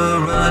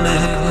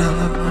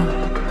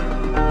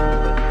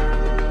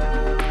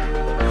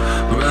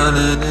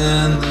 running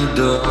in the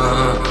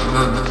dark,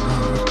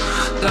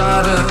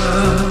 daughter,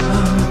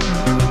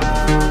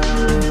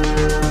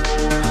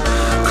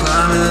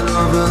 climbing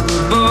over the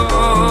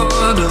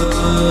border,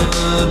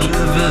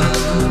 driven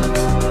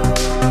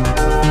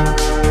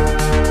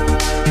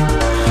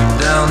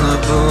down the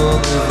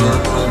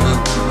boulevard.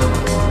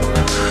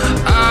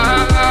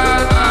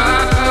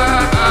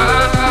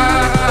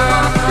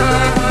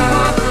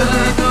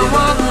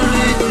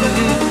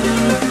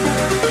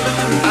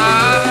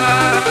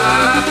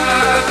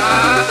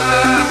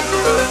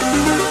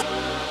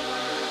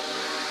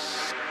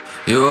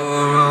 Your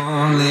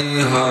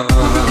only heart.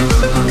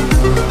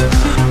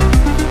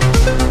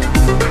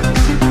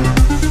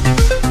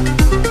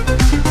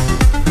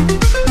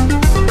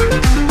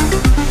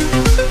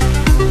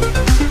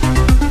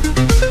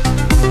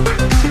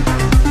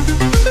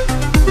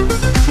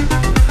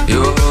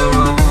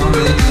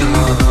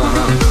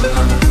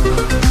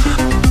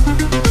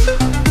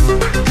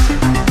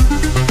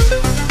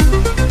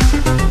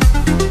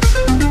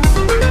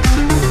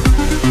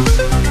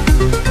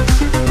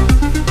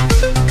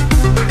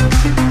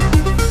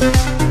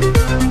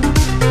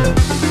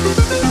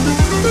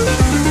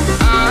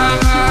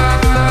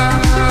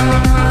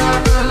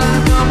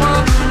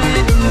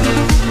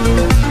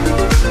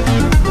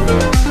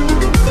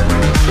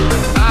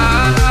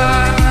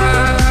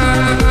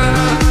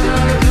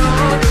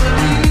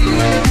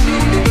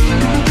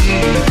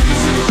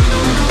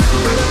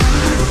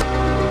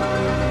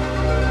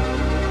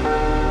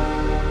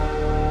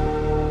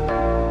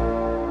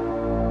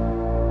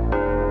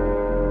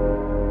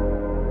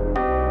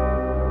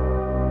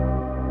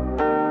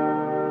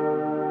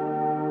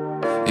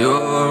 Your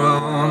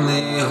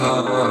only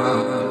heart.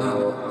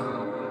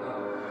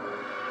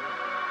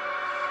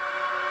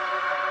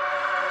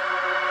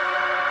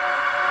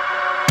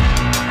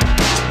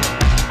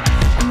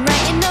 I'm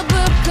writing a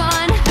book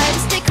on how to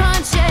stay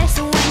conscious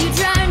when you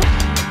drown.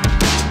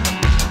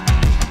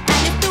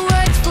 And if the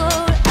words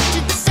float up to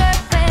the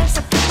surface,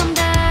 I keep them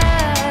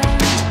down.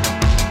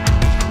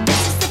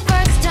 This is the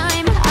first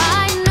time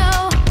I know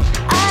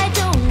I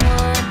don't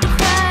want the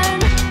crown.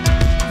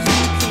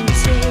 You can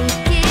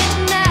take it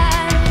now.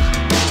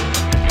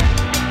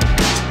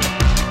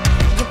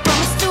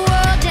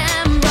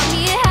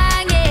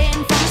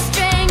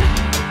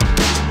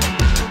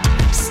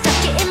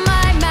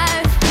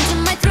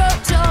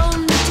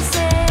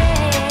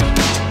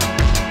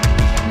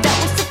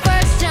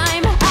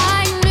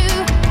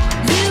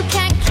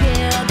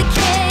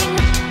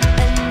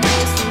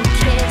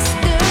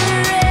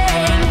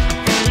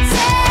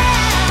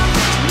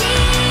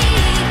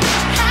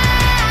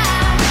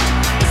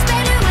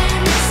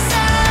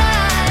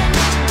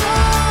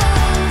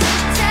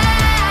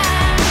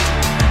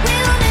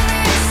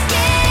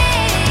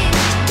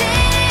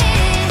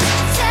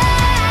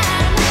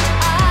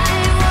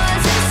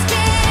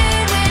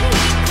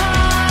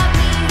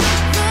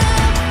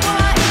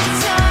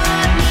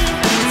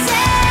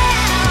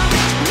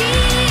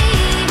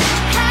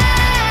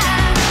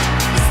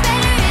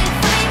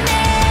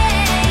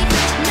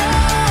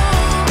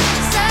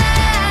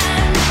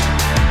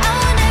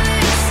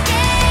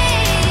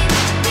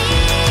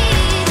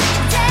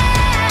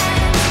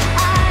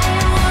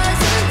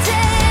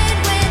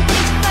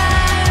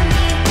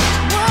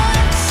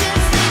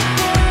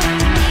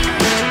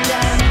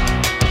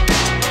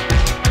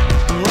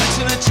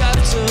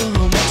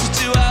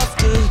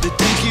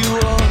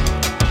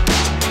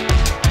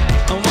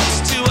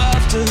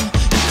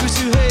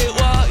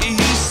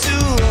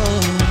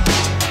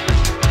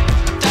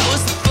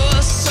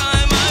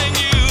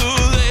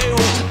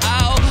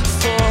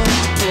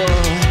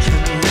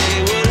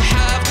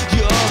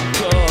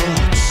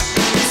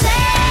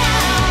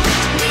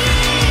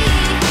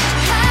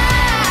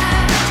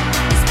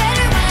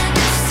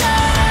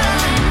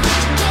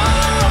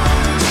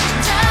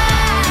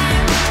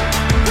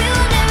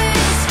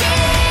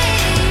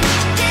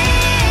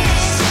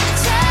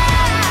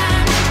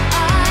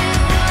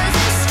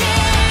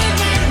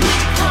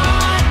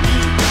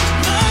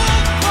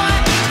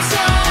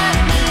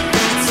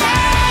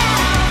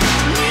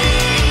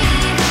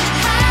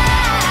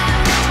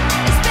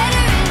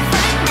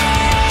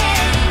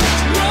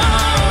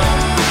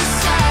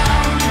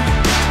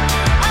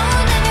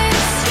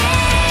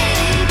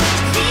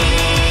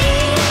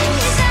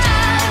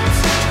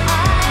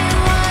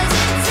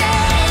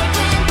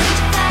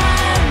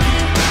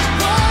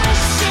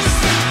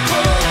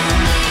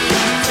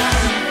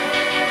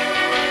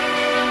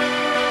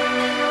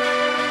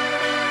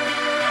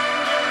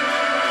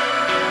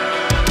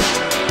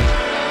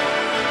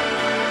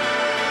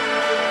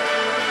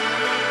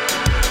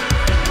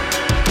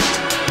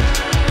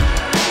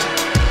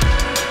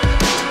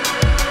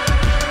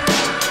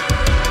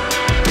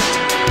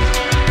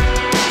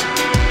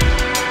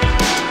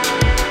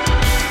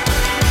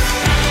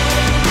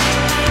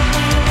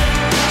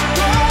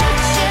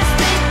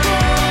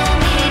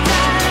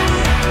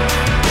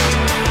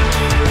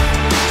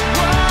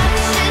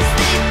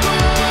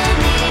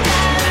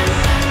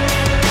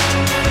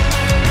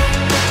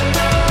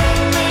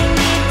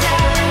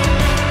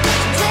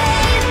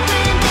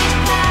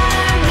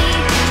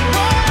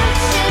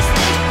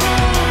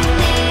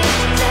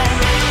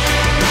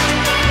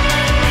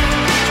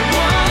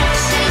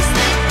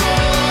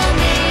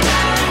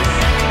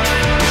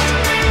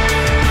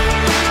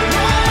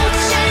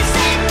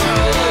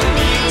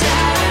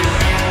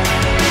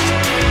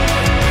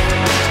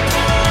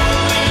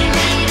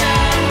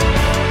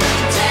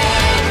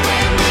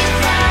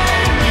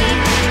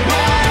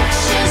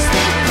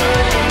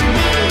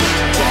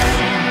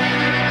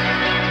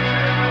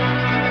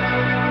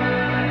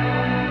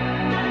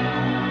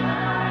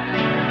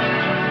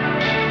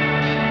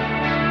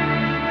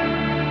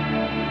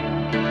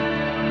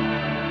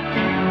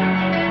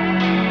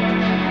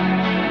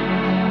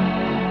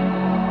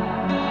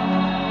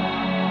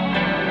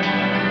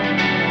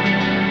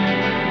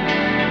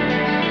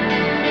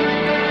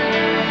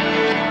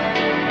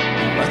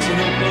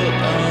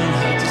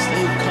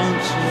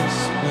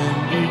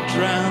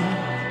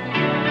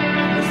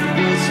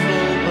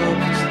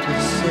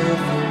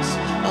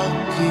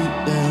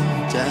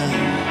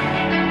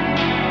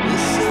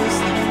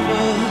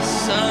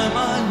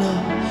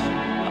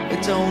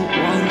 don't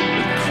want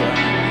to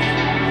cry.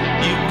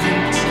 You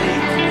can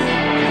take it.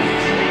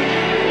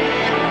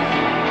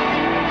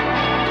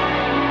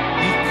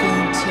 You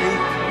can take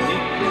it.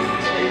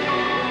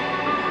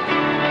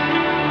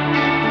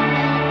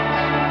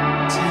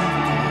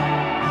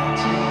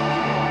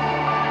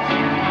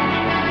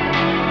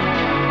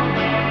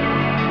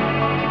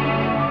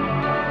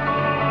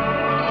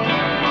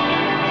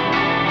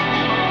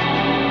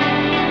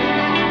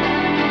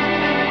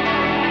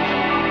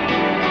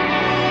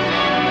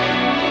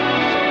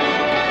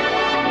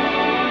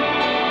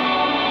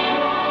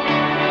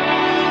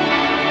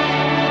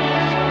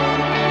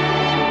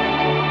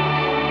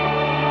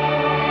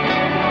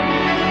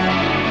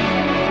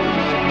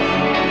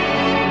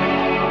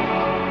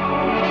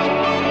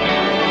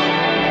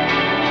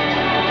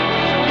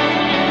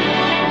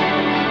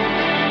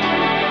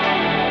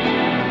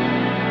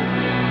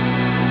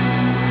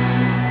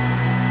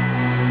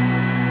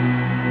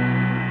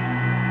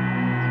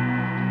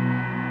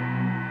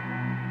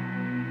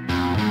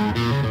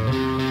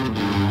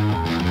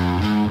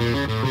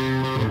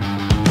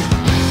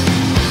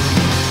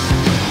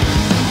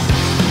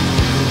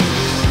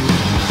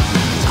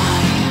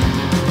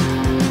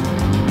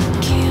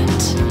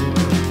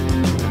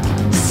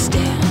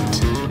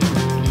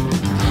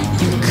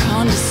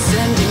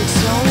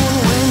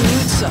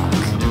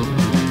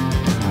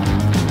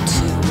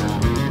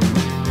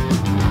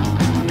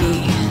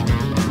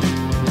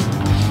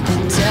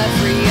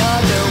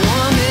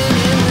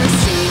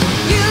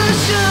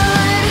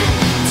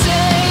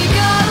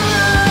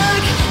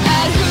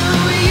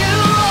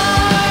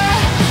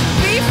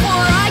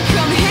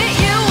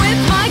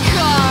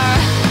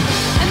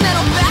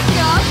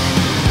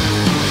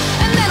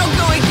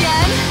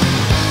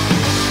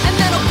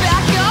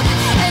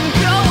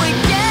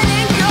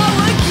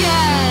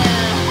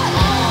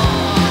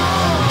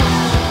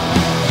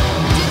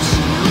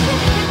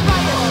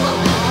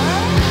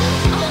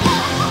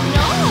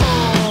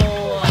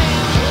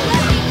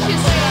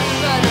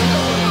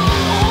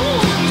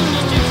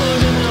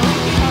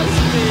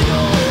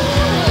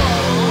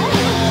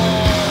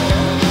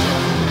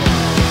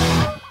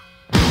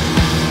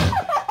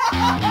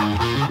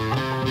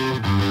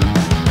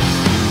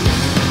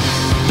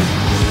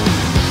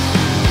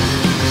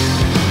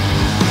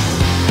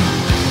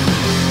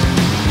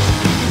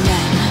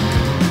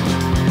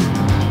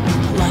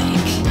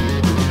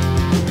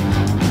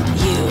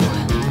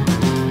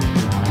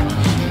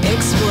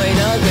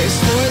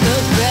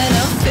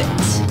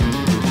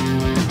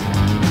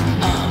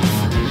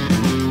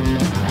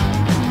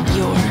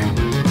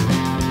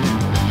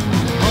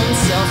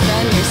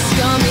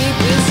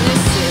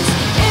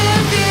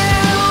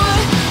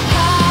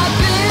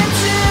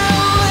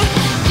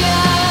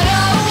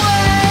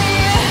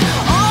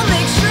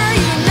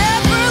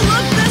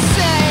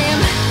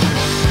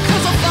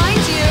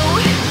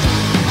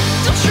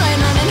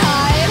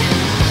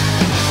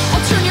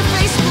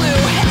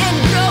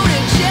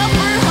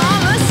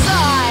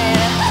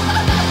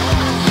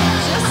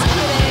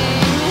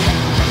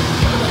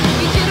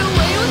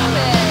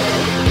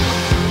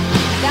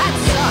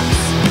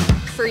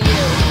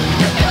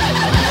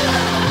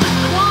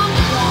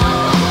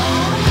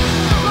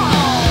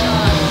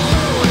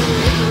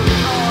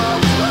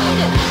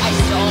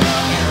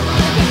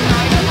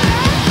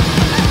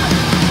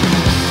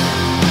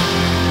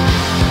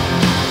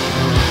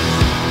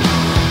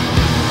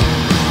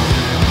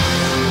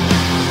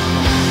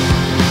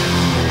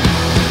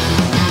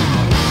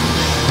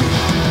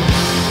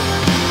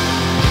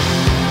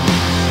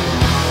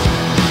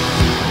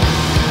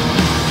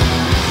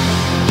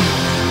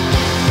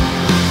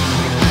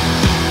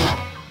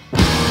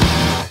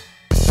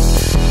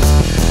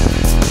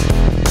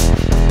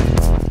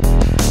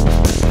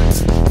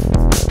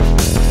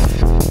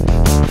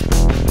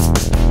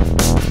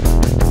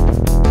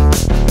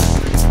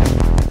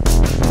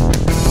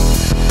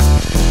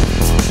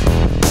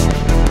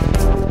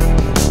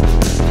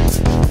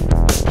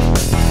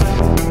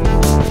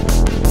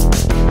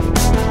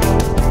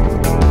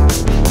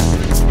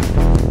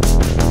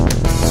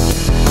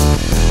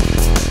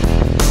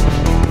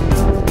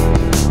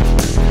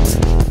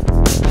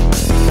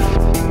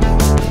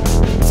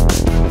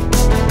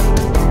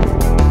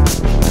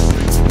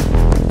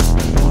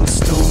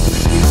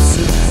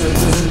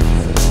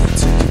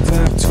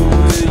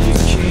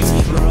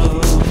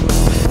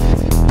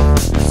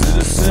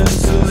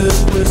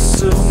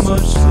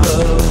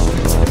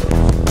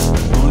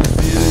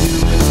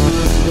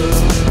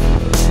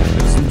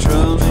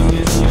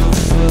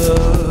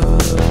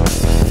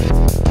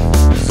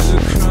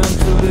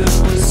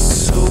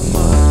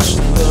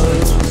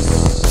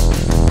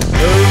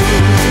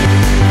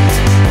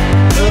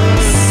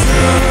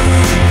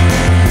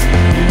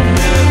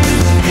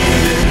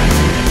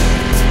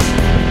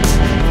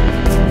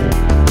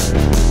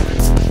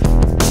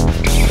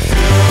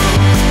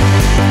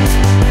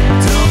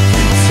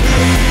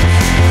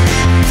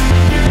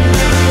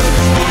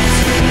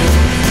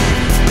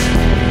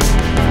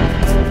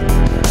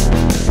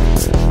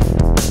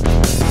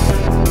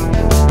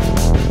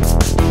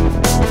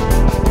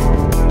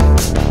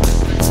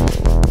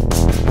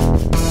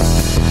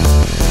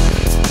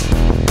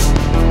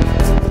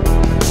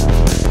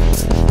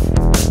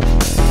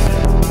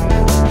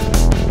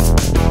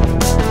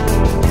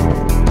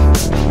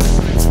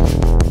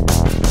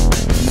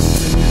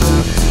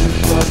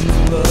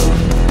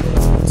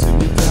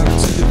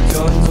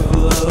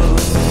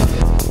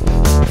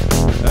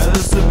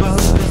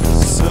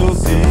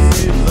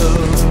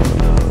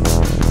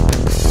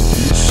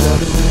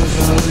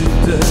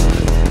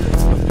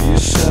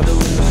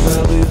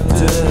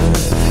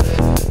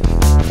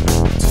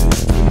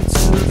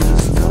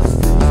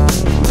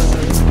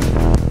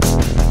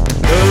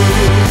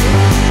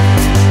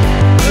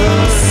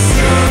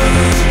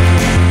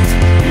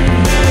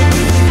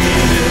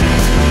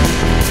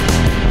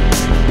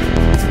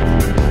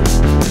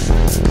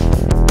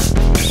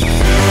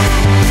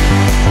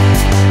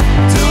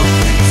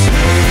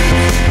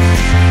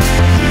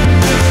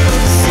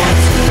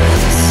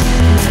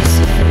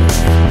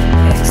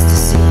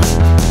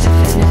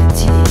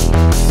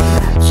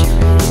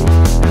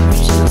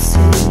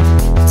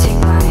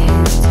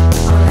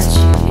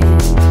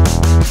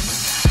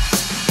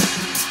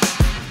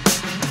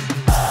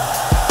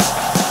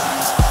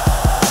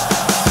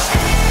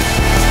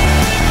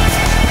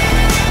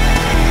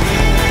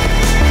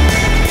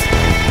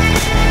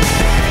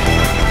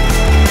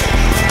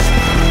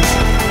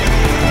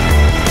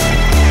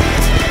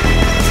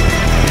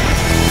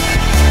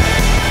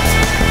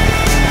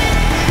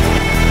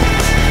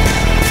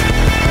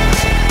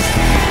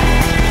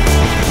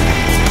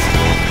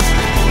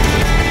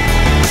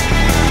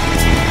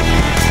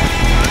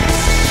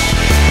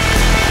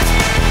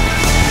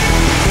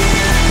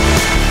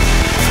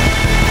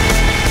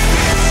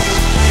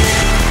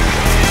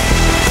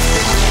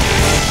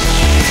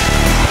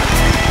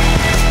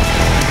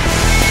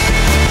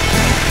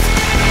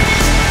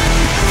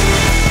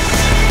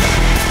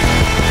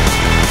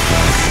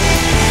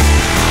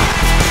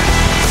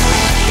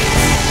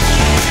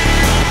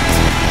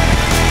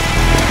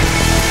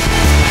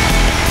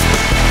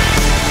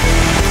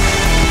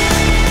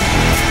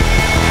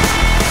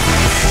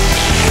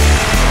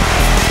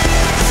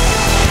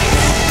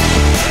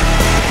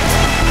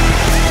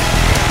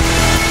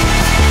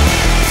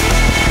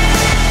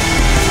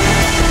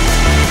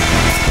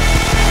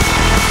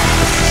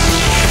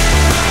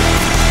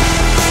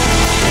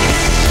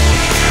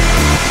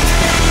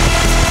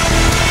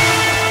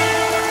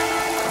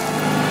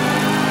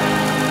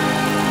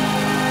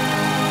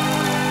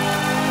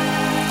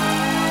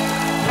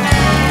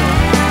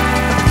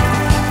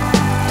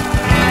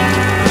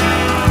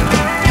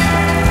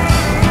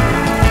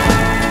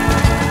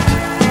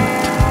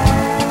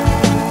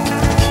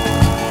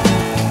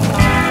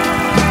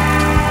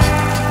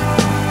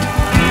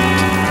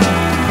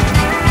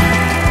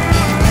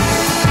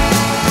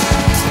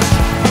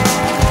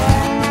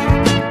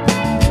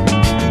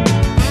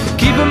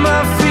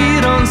 my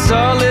feet on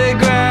solid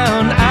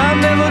ground. I'm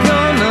never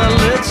gonna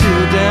let you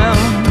down.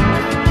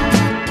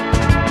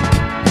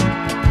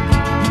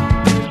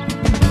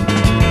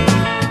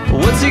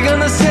 What's he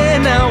gonna say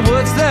now?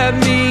 What's that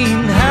mean?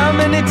 How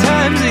many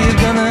times are you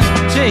gonna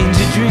change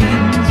your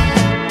dreams?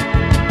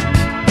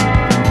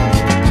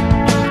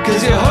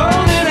 'Cause you're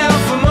holding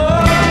out for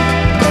more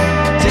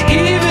to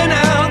even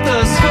out the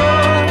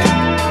score,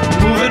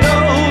 moving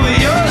over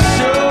your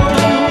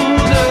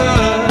shoulder.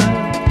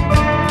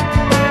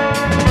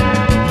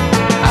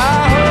 I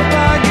hope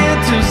I get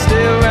to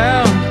stay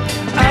around.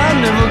 I'm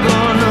never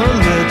gonna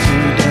let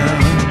you down.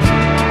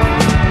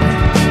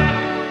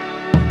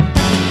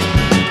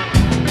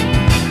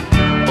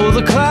 Oh,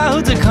 the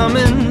clouds are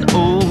coming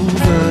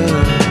over,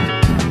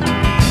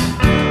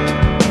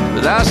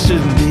 but I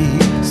shouldn't be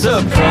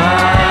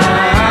surprised.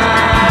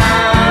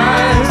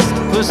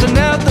 Pushing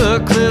out the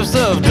cliffs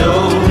of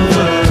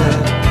Dover,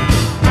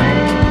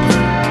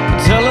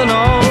 telling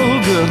all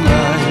good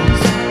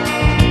lies.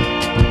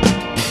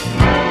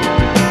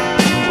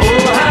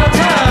 Oh, how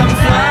time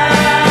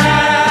flies.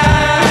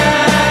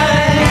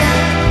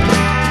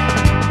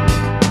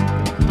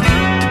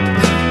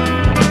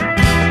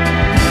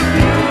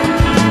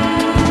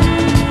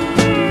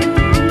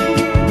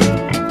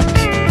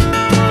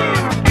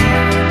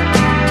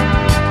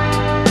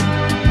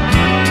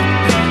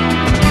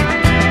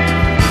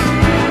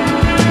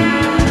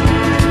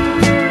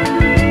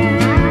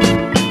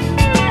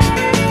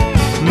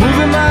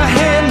 Moving my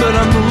hand, but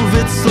I move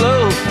it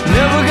slow.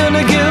 Never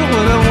gonna get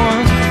what I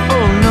want.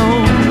 Oh no,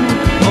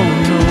 oh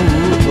no,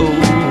 oh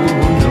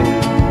no.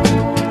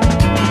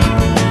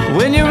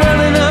 When you're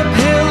running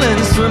uphill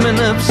and swimming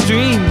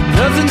upstream,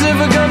 nothing's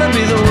ever gonna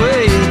be the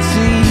way it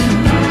seems.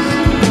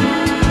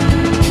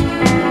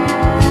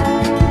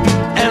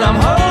 And I'm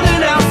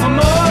holding out for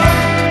more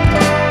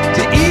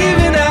to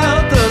even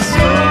out the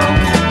score,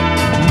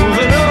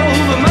 moving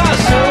over my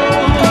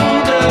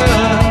shoulder.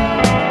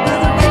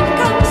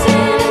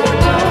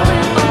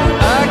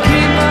 I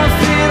keep my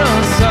feet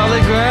on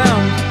solid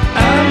ground.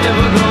 I'm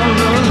never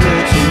gonna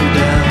let you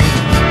down.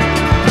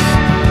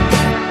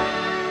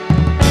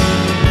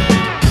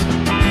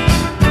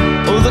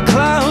 Oh, the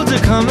clouds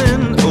are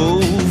coming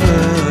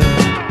over,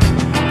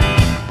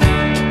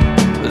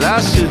 but I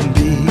shouldn't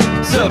be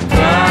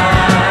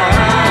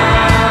surprised.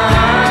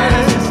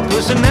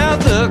 Pushing out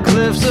the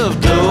cliffs of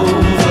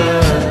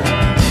Dover,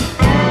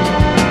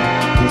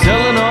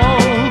 telling all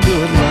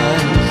good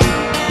lies.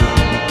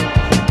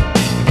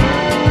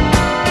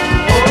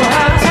 Oh,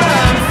 how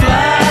time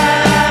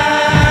flies.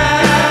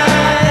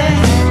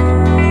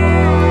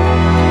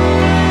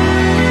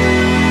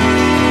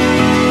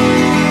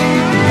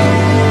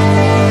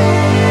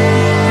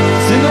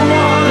 It's in the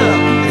water,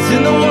 it's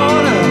in the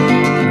water.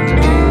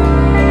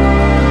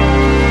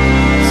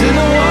 It's in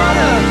the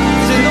water,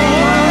 it's in the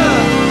water.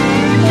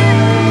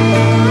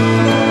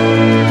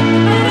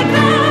 The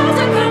clouds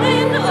are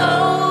coming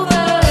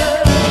over.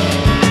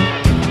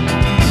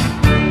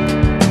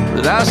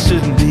 But I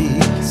shouldn't be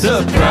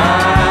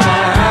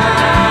surprised.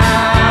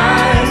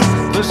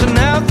 Pushing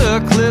out the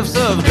cliffs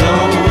of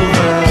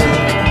Dover,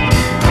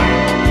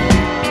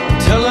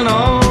 telling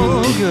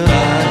all good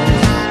lies.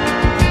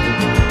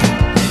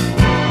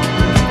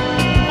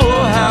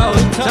 Oh, how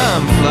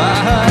time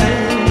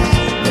flies,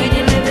 When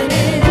you're living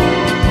it,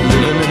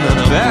 living in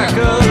the back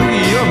of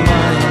your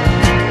mind,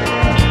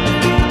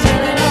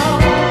 telling all.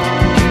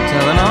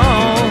 telling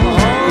all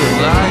good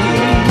lies,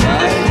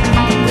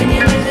 When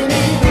you're living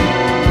it,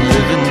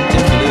 living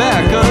in the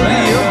back of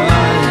your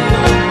mind.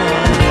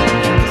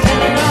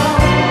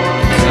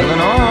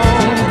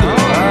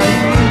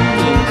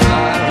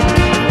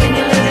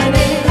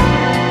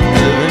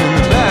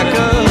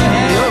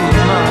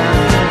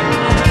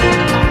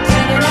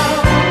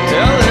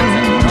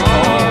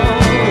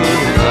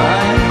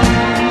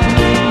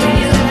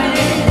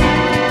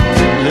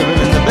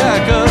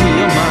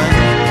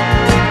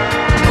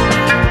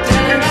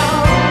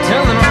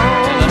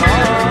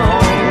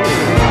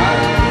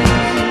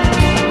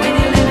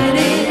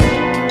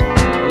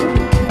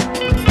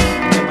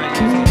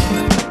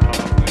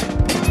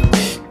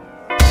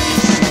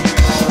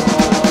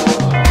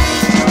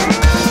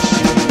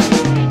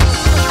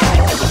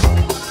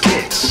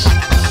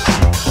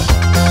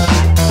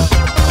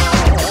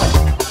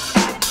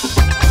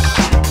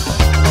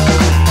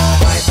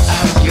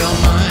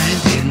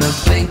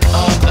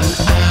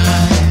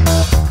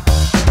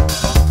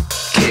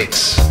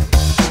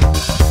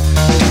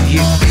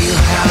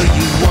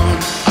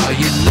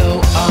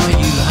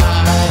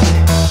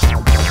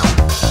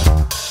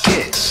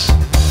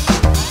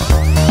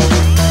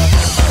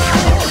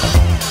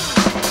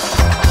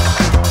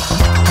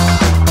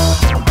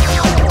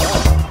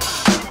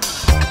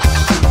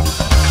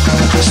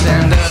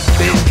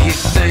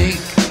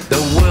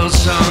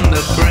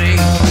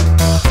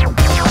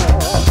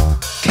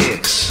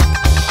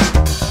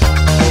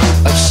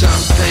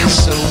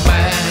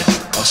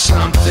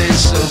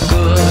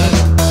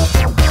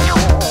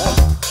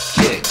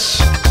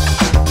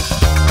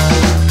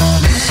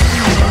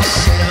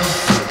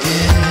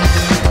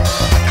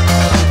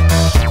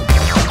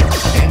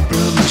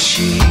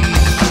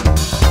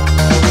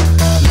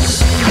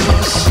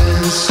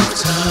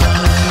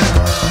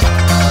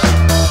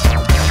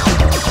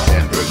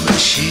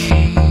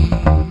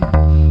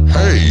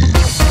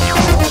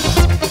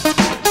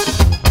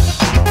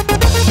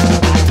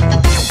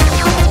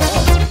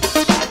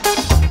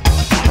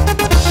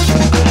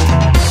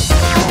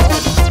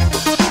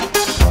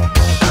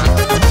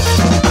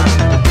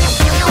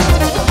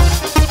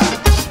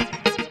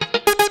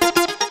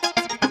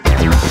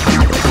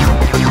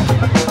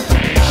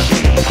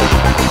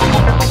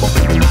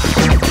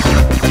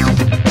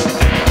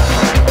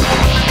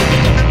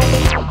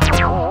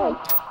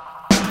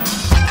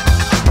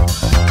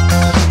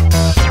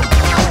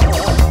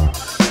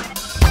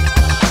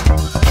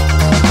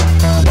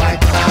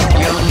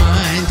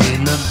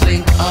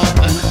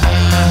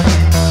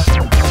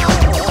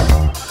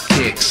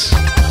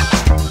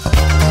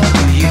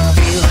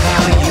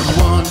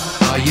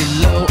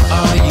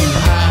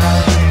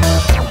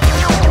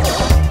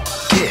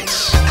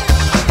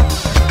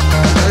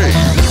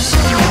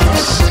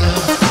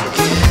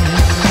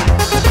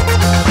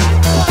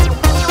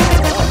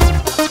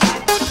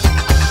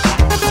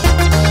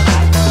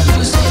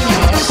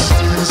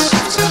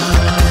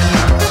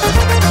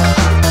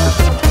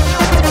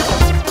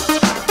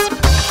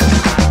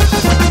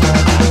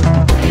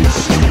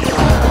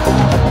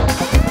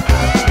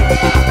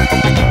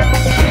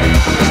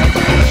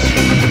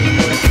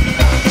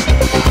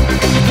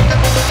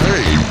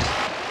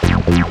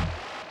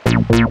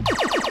 Have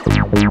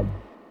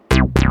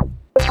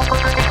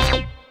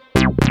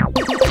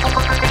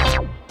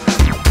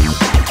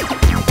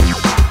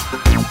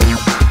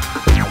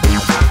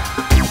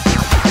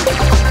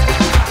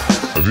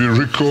you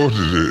recorded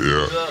it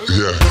yet?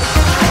 Yeah.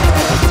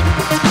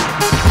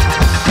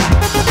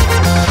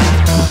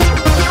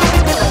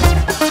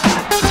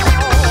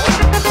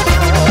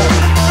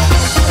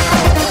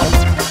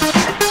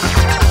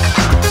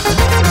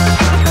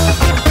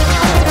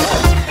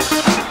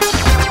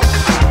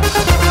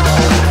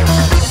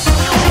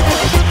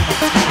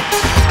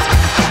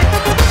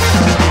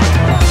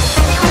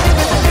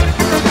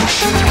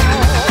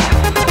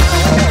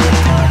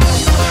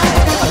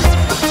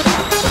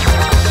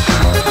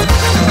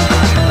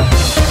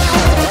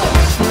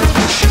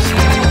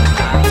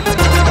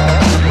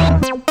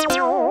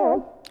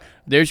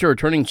 There's your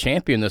returning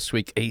champion this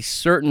week, A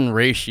Certain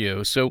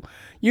Ratio. So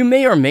you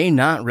may or may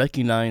not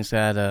recognize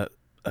that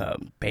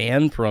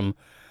band from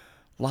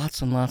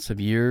lots and lots of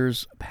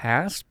years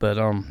past, but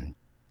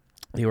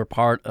they were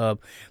part of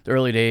the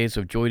early days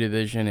of Joy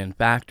Division and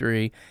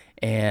Factory,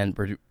 and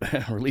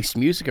released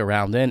music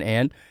around then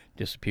and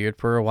disappeared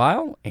for a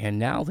while, and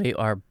now they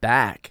are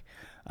back,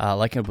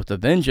 like with a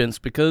vengeance,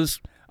 because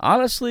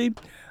honestly,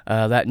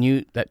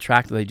 that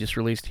track that they just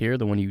released here,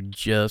 the one you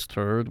just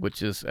heard,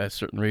 which is A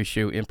Certain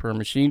Ratio, Emperor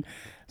Machine,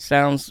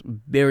 sounds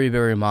very,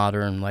 very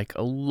modern. Like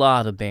a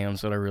lot of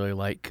bands that I really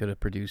like could have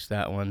produced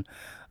that one,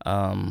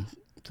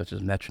 such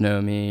as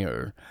Metronome,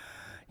 or,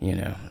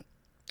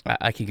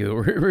 I could go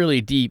really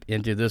deep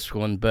into this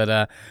one,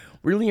 but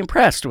really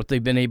impressed what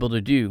they've been able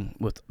to do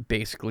with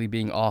basically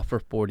being off for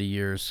 40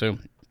 years. So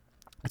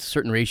it's A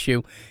Certain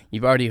Ratio.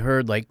 You've already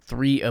heard like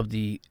 3 of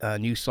the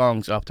new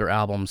songs off their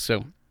album,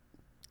 so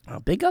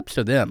big ups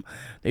to them.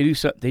 They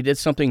did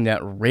something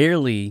that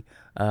rarely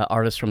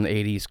artists from the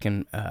 80s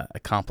can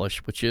accomplish,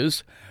 which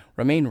is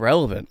remain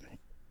relevant.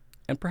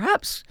 And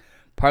perhaps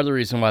part of the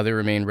reason why they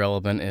remain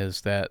relevant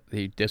is that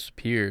they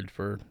disappeared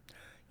for,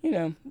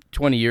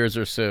 20 years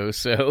or so.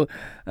 So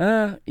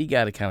you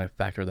got to kind of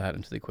factor that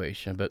into the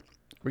equation. But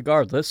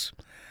regardless,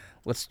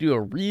 let's do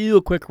a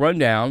real quick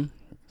rundown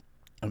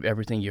of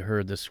everything you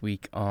heard this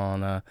week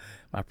on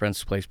My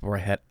Friend's Place before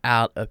I head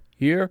out of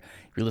here.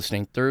 If you're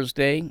listening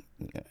Thursday,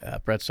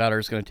 Brett Sauter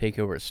is going to take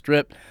over a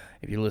Strip.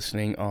 If you're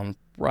listening on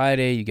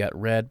Friday, you got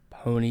Red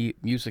Pony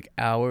Music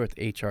Hour with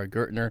H.R.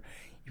 Gertner.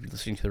 If you're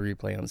listening to the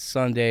replay on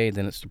Sunday,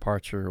 then it's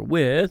Departure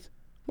with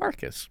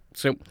Marcus.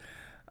 So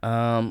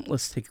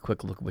let's take a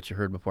quick look at what you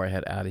heard before I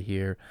head out of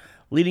here.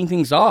 Leading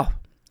things off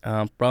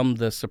from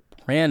the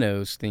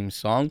Sopranos theme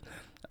song,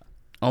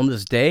 On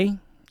This Day,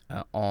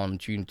 on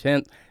June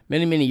 10th,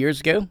 many, many years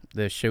ago,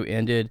 the show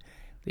ended.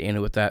 They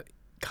ended with that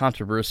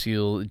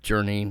controversial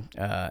Journey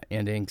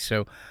ending.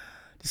 So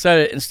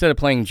decided, instead of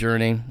playing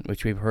Journey,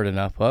 which we've heard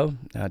enough of,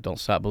 Don't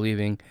Stop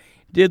Believing,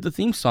 did the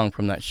theme song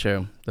from that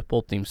show, the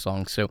full theme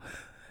song. So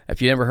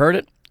if you never heard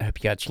it, I hope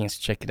you got a chance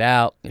to check it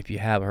out. If you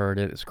have heard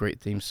it, it's a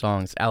great theme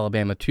song. It's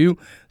Alabama 2,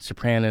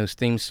 Sopranos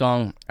theme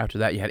song. After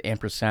that, you had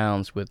Emperor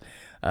Sounds with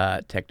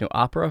Techno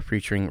Opera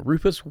featuring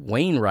Rufus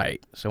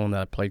Wainwright, someone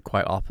that I played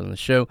quite often on the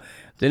show.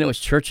 Then it was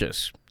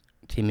Churches,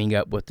 teaming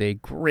up with a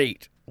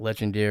great,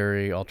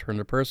 legendary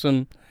alternative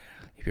person.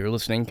 If you're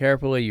listening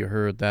carefully, you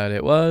heard that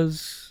it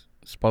was,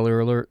 spoiler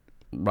alert,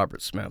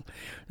 Robert Smith.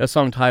 That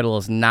song title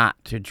is Not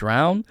to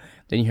Drown.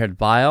 Then you heard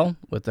Vile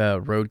with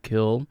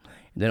Roadkill.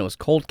 And then it was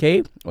Cold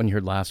Cave, when you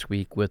heard last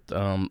week with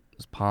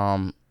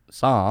Palm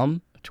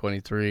Psalm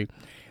 23.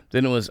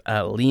 Then it was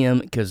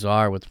Liam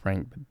Kazar with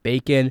Frank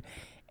Bacon.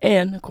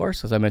 And, of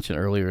course, as I mentioned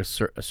earlier, A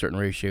Certain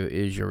Ratio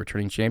is your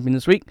returning champion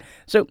this week.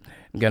 So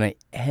I'm going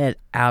to head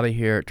out of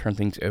here, turn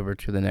things over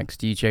to the next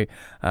DJ.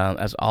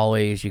 As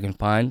always, you can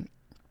find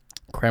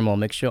Cramela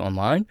Mix Show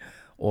online,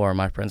 or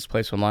My Friend's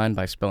Place online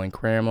by spelling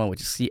Cramela,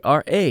 which is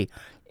Cramela.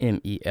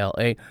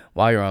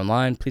 While you're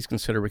online, please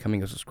consider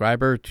becoming a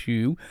subscriber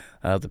to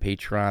the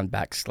Patreon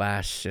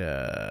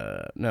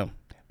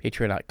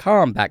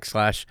patreon.com/.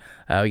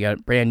 We got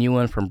a brand new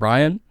one from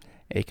Brian,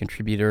 a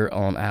contributor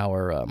on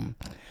our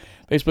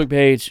Facebook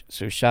page.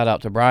 So shout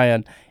out to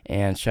Brian,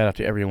 and shout out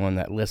to everyone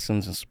that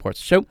listens and supports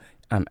the show.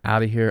 I'm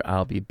out of here.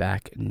 I'll be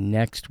back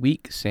next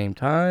week, same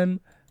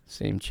time,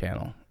 same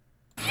channel.